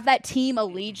like I have that team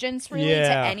allegiance really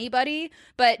to anybody.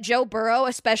 But Joe Burrow,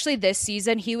 especially this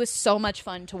season, he was so much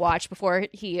fun to watch before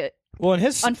he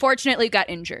unfortunately got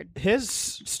injured. His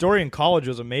story in college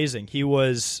was amazing. He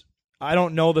was, I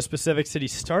don't know the specifics. Did he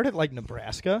start at like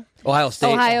Nebraska? Ohio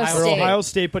State. Ohio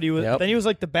State, but he was then he was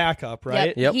like the backup,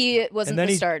 right? Yep. He wasn't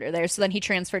the starter there, so then he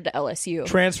transferred to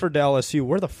LSU.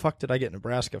 Where the fuck did I get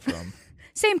Nebraska from?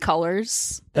 Same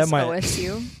colors as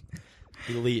OSU.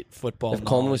 Elite football. If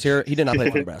Coleman was here, he did not play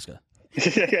for Nebraska.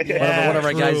 One of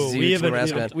our guys is from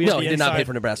Nebraska. No, he did not play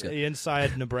for Nebraska. The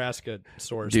inside Nebraska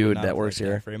source, dude, that works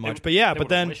here very much. But yeah, but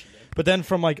then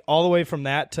from like all the way from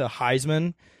that to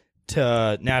Heisman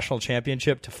to national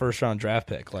championship to first round draft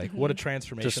pick, like what a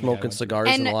transformation! Just smoking cigars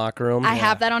in the locker room. I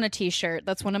have that on a T-shirt.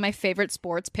 That's one of my favorite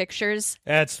sports pictures.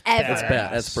 That's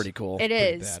bad. That's pretty cool. It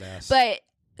is, but.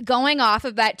 Going off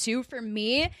of that too, for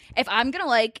me, if I'm gonna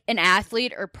like an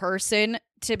athlete or person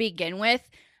to begin with,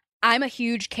 I'm a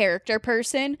huge character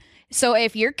person. So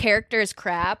if your character is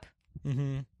crap,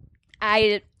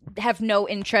 I have no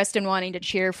interest in wanting to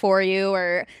cheer for you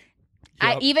or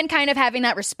I even kind of having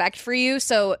that respect for you.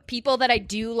 So people that I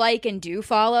do like and do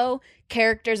follow,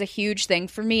 character's a huge thing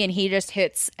for me, and he just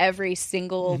hits every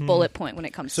single bullet point when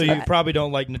it comes to that. So you probably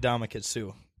don't like Ndamukong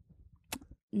Suh.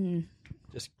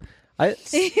 Just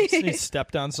he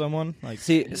stepped on someone. Like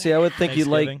see, I would think you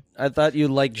like. I thought you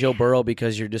liked Joe Burrow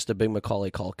because you're just a big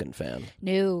Macaulay Culkin fan.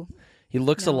 No, he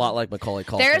looks a lot like Macaulay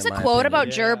Culkin. There's a quote about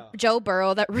Joe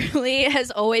Burrow that really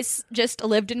has always just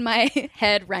lived in my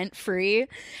head rent free,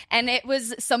 and it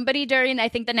was somebody during I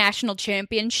think the national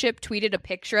championship tweeted a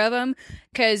picture of him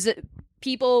because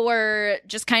people were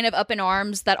just kind of up in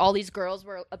arms that all these girls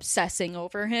were obsessing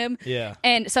over him. Yeah.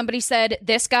 And somebody said,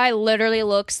 this guy literally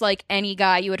looks like any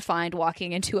guy you would find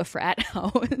walking into a frat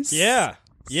house. Yeah.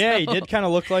 Yeah, he did kind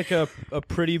of look like a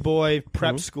pretty boy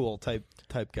prep school type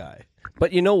guy.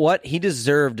 But you know what? He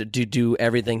deserved to do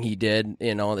everything he did,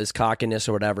 his cockiness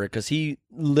or whatever, because he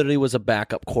literally was a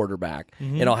backup quarterback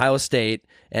in Ohio State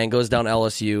and goes down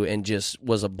LSU and just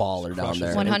was a baller down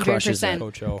there.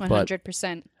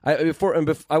 100%.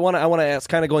 100%. I want to ask,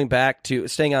 kind of going back to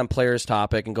staying on players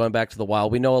topic and going back to the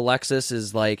Wild. We know Alexis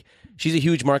is she's a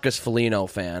huge Marcus Foligno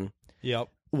fan. Yep.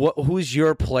 Who's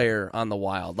your player on the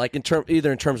Wild? Like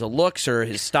either in terms of looks or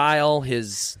his style,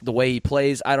 the way he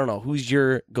plays. I don't know. Who's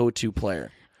your go-to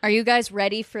player? Are you guys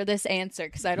ready for this answer?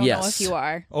 Because I don't know if you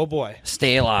are. Oh boy,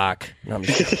 Stalock. No, I'm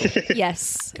just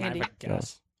yes, Can Andy. I have a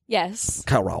guess? Yes.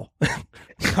 Kyle.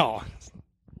 Oh,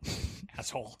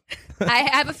 asshole. I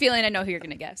have a feeling I know who you're going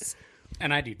to guess.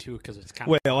 And I do too, because it's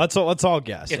kind of. Well, let's all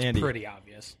guess. It's Andy. pretty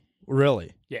obvious.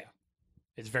 Really? Yeah.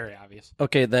 It's very obvious.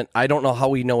 Okay, then I don't know how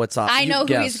we know it's obvious. I know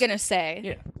who he's going to say.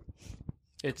 Yeah.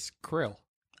 It's Krill.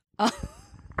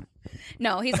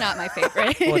 No, he's not my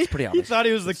favorite. Well, it's pretty obvious. He thought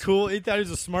he was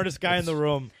the smartest guy in the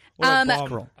room. What a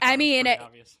bum. I mean,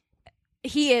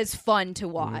 he is fun to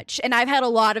watch. And I've had a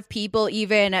lot of people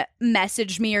even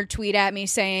message me or tweet at me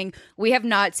saying, we have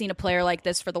not seen a player like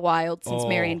this for the Wild since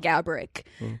Marian Gaborik.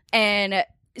 And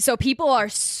so people are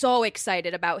so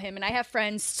excited about him. And I have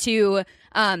friends, too,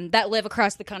 that live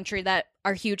across the country that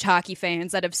are huge hockey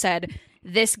fans that have said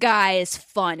this guy is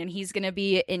fun and he's going to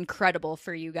be incredible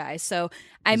for you guys. So,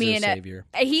 He's our savior.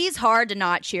 He's hard to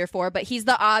not cheer for, but he's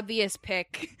the obvious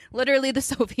pick, literally the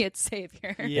Soviet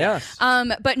savior. Yes.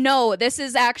 But no, this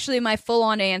is actually my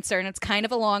full-on answer, and it's kind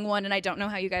of a long one, and I don't know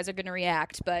how you guys are going to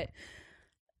react, but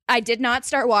I did not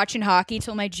start watching hockey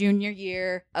till my junior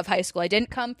year of high school. I didn't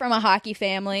come from a hockey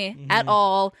family at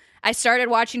all. I started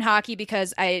watching hockey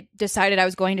because I decided I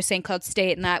was going to St. Cloud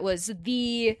State, and that was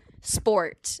the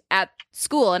sport at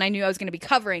school, and I knew I was going to be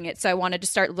covering it, so I wanted to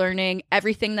start learning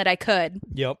everything that I could.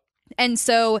 Yep. And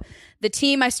so the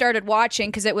team I started watching,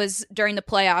 because it was during the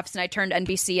playoffs, and I turned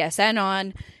NBCSN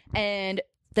on, and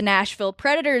the Nashville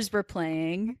Predators were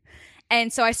playing,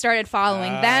 and so I started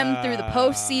following them through the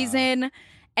postseason.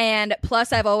 And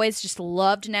plus, I've always just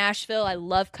loved Nashville. I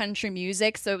love country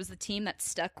music, so it was the team that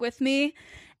stuck with me.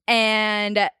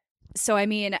 And so, I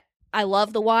mean, I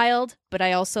love the Wild, but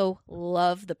I also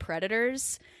love the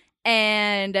Predators.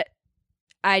 And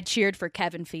I cheered for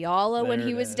Kevin Fiala when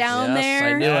he was down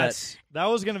there. I knew it. That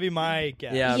was going to be my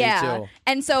guess. Yeah, me too.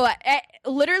 And so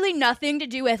literally nothing to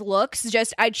do with looks.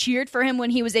 Just I cheered for him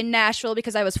when he was in Nashville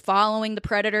because I was following the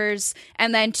Predators.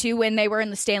 And then too, when they were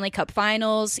in the Stanley Cup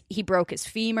Finals, he broke his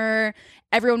femur.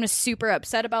 Everyone was super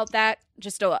upset about that.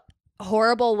 Just a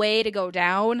horrible way to go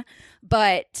down.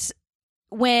 But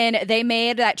when they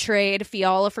made that trade,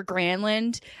 Fiala for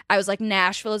Granlund, I was like,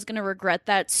 Nashville is going to regret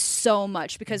that so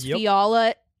much because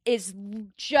Fiala is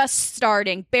just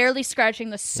starting, barely scratching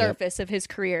the surface of his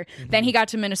career. Then he got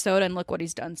to Minnesota, and look what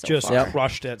he's done so far. Just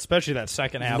crushed it, especially that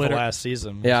second half of last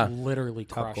season. Yeah. Literally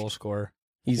top crushed. goal scorer.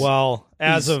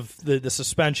 As of the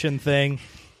suspension thing,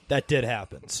 that did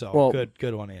happen. So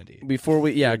good one, Andy. Before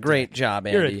we, great job,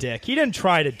 Andy. You're a dick. He didn't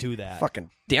try to do that. Fucking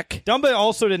dick. Dumba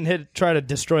also didn't try to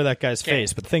destroy that guy's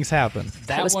face, but things happen.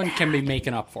 That one can be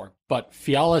making up for. But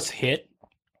Fiala's hit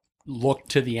looked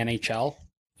to the NHL.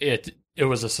 It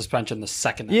was a suspension the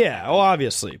second.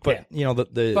 Obviously, but you know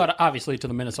the. But obviously, to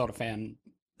the Minnesota fan,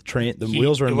 the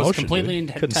wheels were in motion. It was completely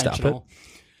Couldn't stop intentional. it.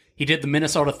 He did the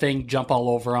Minnesota thing, jump all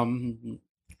over him,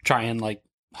 try and like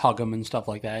hug him and stuff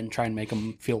like that, and try and make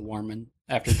him feel warm, and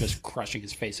after just crushing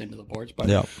his face into the boards.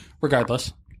 But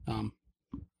regardless,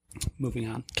 moving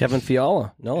on. Kevin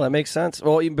Fiala. No, that makes sense.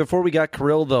 Well, even before we got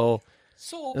Kirill, though.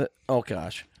 So. Oh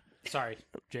gosh. Sorry,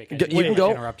 Jake. You can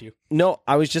go. Interrupt you. No,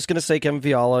 I was just going to say Kevin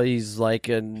Fiala. He's like,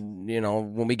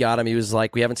 when we got him, he was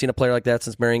like, we haven't seen a player like that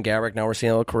since Marian Gaborik. Now we're seeing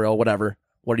a little Kirill, whatever.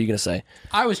 What are you going to say?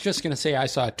 I was just going to say I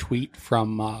saw a tweet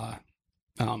from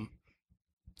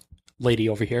lady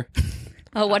over here.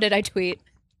 Oh, what did I tweet?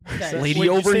 Lady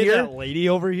over here? Lady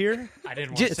over here? I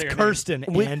didn't want to say her Kirsten,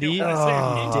 name. Andy.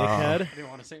 Dickhead. I didn't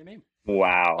want to say her name.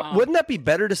 Wow. Wouldn't that be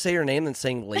better to say her name than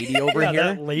saying lady over here?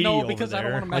 That lady No, over because there. I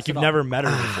don't wanna mess like you've it up. never met her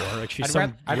before. Like she's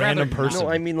I'd random rather person. No,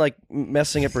 I mean like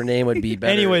messing up her name would be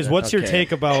better. Anyways, what's your Okay.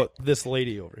 take about this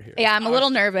lady over here? Yeah, I'm a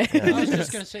little nervous. I was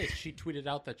just going to say, she tweeted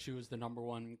out that she was the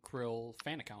 #1 Krill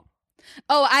fan account.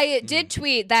 Oh, I did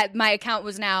tweet that my account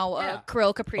was now a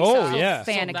Kirill Kaprizov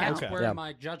fan so account. That's where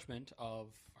my judgment of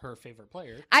her favorite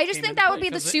player. I just came think into that would play,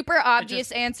 be the 'cause super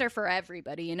obvious answer for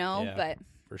everybody, Yeah, but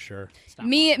for sure.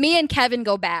 me and Kevin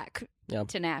go back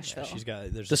to Nashville. She's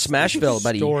got there's The a Smashville,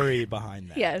 buddy. story behind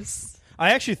that. Yes.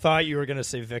 I actually thought you were going to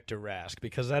say Victor Rask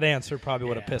because that answer probably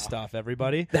would have pissed off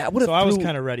everybody. That would have. So I was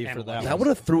kind of ready for that. That would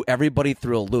have threw everybody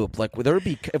through a loop. Like there would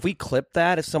be, if we clipped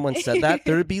that, if someone said that,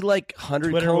 there would be like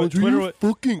 100 comments. Are you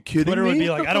fucking kidding Twitter me? would be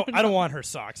like, I don't want her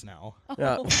socks now.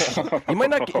 Yeah. You might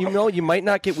not. You might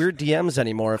not get weird DMs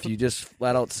anymore if you just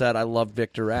flat out said, "I love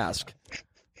Victor Rask."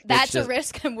 That's a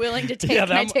risk I'm willing to take. Yeah,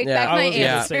 and I take back my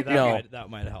answer. Say that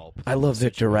might help. I love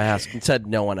Victor Rask. It said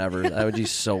no one ever. That would be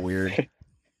so weird.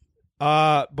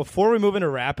 Before we move into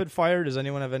rapid fire, does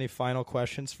anyone have any final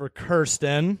questions for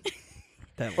Kirsten?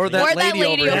 Or that lady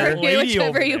over here. Lady whichever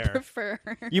over you there. prefer.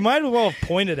 You might as well have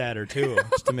pointed at her too,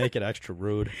 just to make it extra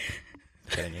rude.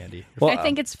 Kidding, Andy. I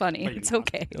think it's funny. It's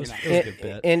okay. It was a good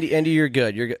bit. Andy, you're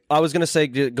good. You're good. I was gonna say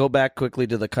go back quickly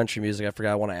to the country music. I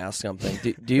forgot. I want to ask something.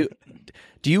 Do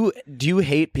you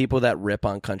hate people that rip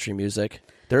on country music?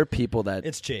 There are people that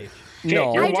it's Jake. Jake,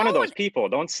 No, you're one of those people.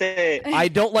 Don't say. I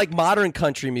don't like modern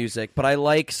country music, but I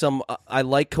like some. I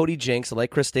like Cody Jinks. I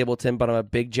like Chris Stapleton, but I'm a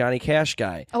big Johnny Cash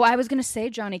guy. Oh, I was going to say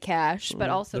Johnny Cash, but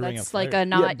also The Ring that's of like Fire. a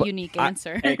not but unique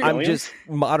answer. I'm just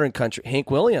modern country. Hank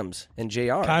Williams and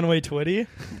Jr. Conway Twitty.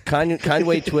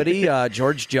 Conway Twitty,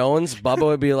 George Jones. Bubba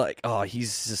would be like, oh, he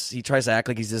tries to act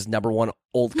like he's this #1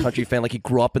 old country fan, like he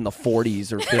grew up in the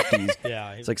 40s or 50s.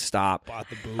 Yeah, it's like stop. Bought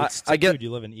the boots. I get. Dude,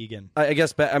 you live in Egan. I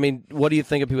guess. I mean, what do you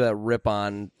think of people that rip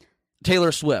on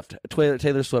Taylor Swift?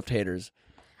 Taylor Swift haters.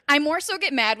 I more so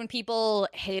get mad when people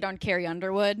hate on Carrie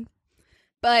Underwood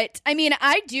But I mean,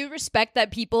 I do respect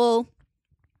that people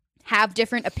have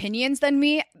different opinions than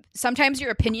me. Sometimes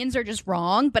your opinions are just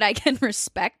wrong, but I can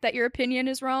respect that your opinion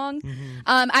is wrong.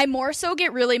 I more so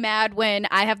get really mad when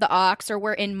I have the aux or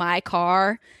we're in my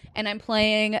car and I'm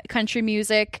playing country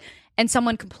music and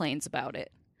someone complains about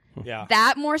it. Yeah.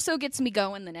 That more so gets me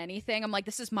going than anything. I'm like,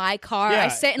 this is my car. Yeah, I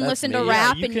sit and that's listen me. to Yeah,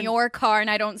 rap you in can- your car and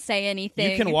I don't say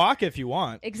anything. You can walk if you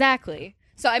want. Exactly.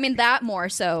 So, I mean, that more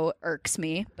so irks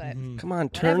me. But Come on,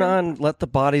 turn on, let the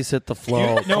bodies hit the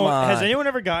flow. No, Come on. has anyone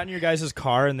ever gotten in your guys'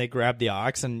 car and they grab the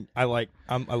aux and I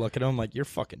look at them like, you're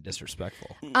fucking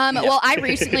disrespectful. Well, I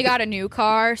recently got a new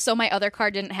car, so my other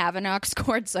car didn't have an aux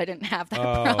cord, so I didn't have that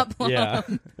problem. Yeah.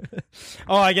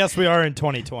 I guess we are in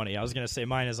 2020. I was going to say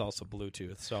mine is also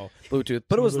Bluetooth. So Bluetooth,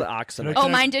 but it was the aux in it. Oh,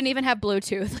 mine didn't even have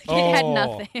Bluetooth. Like, it had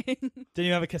nothing. Didn't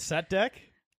you have a cassette deck?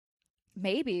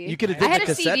 Maybe. You could have I did had the a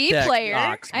cassette CD deck player. aux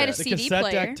I had a bit. The CD cassette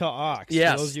player. deck to aux.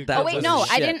 Yes, Those you- that Oh, wait, was no.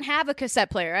 the I shit. didn't have a cassette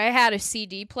player. I had a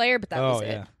CD player, but that was it.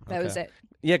 yeah. That was Okay. it.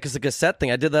 Yeah, because the cassette thing,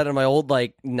 I did that in my old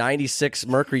 96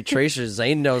 Mercury Tracer.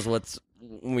 Zane knows when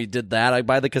we did that. I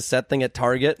buy the cassette thing at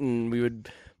Target, and we would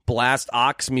blast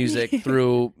aux music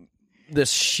through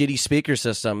this shitty speaker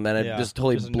system, and it Yeah, just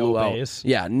totally just blew no out. bass.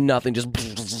 Yeah, nothing. Just Well,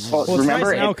 Well, it's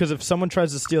remember nice now it- because if someone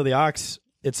tries to steal the aux,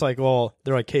 it's like, well,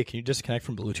 they're like, hey, can you disconnect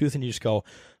from Bluetooth? And you just go,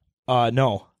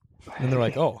 no. And they're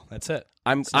like, oh, that's it.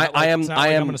 I'm It's not like- it's not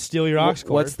like I'm going to steal your aux cord.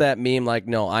 What's that meme? Like,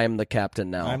 no, I am the captain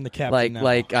now. I'm the captain like, now.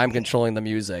 Like I'm controlling the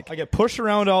music. I get pushed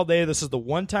around all day. This is the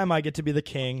one time I get to be the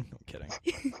king. I'm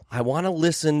kidding. I want to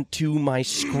listen to my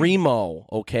screamo.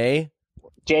 Okay.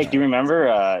 Jake, do you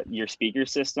remember your speaker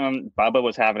system? Bubba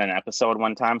was having an episode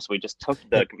one time, so we just took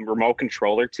the remote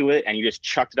controller to it and you just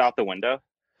chucked it out the window.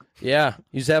 Yeah,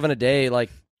 he's having a day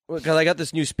because I got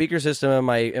this new speaker system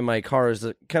in my car. Is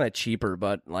kind of cheaper,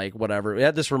 but whatever. We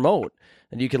had this remote,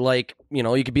 and you could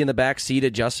you could be in the back seat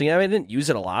adjusting it. I didn't use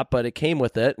it a lot, but it came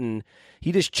with it, and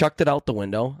he just chucked it out the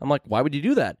window. I'm like, why would you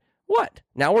do that? What?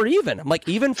 Now we're even. I'm like,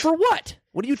 even for what?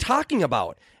 What are you talking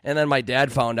about? And then my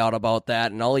dad found out about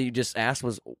that, and all he just asked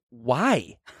was,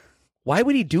 why? Why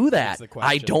would he do that? the I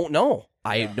question. don't know.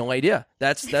 I have no idea.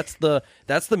 That's the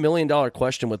 $1 million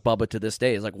question with Bubba to this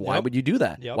day. Is like, why Yep. would you do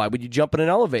that? Yep. Why would you jump in an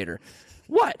elevator?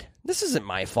 What? This isn't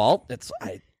my fault.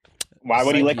 Why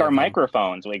would he lick Psyche our of him.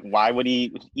 microphones? Like, why would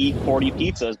he eat 40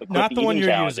 pizzas? But Not quit the one eating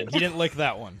you're challenges? using. He didn't lick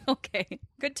that one. Okay.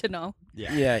 Good to know.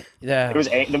 Yeah. It was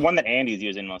the one that Andy's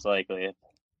using, most likely.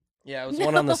 Yeah, it was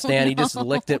one on the stand. He just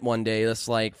licked it one day. That's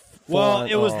Well,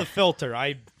 it was the filter.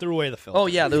 I threw away the filter. Oh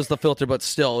yeah, there was the filter, but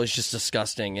still, it's just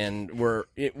disgusting. And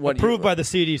Approved by the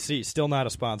CDC. Still not a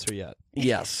sponsor yet.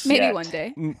 Yes. Maybe Yeah. one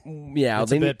day. Yeah,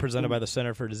 It's a bit presented by the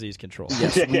Center for Disease Control.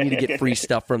 Yes, we need to get free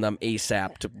stuff from them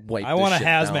ASAP to wipe. I this want a shit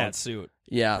hazmat down. suit.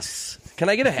 Yes. Can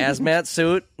I get a hazmat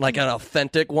suit, like an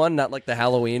authentic one, not like the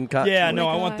Halloween cut? Yeah, no,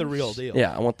 I want the real deal.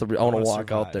 Yeah, I want to wanna walk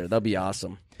survive. out there. That'd be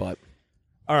awesome. But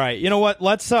All right, you know what?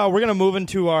 Let's. We're gonna move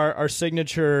into our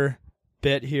signature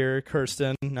bit here,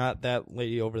 Kirsten. Not that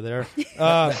lady over there.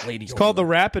 lady It's over called there. the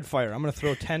rapid fire. I'm gonna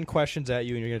throw 10 questions at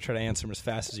you, and you're gonna try to answer them as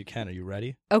fast as you can. Are you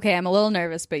ready? Okay, I'm a little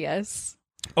nervous, but yes.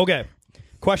 Okay.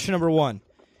 Question number 1.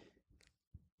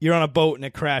 You're on a boat and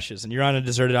it crashes, and you're on a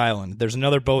deserted island. There's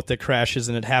another boat that crashes,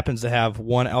 and it happens to have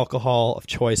one alcohol of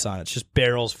choice on it. It's just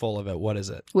barrels full of it. What is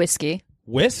it? Whiskey.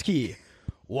 Whiskey.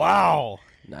 Wow.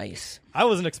 nice. I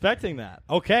wasn't expecting that.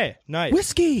 Okay, nice.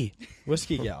 Whiskey.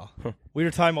 Whiskey gal. We were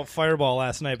talking about Fireball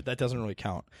last night, but that doesn't really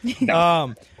count.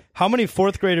 How many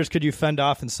 4th graders could you fend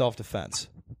off in self-defense?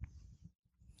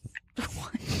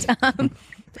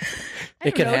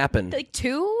 It could happen. Like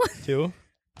 2? 2?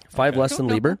 5 less than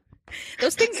Lieber.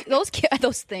 Those kids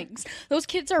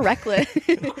are reckless.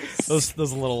 Those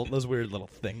weird little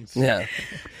things. Yeah.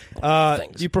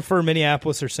 Do you prefer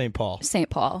Minneapolis or St. Paul? St.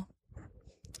 Paul.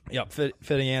 Yep,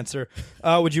 fitting answer.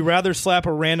 Would you rather slap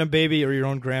a random baby or your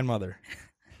own grandmother?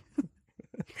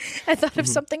 I thought of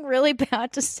something really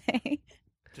bad to say.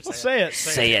 Well, say it.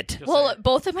 Say it. Well,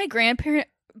 both sets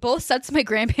of my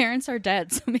grandparents are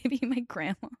dead, so maybe my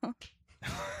grandma.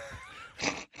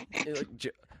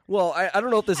 Well, I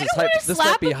don't know if this is wanna this might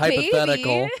slap be a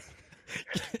hypothetical. baby.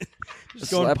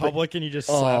 Just go in Slap it. public and you just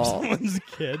slap Aw. someone's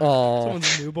kid, Aw.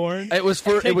 someone's newborn. It was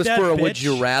for Take that, a bitch. would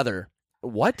you rather.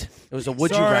 What? It was a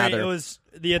would Sorry, you rather. It was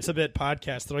the It's a Bit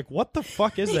podcast. They're like, what the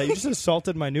fuck is that? You just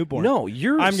assaulted my newborn. No,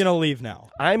 I'm gonna leave now.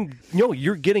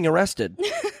 You're getting arrested.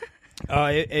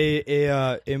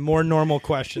 A more normal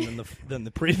question than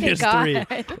the previous Thank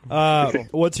 3. God.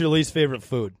 What's your least favorite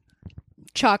food?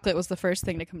 Chocolate was the first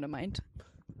thing to come to mind.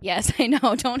 Yes, I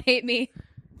know. Don't hate me.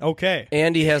 Okay.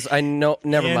 Andy has. I know.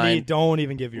 Never Andy, mind. don't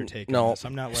even give your take on No. this.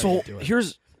 I'm not letting So you do it.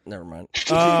 here's Never mind.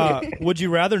 Would you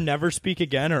rather never speak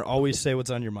again or always say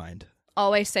what's on your mind?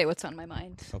 Always say what's on my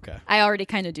mind. Okay. I already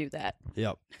kind of do that.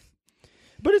 Yep.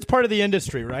 But it's part of the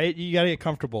industry, right? You got to get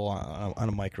comfortable on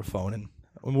a microphone, and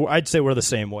I'd say we're the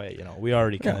same way. We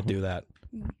already kind of do that.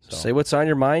 So. Say what's on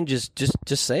your mind. Just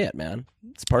say it, man.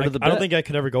 It's part of the bit. I don't think I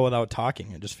could ever go without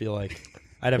talking. I just feel like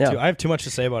I have too much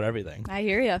to say about everything. I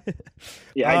hear you.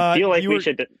 Yeah, I feel like we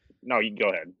should. No, you go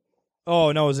ahead.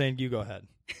 Oh no, Zane, you go ahead.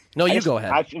 No, you go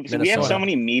ahead. We have so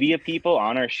many media people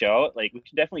on our show. Like, we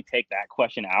should definitely take that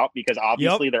question out because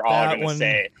obviously they're all going to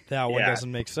say that one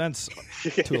doesn't make sense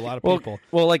to a lot of people.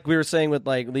 Well, like we were saying with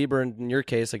like Lieber in your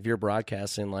case, like if you're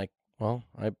broadcasting, like,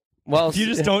 if you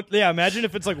just don't. Yeah, imagine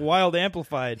if it's like wild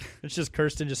amplified. It's just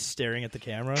Kirsten just staring at the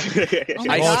camera. She's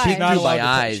not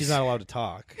allowed. She's not allowed to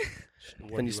talk.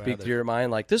 When you speak through your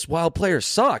mind, like, this wild player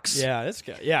sucks. Yeah,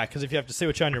 because if you have to say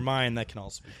what's on your mind, that can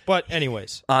also be. But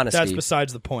anyways, honesty. That's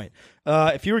besides the point.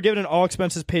 If you were given an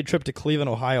all-expenses-paid trip to Cleveland,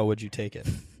 Ohio, would you take it?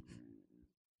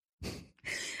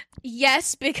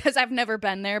 Yes, because I've never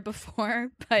been there before,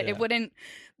 but I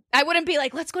wouldn't be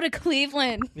like, let's go to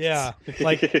Cleveland. Yeah,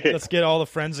 like, let's get all the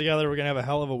friends together. We're going to have a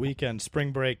hell of a weekend.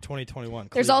 Spring break 2021. Cleveland.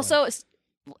 There's also,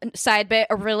 side bit,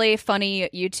 a really funny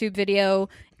YouTube video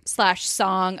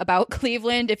 /song about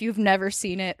Cleveland. If you've never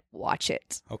seen it, watch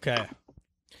it. Okay. At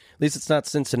least it's not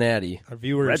Cincinnati. Our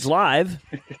viewers. Reds Live.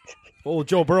 Well,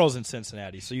 Joe Burrow's in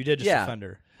Cincinnati, so you did just offend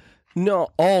her. No.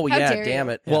 Oh, How yeah, dare damn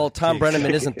you. it. Well, Tom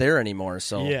Brenneman isn't there anymore,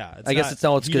 so yeah, I guess it's a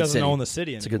good city. He doesn't own the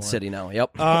city anymore. It's a good city now,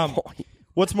 yep.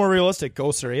 What's more realistic,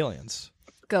 ghosts or aliens?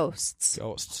 Ghosts.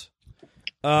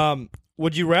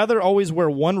 Would you rather always wear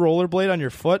one rollerblade on your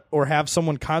foot or have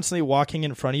someone constantly walking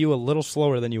in front of you a little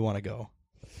slower than you want to go?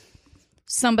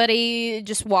 Somebody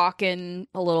just walking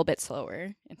a little bit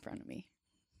slower in front of me.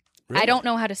 Really? I don't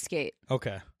know how to skate.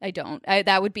 Okay. I don't.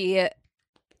 That would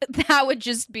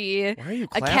just be a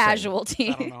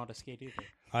casualty. I don't know how to skate either.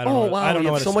 I don't know. Wow, I don't you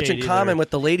know have so much in common with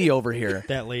the lady over here.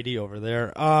 That lady over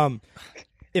there.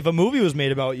 If a movie was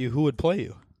made about you, who would play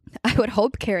you? I would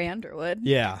hope Carrie Underwood.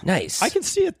 Yeah. Nice. I can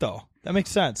see it, though. That makes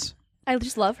sense. I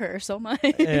just love her so much.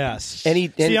 Yes.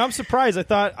 See, I'm surprised. I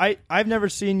thought I've never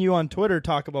seen you on Twitter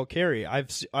talk about Carrie.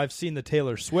 I've seen the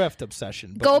Taylor Swift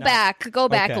obsession. But go back a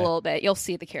Okay. little bit. You'll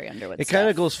see the Carrie Underwood. It kind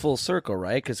of goes full circle,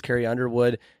 right? Because Carrie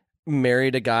Underwood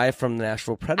married a guy from the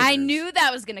Nashville Predators. I knew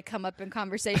that was going to come up in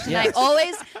conversation. Yes.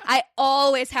 I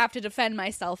always have to defend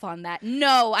myself on that.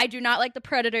 No, I do not like the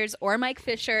Predators or Mike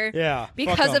Fisher. Yeah,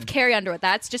 because of Carrie Underwood.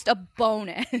 That's just a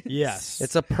bonus. Yes,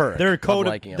 it's a perk.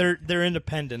 They're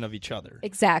independent of each other.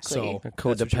 Exactly. So they're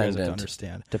codependent. That's what you guys have to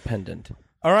understand. Dependent.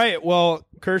 All right. Well,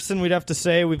 Kirsten, we'd have to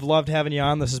say we've loved having you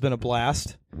on. This has been a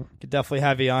blast. Could definitely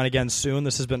have you on again soon.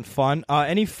 This has been fun.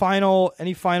 Any final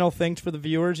things for the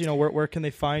viewers? Where can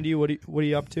they find you? What are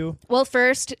you up to? Well,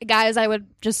 first, guys, I would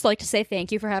just like to say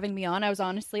thank you for having me on. I was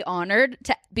honestly honored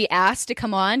to be asked to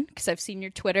come on because I've seen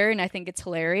your Twitter and I think it's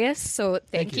hilarious. So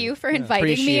thank you for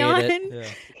inviting me on.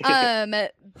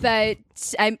 But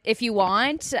if you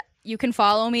want, you can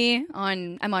follow me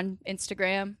I'm on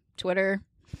Instagram, Twitter.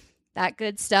 That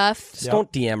good stuff. Just don't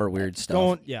DM her weird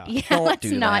stuff. Don't let's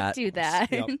not do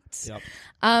that. Yep.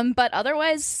 But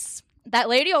otherwise, that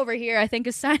lady over here, I think,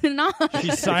 is signing off.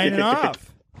 She's signing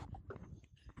off.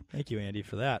 Thank you, Andy,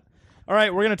 for that. All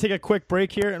right, we're going to take a quick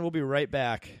break here, and we'll be right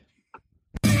back.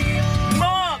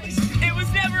 Moms, it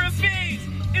was never a phase.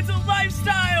 It's a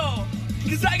lifestyle.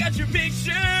 Because I got your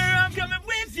picture. I'm coming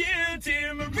with you,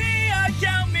 dear Maria.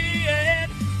 Count me in.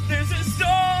 There's a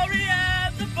story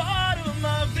at the bottom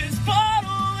of this bottle,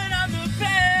 and I'm the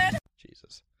pen.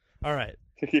 Jesus. All right.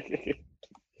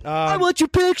 I want your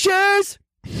pictures.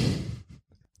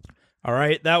 All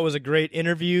right, that was a great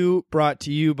interview brought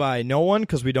to you by no one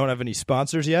because we don't have any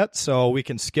sponsors yet, so we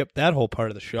can skip that whole part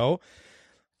of the show.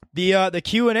 The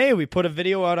Q&A, we put a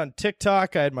video out on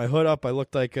TikTok. I had my hood up. I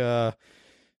looked like a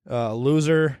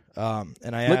loser,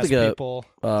 and I asked people.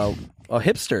 A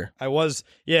hipster. I was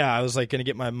like going to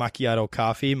get my macchiato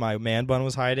coffee. My man bun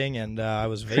was hiding, and I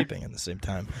was vaping at the same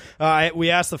time. We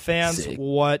asked the fans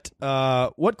what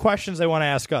questions they want to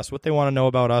ask us, what they want to know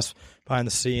about us behind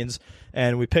the scenes,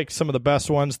 and we picked some of the best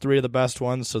ones, 3 of the best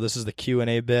ones. So this is the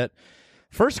Q&A bit.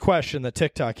 First question, the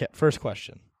TikTok hit. First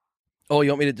question. Oh,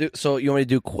 you want me to do? So you want me to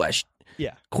do question?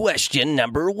 Yeah. Question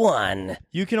number 1.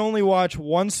 You can only watch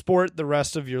one sport the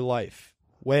rest of your life.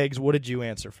 Wags, what did you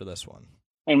answer for this one?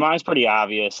 And mine's pretty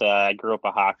obvious. I grew up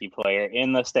a hockey player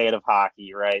in the state of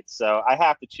hockey, right? So I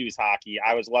have to choose hockey.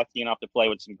 I was lucky enough to play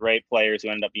with some great players who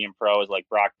ended up being pros like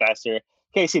Brock Besser,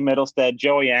 Casey Middlestead,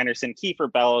 Joey Anderson,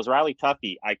 Kiefer Bellows, Riley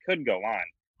Tuffy. I could go on.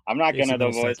 I'm not going to,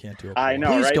 though, boys. I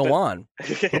know, Please right? go on.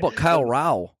 What about Kyle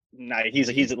Rao? No, he's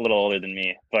a little older than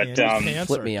me, but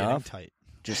flip me off. Tight.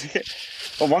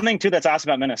 Just well, one thing too that's awesome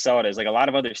about Minnesota is like a lot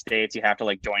of other states, you have to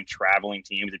like join traveling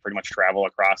teams and pretty much travel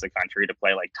across the country to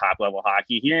play like top level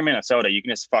hockey. Here in Minnesota, you can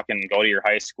just fucking go to your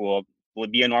high school,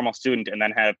 be a normal student, and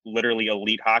then have literally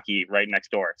elite hockey right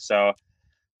next door. So,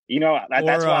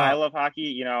 that's why I love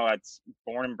hockey. It's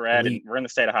born and bred, and we're in the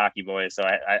state of hockey, boys. So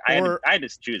I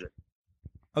just choose it.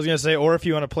 I was going to say, or if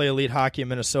you want to play elite hockey in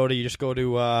Minnesota, you just go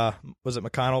to, was it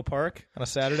McConnell Park on a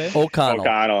Saturday?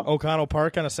 O'Connell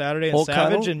Park on a Saturday in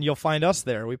Savage, and you'll find us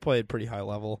there. We played pretty high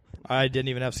level. I didn't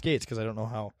even have skates because I don't know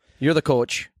how. You're the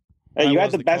coach. Hey, you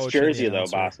had the best jersey, though,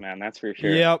 boss man. That's for sure.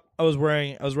 Yep. I was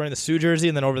wearing the Sioux jersey,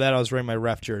 and then over that I was wearing my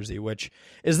ref jersey, which,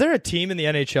 is there a team in the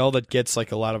NHL that gets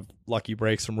like a lot of lucky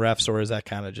breaks from refs, or is that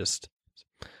kind of just...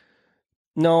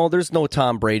 No, there's no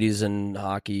Tom Brady's in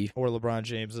hockey or LeBron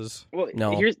James's. Well,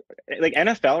 no. Here's like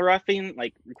NFL roughing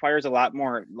like requires a lot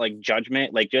more like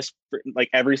judgment, like just for, like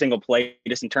every single play,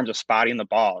 just in terms of spotting the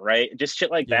ball, right? Just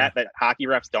shit like that hockey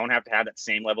refs don't have to have that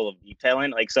same level of detail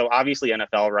in. Like, so obviously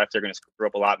NFL refs are going to screw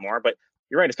up a lot more, but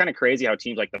you're right. It's kind of crazy how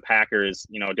teams like the Packers,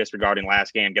 disregarding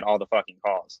last game, get all the fucking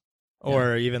calls.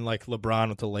 Or even like LeBron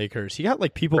with the Lakers. He got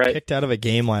like people kicked out of a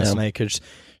game last night because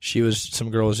some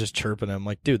girl was just chirping him.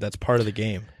 Like, dude, that's part of the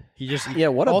game. He just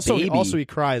what a baby. Also, he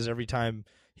cries every time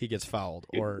he gets fouled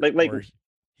or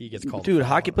he gets called. Dude,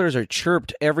 hockey players are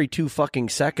chirped every 2 fucking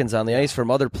seconds on the ice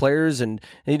from other players, and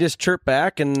you just chirp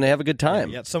back and they have a good time.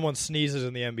 Yeah, someone sneezes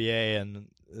in the NBA and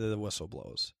the whistle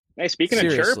blows. Hey, speaking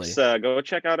of chirps, go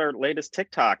check out our latest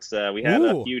TikToks. We had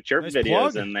a few chirp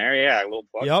videos in there. Yeah, a little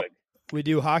plug. Yep. We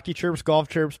do hockey chirps, golf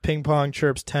chirps, ping pong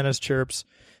chirps, tennis chirps,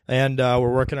 and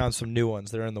we're working on some new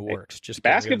ones. They're in the works. Just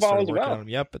basketball as well.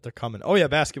 Yep, but they're coming. Oh yeah,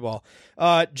 basketball.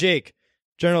 Jake,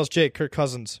 Journalist Jake, Kirk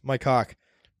Cousins, Mike Hawk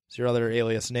is your other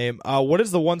alias name. What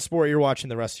is the one sport you're watching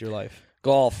the rest of your life?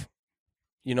 Golf.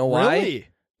 You know why? Really?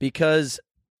 Because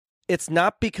it's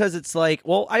not because it's like.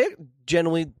 Well, I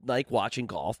generally like watching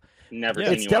golf. Never.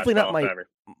 It's definitely not my. Ever.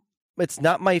 It's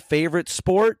not my favorite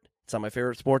sport. It's not my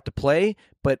favorite sport to play,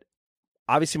 but.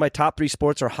 Obviously, my top 3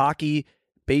 sports are hockey,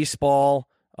 baseball,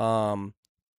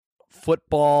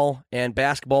 football, and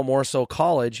basketball, more so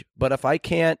college. But if I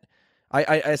can't,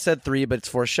 I said 3, but it's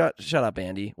 4. Shut up,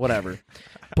 Andy. Whatever.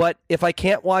 But if I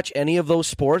can't watch any of those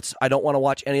sports, I don't want to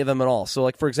watch any of them at all. So,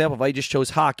 like, for example, if I just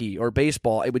chose hockey or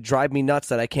baseball, it would drive me nuts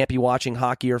that I can't be watching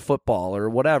hockey or football or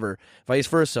whatever, vice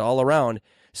versa, all around.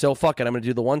 So, fuck it. I'm going to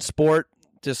do the one sport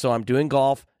just so I'm doing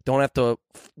golf. Don't have to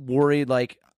worry,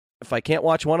 like, if I can't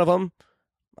watch one of them,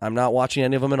 I'm not watching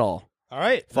any of them at all. All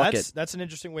right. Fuck it. That's an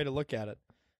interesting way to look at it.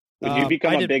 Would you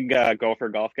become a big gopher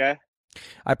golf guy?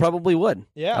 I probably would.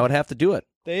 Yeah. I would have to do it.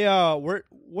 They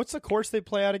what's the course they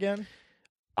play at again?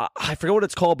 I forget what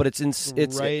it's called, but it's in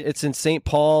St.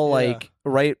 Paul, like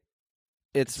right.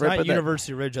 It's right not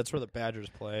University Ridge. That's where the Badgers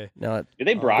play. No, do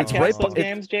they broadcast those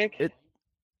games, Jake?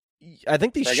 I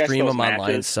think they stream them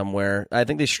online somewhere.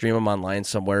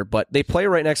 But they play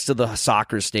right next to the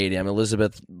soccer stadium,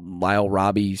 Elizabeth Lyle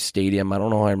Robbie Stadium. I don't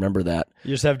know how I remember that.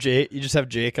 You just have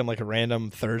Jake on like a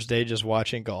random Thursday just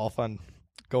watching golf on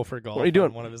Gopher Golf. What are you doing?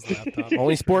 On one of his laptops.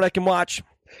 Only sport I can watch.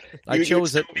 I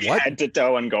chose it. What? Head to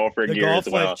toe and Gopher the gear golf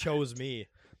as well. life chose me.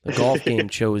 The golf game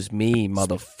chose me,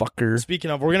 motherfucker.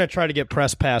 Speaking of, we're going to try to get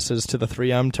press passes to the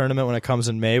 3M tournament when it comes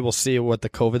in May. We'll see what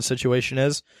the COVID situation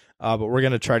is, but we're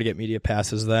going to try to get media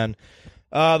passes then.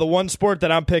 The one sport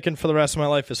that I'm picking for the rest of my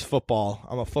life is football.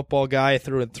 I'm a football guy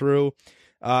through and through.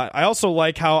 I also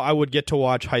like how I would get to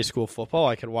watch high school football.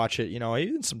 I could watch it,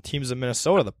 even some teams in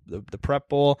Minnesota, the Prep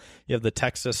Bowl. You have the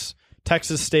Texas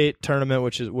State tournament,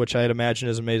 which I'd imagine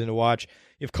is amazing to watch.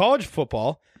 You have college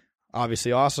football,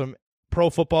 obviously awesome. Pro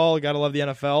football, got to love the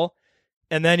NFL.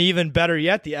 And then even better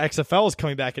yet, the XFL is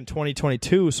coming back in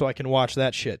 2022, so I can watch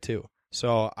that shit too.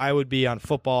 So I would be on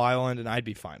Football Island, and I'd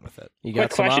be fine with it. You got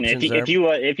Quick question: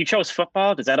 if you chose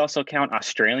football, does that also count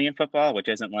Australian football, which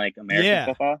isn't like American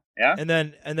football? Yeah. And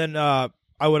then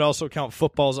I would also count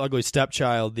football's ugly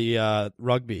stepchild, the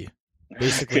rugby,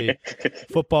 basically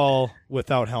football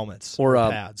without helmets or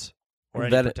pads or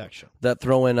any protection. That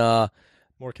throw in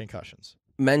more concussions.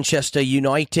 Manchester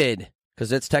United.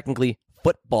 Because it's technically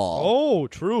football. Oh,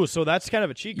 true. So that's kind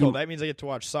of a cheat code. That means I get to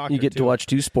watch soccer. You get to watch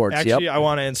 2 sports. Actually, I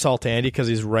want to insult Andy because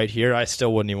he's right here. I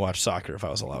still wouldn't even watch soccer if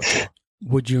I was allowed to.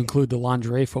 Would you include the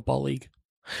Lingerie Football League?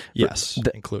 Yes,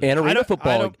 include and arena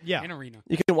football. Yeah, and arena.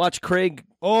 You can watch Craig.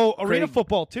 Oh, arena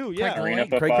football too. Yeah, Craig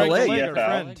DeLay, our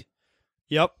friend.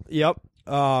 Yep.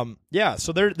 Yeah,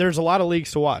 so there's a lot of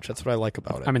leagues to watch. That's what I like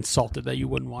about it. I'm insulted that you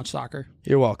wouldn't watch soccer.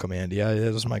 You're welcome, Andy.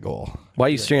 That was my goal. Why are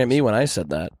you staring at me when I said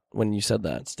that? when you said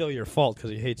that. It's still your fault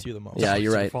because he hates you the most. Yeah,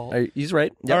 you're right. He's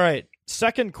right. Yep. All right.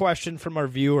 Second question from our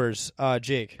viewers.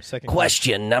 Jake, second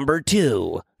question. Number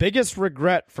 2. Biggest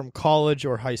regret from college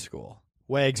or high school?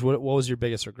 Wags, what was your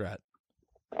biggest regret?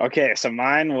 Okay, so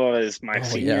mine was my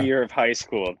senior year of high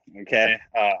school. Okay,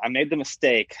 I made the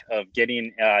mistake of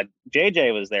getting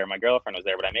JJ was there, my girlfriend was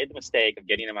there, but I made the mistake of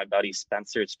getting in my buddy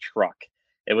Spencer's truck.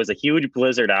 It was a huge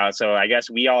blizzard out, so I guess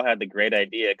we all had the great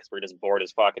idea because we're just bored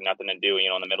as fuck and nothing to do,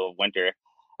 in the middle of winter.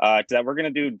 That we're gonna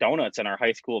do donuts in our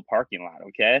high school parking lot.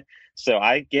 Okay, so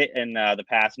I get in the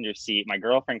passenger seat. My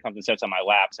girlfriend comes and sits on my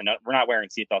lap, so we're not wearing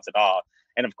seatbelts at all.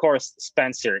 And of course,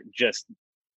 Spencer just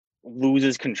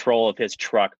loses control of his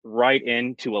truck right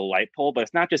into a light pole, but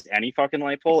it's not just any fucking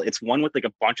light pole. It's one with like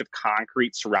a bunch of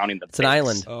concrete surrounding the base. An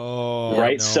island. Oh,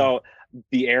 right. No. So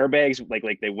the airbags,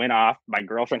 like they went off. My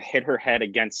girlfriend hit her head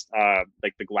against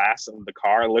like the glass of the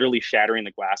car, literally shattering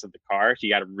the glass of the car. She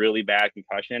got a really bad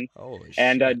concussion. Holy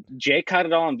and shit. Jay caught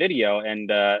it all on video and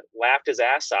laughed his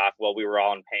ass off while we were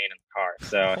all in pain in the car.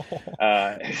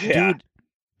 So yeah. Dude,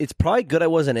 it's probably good I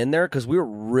wasn't in there because we were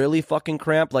really fucking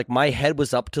cramped. Like my head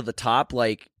was up to the top,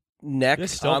 like neck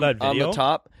on the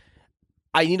top.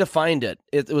 I need to find it.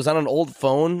 It was on an old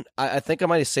phone. I think I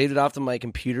might have saved it off to my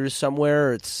computer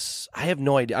somewhere. I have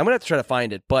no idea. I'm gonna have to try to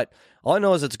find it. But all I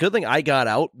know is it's a good thing I got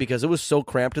out because it was so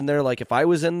cramped in there. Like if I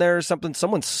was in there or something,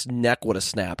 someone's neck would have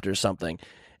snapped or something.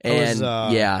 And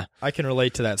yeah, I can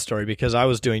relate to that story because I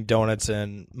was doing donuts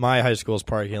in my high school's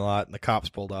parking lot, and the cops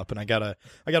pulled up, and I got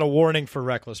a warning for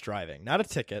reckless driving, not a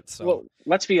ticket. So, well,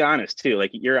 let's be honest too.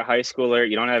 Like you're a high schooler,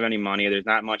 you don't have any money. There's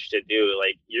not much to do.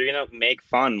 Like you're gonna make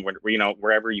fun,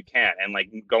 wherever you can, and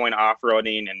like going off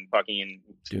roading and fucking,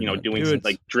 doing some,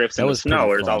 like drifts in the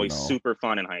snow is always super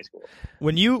fun in high school.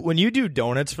 When you do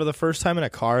donuts for the first time in a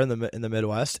car in the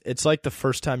Midwest, it's like the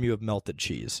first time you have melted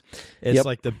cheese. It's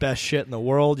like the best shit in the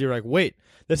world. You're like, wait,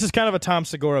 this is kind of a Tom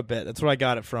Segura bit. That's where I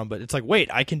got it from. But it's like, wait,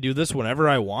 I can do this whenever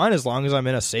I want as long as I'm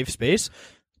in a safe space.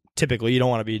 Typically, you don't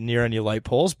want to be near any light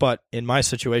poles. But in my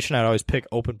situation, I'd always pick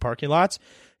open parking lots.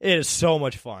 It is so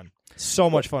much fun. So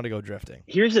much fun to go drifting.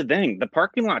 Here's the thing. The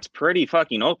parking lot's pretty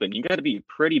fucking open. You got to be a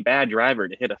pretty bad driver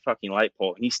to hit a fucking light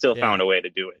pole. And he still found a way to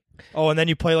do it. Oh, and then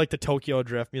you play like the Tokyo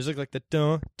Drift music, like the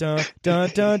dun dun dun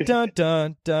dun dun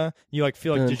dun dun. You like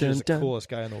feel like you're just the coolest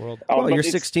guy in the world. Oh, you're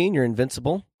 16. You're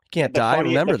invincible. Can't die.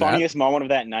 Remember that. The funniest moment of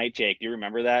that night, Jake. Do you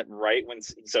remember that? Right when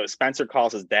Spencer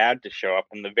calls his dad to show up,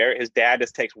 and his dad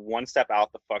just takes one step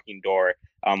out the fucking door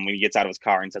when he gets out of his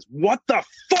car and says, "What the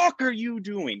fuck are you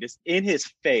doing?" Just in his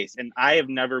face. And I have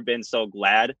never been so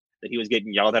glad that he was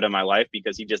getting yelled at in my life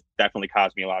because he just definitely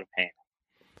caused me a lot of pain.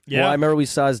 Yeah, well, I remember we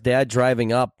saw his dad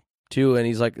driving up too, and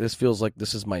he's like, "This feels like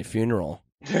this is my funeral."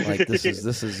 Like this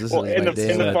is well, my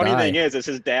day. And the funny thing is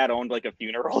his dad owned like a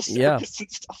funeral service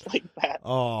and stuff like that.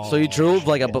 Oh, so he drove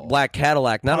like a black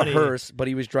Cadillac, not a hearse, but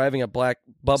he was driving a black.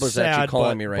 Bubba's actually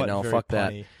calling me right now. Fuck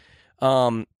punny.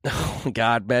 That. Oh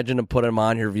God, imagine him putting him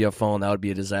on here via phone. That would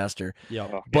be a disaster.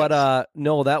 Yeah, but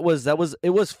no, that was it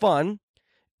was fun.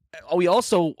 We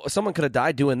also someone could have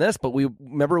died doing this, but we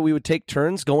would take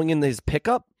turns going in his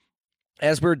pickup.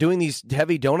 As we were doing these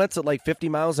heavy donuts at like 50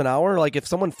 miles an hour, like if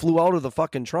someone flew out of the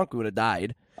fucking trunk, we would have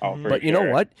died. Oh, but you know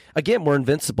what? Again, we're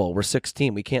invincible. We're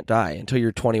 16. We can't die until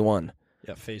you're 21.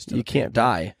 Yeah, you can't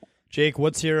die. Jake,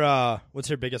 what's your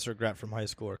biggest regret from high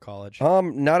school or college?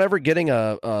 Not ever getting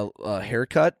a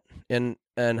haircut in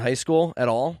high school at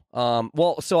all.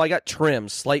 Well, so I got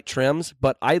slight trims,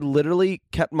 but I literally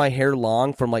kept my hair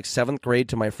long from like 7th grade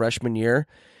to my freshman year.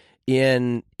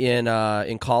 In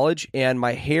college, and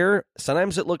my hair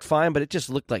sometimes it looked fine, but it just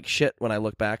looked like shit when I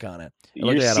look back on it.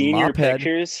 Your senior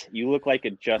pictures, you look like a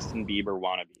Justin Bieber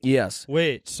wannabe. Yes.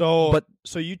 Wait, so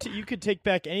you could take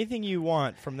back anything you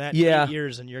want from that 8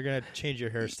 years, and you're gonna change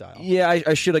your hairstyle. Yeah,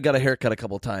 I should have got a haircut a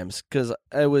couple times because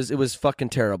it was fucking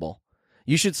terrible.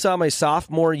 You should saw my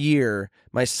sophomore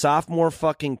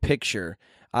fucking picture.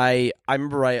 I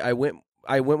remember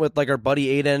I went with like our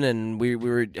buddy Aiden, and we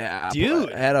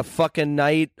had a fucking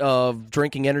night of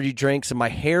drinking energy drinks, and my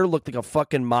hair looked like a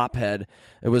fucking mop head.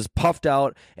 It was puffed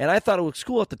out, and I thought it was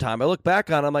cool at the time. I look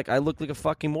back on it, I'm like, I look like a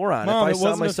fucking moron. Mom, if I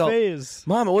saw myself, a phase.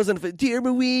 Mom, it wasn't a phase. Dear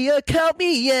Maria, count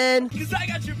me in. Cause I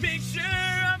got your picture,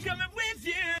 I'm coming with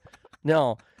you.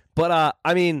 No, but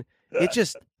I mean, it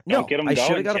just no. Get him I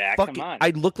should have got Jack. a fucking. I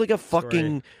looked like a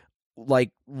fucking.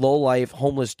 Like low-life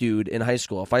homeless dude in high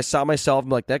school. If I saw myself, I'm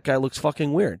like, that guy looks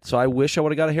fucking weird. So I wish I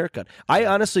would have got a haircut. I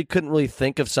honestly couldn't really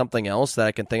think of something else that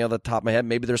I can think of at the top of my head.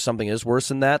 Maybe there's something is worse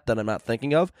than that I'm not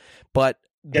thinking of. But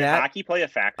did hockey play a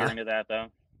factor into that though?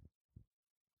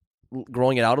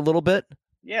 Growing it out a little bit.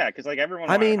 Yeah, because like everyone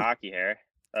wanted hockey hair.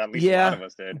 At least a lot of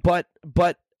us did. But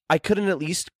I couldn't at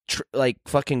least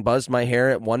fucking buzz my hair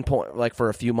at one point, like for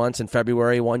a few months in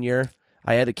February one year.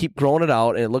 I had to keep growing it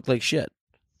out, and it looked like shit.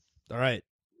 All right,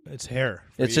 it's hair.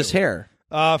 It's just hair.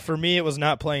 For me, it was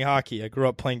not playing hockey. I grew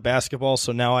up playing basketball,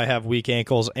 so now I have weak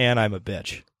ankles, and I'm a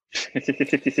bitch.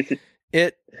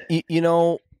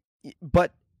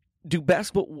 But do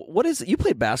basketball? What is it? You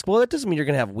play basketball? That doesn't mean you're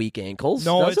going to have weak ankles.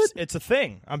 No, does it's a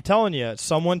thing. I'm telling you.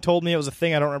 Someone told me it was a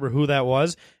thing. I don't remember who that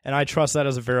was, and I trust that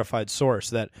as a verified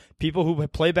source. That people who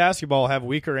play basketball have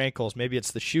weaker ankles. Maybe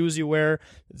it's the shoes you wear.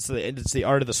 It's the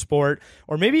art of the sport,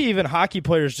 or maybe even hockey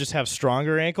players just have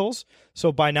stronger ankles.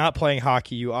 So by not playing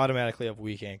hockey, you automatically have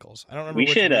weak ankles. I don't remember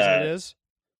which reason it is.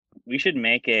 We should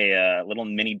make a little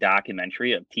mini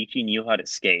documentary of teaching you how to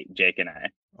skate, Jake and I.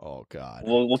 Oh God!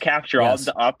 We'll capture all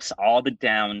the ups, all the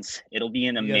downs. It'll be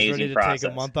an amazing process.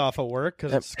 Take a month off of work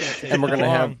because it's going to take. And we're going to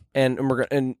have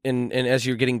and as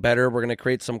you're getting better, we're going to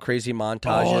create some crazy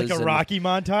montages. Oh, like a Rocky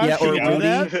montage. Yeah, or do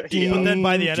that. But then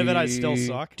by the end of it, I still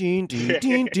suck. Even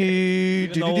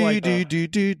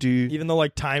though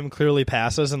like time clearly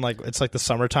passes and like it's like the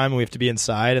summertime and we have to be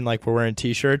inside and like we're wearing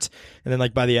t-shirts and then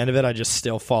like by the end of it, I just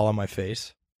still fall on my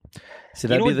face. See,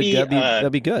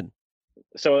 that'd be good.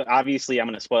 So obviously I'm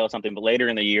going to spoil something, but later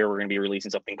in the year, we're going to be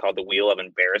releasing something called the Wheel of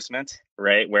Embarrassment,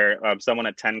 right? Where someone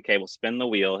at 10K will spin the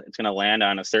wheel. It's going to land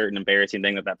on a certain embarrassing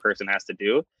thing that person has to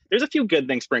do. There's a few good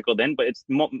things sprinkled in, but it's,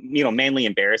 mainly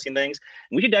embarrassing things.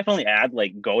 And we should definitely add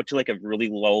go to a really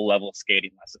low level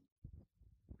skating lesson.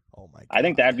 Oh my God. I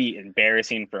think that'd be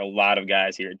embarrassing for a lot of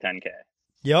guys here at 10K.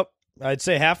 Yep. I'd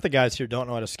say half the guys here don't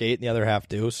know how to skate and the other half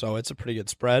do. So it's a pretty good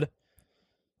spread.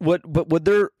 Are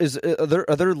there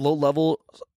low level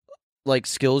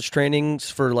skills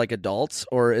trainings for adults,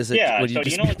 or is it would you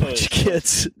just be a bunch of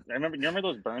kids? Remember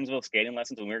those Burnsville skating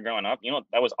lessons when we were growing up?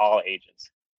 That was all ages.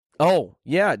 Oh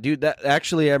yeah, dude. That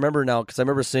actually I remember now because I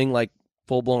remember seeing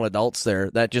full blown adults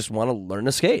there that just want to learn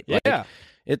to skate. Yeah.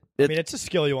 I mean, it's a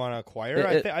skill you want to acquire.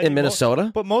 I think in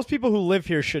Minnesota. But most people who live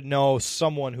here should know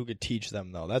someone who could teach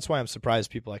them, though. That's why I'm surprised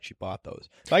people actually bought those.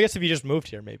 So I guess if you just moved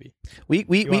here, maybe we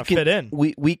can fit in.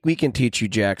 We can teach you,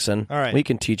 Jackson. All right, we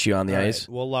can teach you on the ice.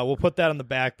 Right. We'll put that on the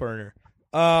back burner.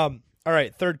 All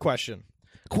right, third question.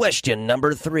 Question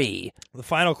number 3. The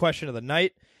final question of the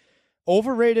night.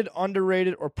 Overrated,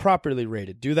 underrated, or properly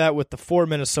rated? Do that with the 4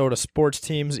 Minnesota sports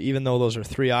teams, even though those are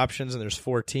 3 options and there's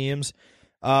 4 teams.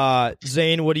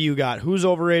 Zane, what do you got? Who's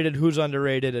overrated, who's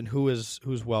underrated, and who's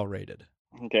well rated?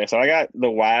 Okay, so I got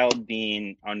the Wild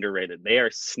being underrated. They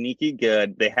are sneaky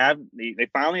good. They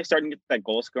finally are starting to get that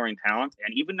goal scoring talent,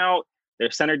 and even though their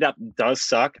center depth does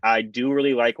suck, I do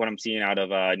really like what I'm seeing out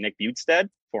of Nick Butstead,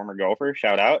 former Gopher,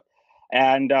 shout out.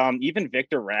 And even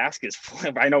Victor Rask is.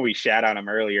 I know we shat on him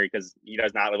earlier because he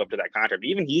does not live up to that contract. But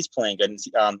even he's playing good. And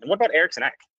what about Eriksson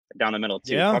Ek? Down the middle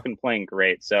too, fucking playing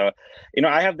great. So,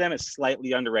 I have them as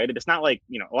slightly underrated. It's not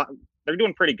they're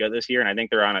doing pretty good this year, and I think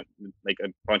they're on a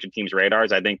bunch of teams'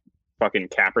 radars. I think fucking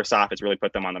Kaprizov has really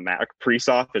put them on the map.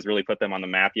 Kaprizov has really put them on the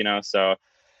map. So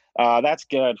that's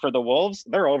good. For the Wolves,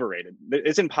 they're overrated.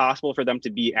 It's impossible for them to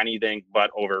be anything but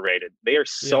overrated. They are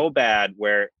so bad.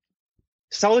 Where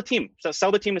sell the team to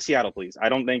Seattle, please. I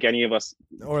don't think any of us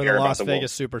or care the Las about the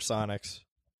Vegas Supersonics.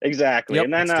 Exactly,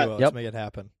 and then let's make it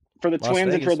happen. For the Las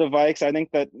Twins Vegas. And for the Vikes, I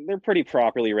think that they're pretty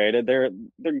properly rated. They're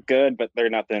good, but they're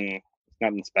nothing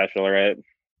special, right?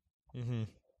 Mm-hmm.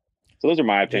 So those are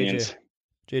my opinions.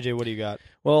 JJ, what do you got?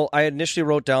 Well, I initially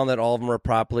wrote down that all of them are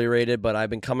properly rated, but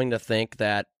I've been coming to think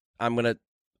that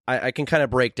I can kind of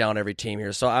break down every team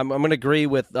here. So I'm gonna agree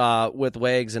with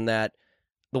Wags in that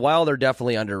the Wild are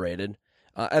definitely underrated.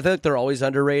 I think they're always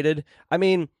underrated. I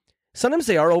mean, sometimes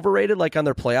they are overrated, like on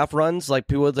their playoff runs. Like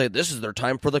people would say, this is their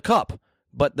time for the cup.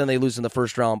 But then they lose in the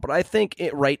first round. But I think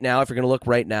right now, if you're going to look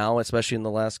right now, especially in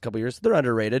the last couple of years, they're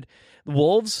underrated. The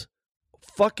Wolves,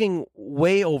 fucking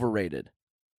way overrated.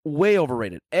 Way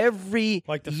overrated. Every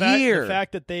year. The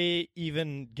fact that they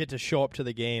even get to show up to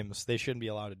the games, they shouldn't be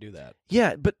allowed to do that.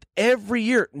 Yeah, but every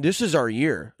year, this is our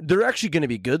year. They're actually going to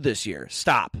be good this year.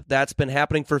 Stop. That's been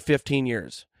happening for 15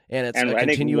 years. And it's a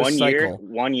continuous cycle.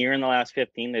 One year in the last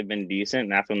 15, they've been decent,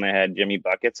 and that's when they had Jimmy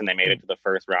Buckets, and they made it to the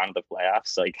first round of the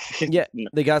playoffs. Yeah,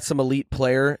 they got some elite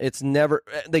player. It's never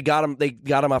they got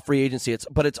him off free agency.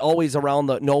 But it's always around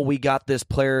we got this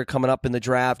player coming up in the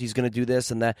draft. He's going to do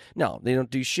this and that. No, they don't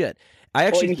do shit. I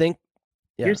actually think.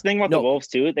 Yeah. Here's the thing about the Wolves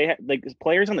too. They have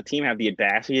players on the team have the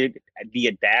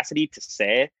audacity to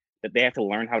say that they have to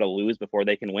learn how to lose before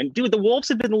they can win. Dude, the Wolves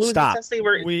have been losing since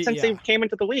they came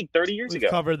into the league 30 years ago.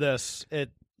 We've covered this.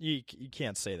 You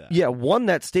can't say that. Yeah, one,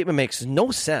 that statement makes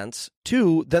no sense.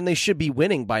 2, then they should be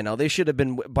winning by now. They should have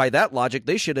been, by that logic,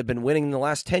 they should have been winning in the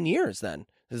last 10 years then.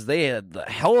 because they had the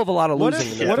hell of a lot of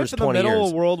losing in the first 20 middle years.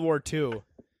 of World War II,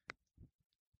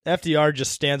 FDR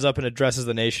just stands up and addresses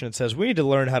the nation and says, we need to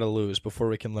learn how to lose before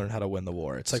we can learn how to win the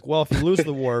war. It's like, well, if you lose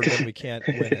the war, then we can't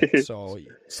win it.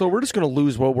 So we're just going to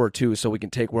lose World War II so we can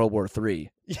take World War III.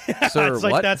 Yeah, Sir, it's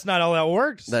like what? That's not how that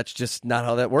works. That's just not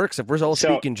how that works. If we're all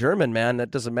speaking German, man,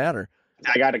 that doesn't matter.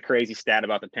 I got a crazy stat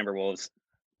about the Timberwolves.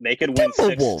 They could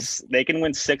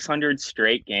win 600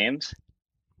 straight games,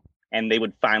 and they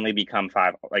would finally become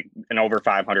an over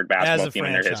 500 basketball team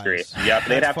in their history. Yep,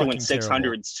 they'd have to win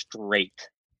 600 straight.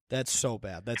 That's so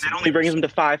bad. That only brings them to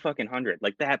 500.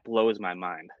 Like, that blows my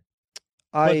mind.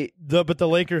 But the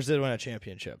Lakers did win a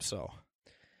championship, so.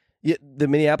 Yeah, the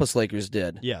Minneapolis Lakers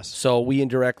did. Yes. So we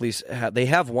indirectly they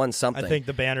have won something. I think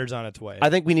the banner's on its way.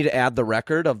 I think we need to add the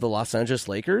record of the Los Angeles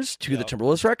Lakers to the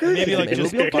Timberwolves record. And maybe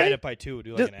just divide it by 2.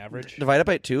 Do an average. Divide it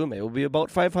by 2. Maybe it'll be about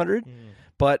 500.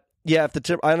 But yeah,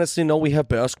 I honestly know we have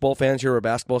basketball fans here, or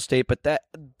basketball state, but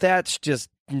that's just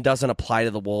doesn't apply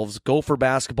to the Wolves. Go for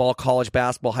basketball, college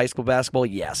basketball, high school basketball,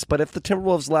 yes. But if the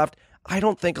Timberwolves left, I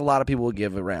don't think a lot of people would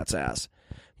give a rat's ass.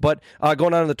 But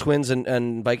going on to the Twins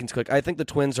and Vikings quick, I think the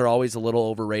Twins are always a little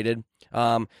overrated.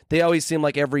 They always seem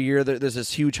like every year there's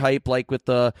this huge hype, like with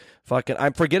the fucking.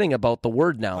 I'm forgetting about the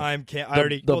word now.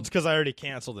 It's because I already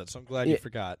canceled it, so I'm glad you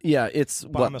forgot. Yeah, it's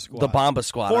Bomba Squad. The Bomba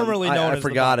Squad. Formerly known as I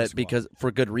forgot the Bomba it Squad. because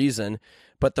for good reason.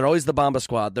 But they're always the Bomba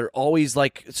Squad. They're always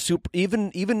like super.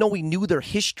 Even though we knew their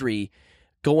history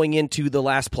going into the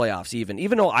last playoffs,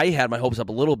 even though I had my hopes up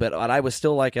a little bit, and I was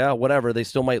still like, whatever. They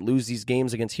still might lose these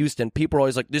games against Houston. People are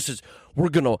always like, we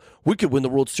could win the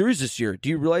World Series this year. Do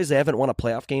you realize they haven't won a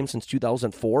playoff game since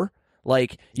 2004?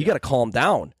 Like, you got to calm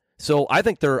down. So I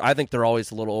think they're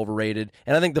always a little overrated,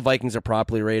 and I think the Vikings are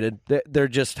properly rated. They're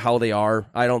just how they are.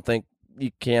 I don't think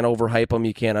you can't overhype them,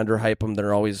 you can't underhype them.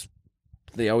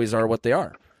 They always are what they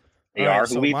are. They are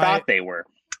who we thought they were.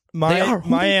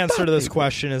 My answer to this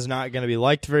question is not going to be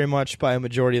liked very much by a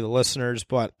majority of the listeners,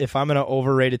 but if I'm going to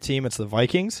overrate a team, it's the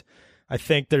Vikings. I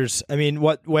think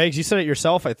what Wags, you said it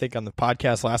yourself, I think on the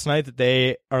podcast last night, that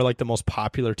they are like the most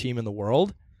popular team in the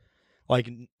world, like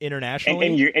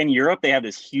internationally. In Europe, they have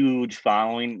this huge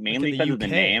following, mainly because of the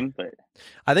name. But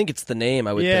I think it's the name.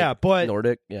 I would think. But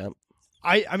Nordic. Yeah.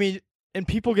 I mean. And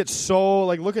people get so,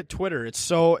 look at Twitter.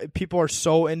 People are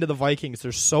so into the Vikings.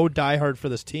 They're so diehard for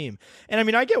this team. And I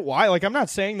mean, I get why. I'm not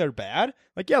saying they're bad.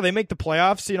 They make the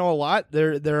playoffs, a lot.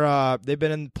 They've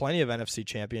been in plenty of NFC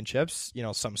championships,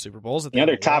 some Super Bowls.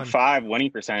 They're top 5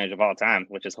 winning percentage of all time,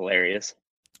 which is hilarious.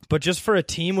 But just for a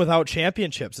team without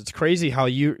championships, it's crazy how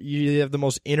you have the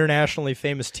most internationally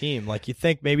famous team. You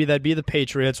think maybe that'd be the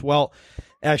Patriots. Well,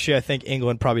 actually, I think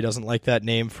England probably doesn't like that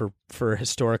name for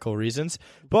historical reasons.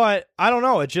 But I don't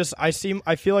know.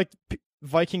 I feel like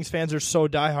Vikings fans are so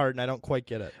diehard, and I don't quite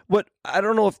get it. I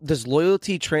don't know does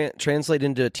loyalty translate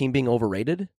into a team being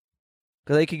overrated?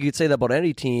 Because I think you could say that about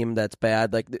any team that's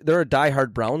bad. There are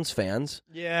diehard Browns fans.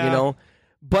 Yeah.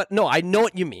 But no, I know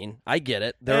what you mean. I get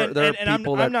it. There are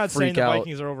people that I'm not saying freak the out.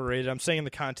 Vikings are overrated. I'm saying in the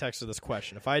context of this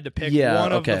question. If I had to pick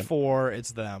one of the 4,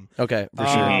 it's them. Okay, for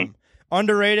sure.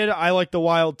 Underrated, I like the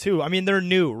Wild too. I mean, they're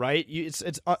new, right? It's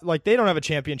they don't have a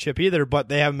championship either, but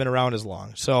they haven't been around as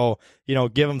long. So,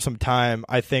 give them some time.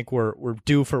 I think we're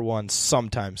due for one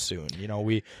sometime soon.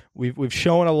 We've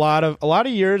shown a lot of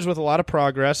years with a lot of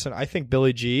progress, and I think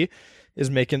Billy G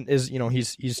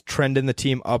he's trending the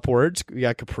team upwards. We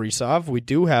got Kaprizov. We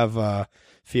do have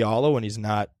Fiala when he's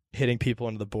not hitting people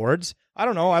into the boards. I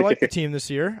don't know. I like the team this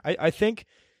year. I think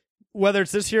whether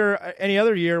it's this year or any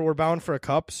other year, we're bound for a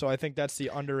cup. So I think that's the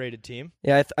underrated team.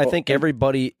 Yeah, I think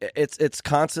everybody, it's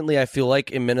constantly, I feel like,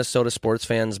 in Minnesota sports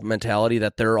fans' mentality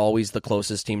that they're always the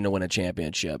closest team to win a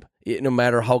championship. No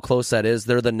matter how close that is,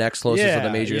 they're the next closest of the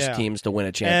major teams to win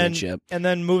a championship. And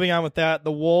then moving on with that,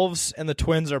 the Wolves and the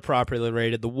Twins are properly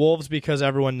rated. The Wolves because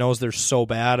everyone knows they're so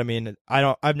bad. I mean,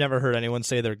 I've never heard anyone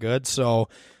say they're good. So,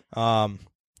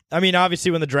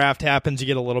 obviously when the draft happens, you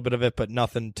get a little bit of it, but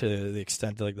nothing to the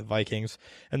extent of the Vikings.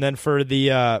 And then for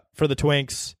the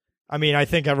Twinks, I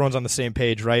think everyone's on the same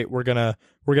page, right? We're gonna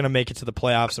make it to the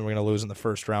playoffs and we're gonna lose in the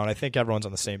first round. I think everyone's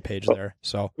on the same page there.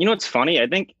 So what's funny? I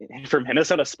think for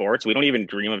Minnesota sports, we don't even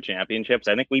dream of championships.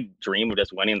 I think we dream of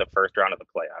just winning the first round of the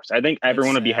playoffs. I think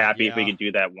everyone would be happy if we could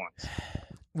do that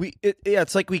once.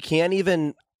 It's like we can't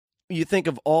even. You think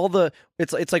of all the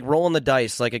it's like rolling the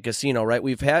dice like a casino, right?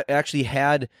 We've actually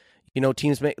had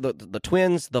teams make the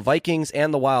Twins, the Vikings,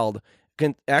 and the Wild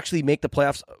can actually make the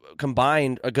playoffs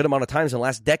combined a good amount of times in the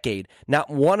last decade. Not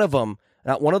one of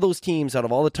those teams out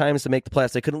of all the times to make the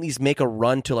playoffs, they could at least make a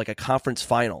run to a conference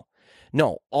final.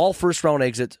 No, all first round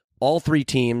exits, all 3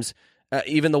 teams.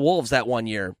 Even the Wolves that one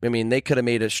year. I mean, they could have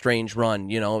made a strange run.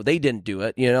 They didn't do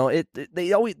it.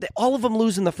 They all of them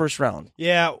lose in the first round.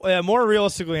 Yeah, more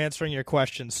realistically answering your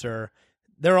question, sir,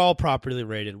 they're all properly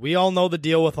rated. We all know the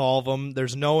deal with all of them.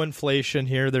 There's no inflation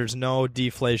here. There's no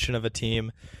deflation of a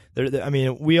team.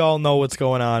 We all know what's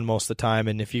going on most of the time,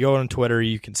 and if you go on Twitter,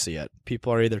 you can see it.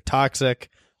 People are either toxic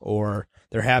or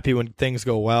they're happy when things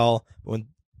go well.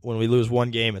 When we lose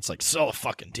one game, it's like, so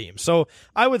fucking team. So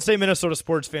I would say Minnesota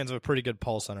sports fans have a pretty good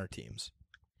pulse on our teams.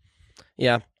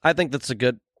 Yeah, I think that's a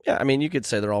good... Yeah, I mean, you could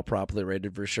say they're all properly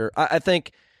rated for sure. I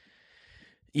think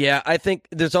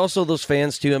there's also those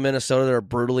fans, too, in Minnesota that are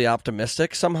brutally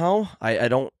optimistic somehow. I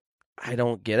don't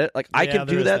get it. Like, I could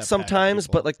do that sometimes,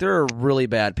 but, like, there are really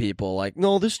bad people. Like,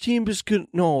 no, this team is good.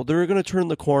 No, they're going to turn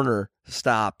the corner.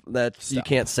 Stop. You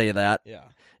can't say that. Yeah.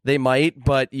 They might,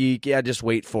 but you just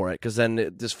wait for it, because then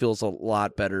it just feels a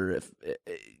lot better.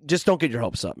 Just don't get your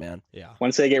hopes up, man. Yeah.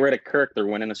 Once they get rid of Kirk, they're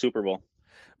winning a Super Bowl.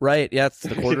 Right. Yeah, it's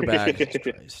the quarterback.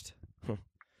 All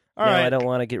right. I don't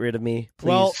want to get rid of me. Please.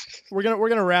 Well, we're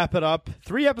gonna wrap it up.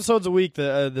 3 episodes a week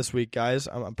this week, guys.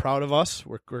 I'm proud of us.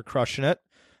 We're crushing it.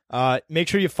 Make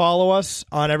sure you follow us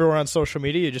everywhere on social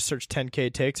media. You just search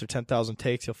 10K Takes or 10,000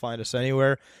 Takes. You'll find us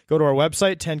anywhere. Go to our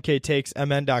website,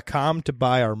 10ktakesmn.com, to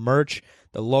buy our merch,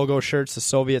 the logo shirts, the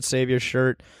Soviet Savior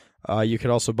shirt. You could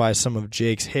also buy some of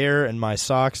Jake's hair and my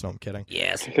socks. No, I'm kidding.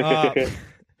 Yes.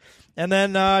 And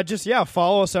then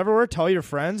follow us everywhere. Tell your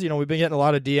friends. We've been getting a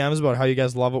lot of DMs about how you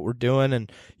guys love what we're doing and,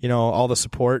 all the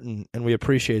support, and we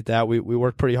appreciate that. We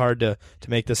work pretty hard to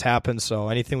make this happen, so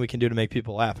anything we can do to make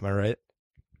people laugh, am I right?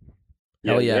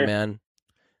 Hell yeah, man.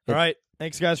 All right.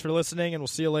 Thanks, guys, for listening, and we'll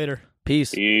see you later.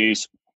 Peace.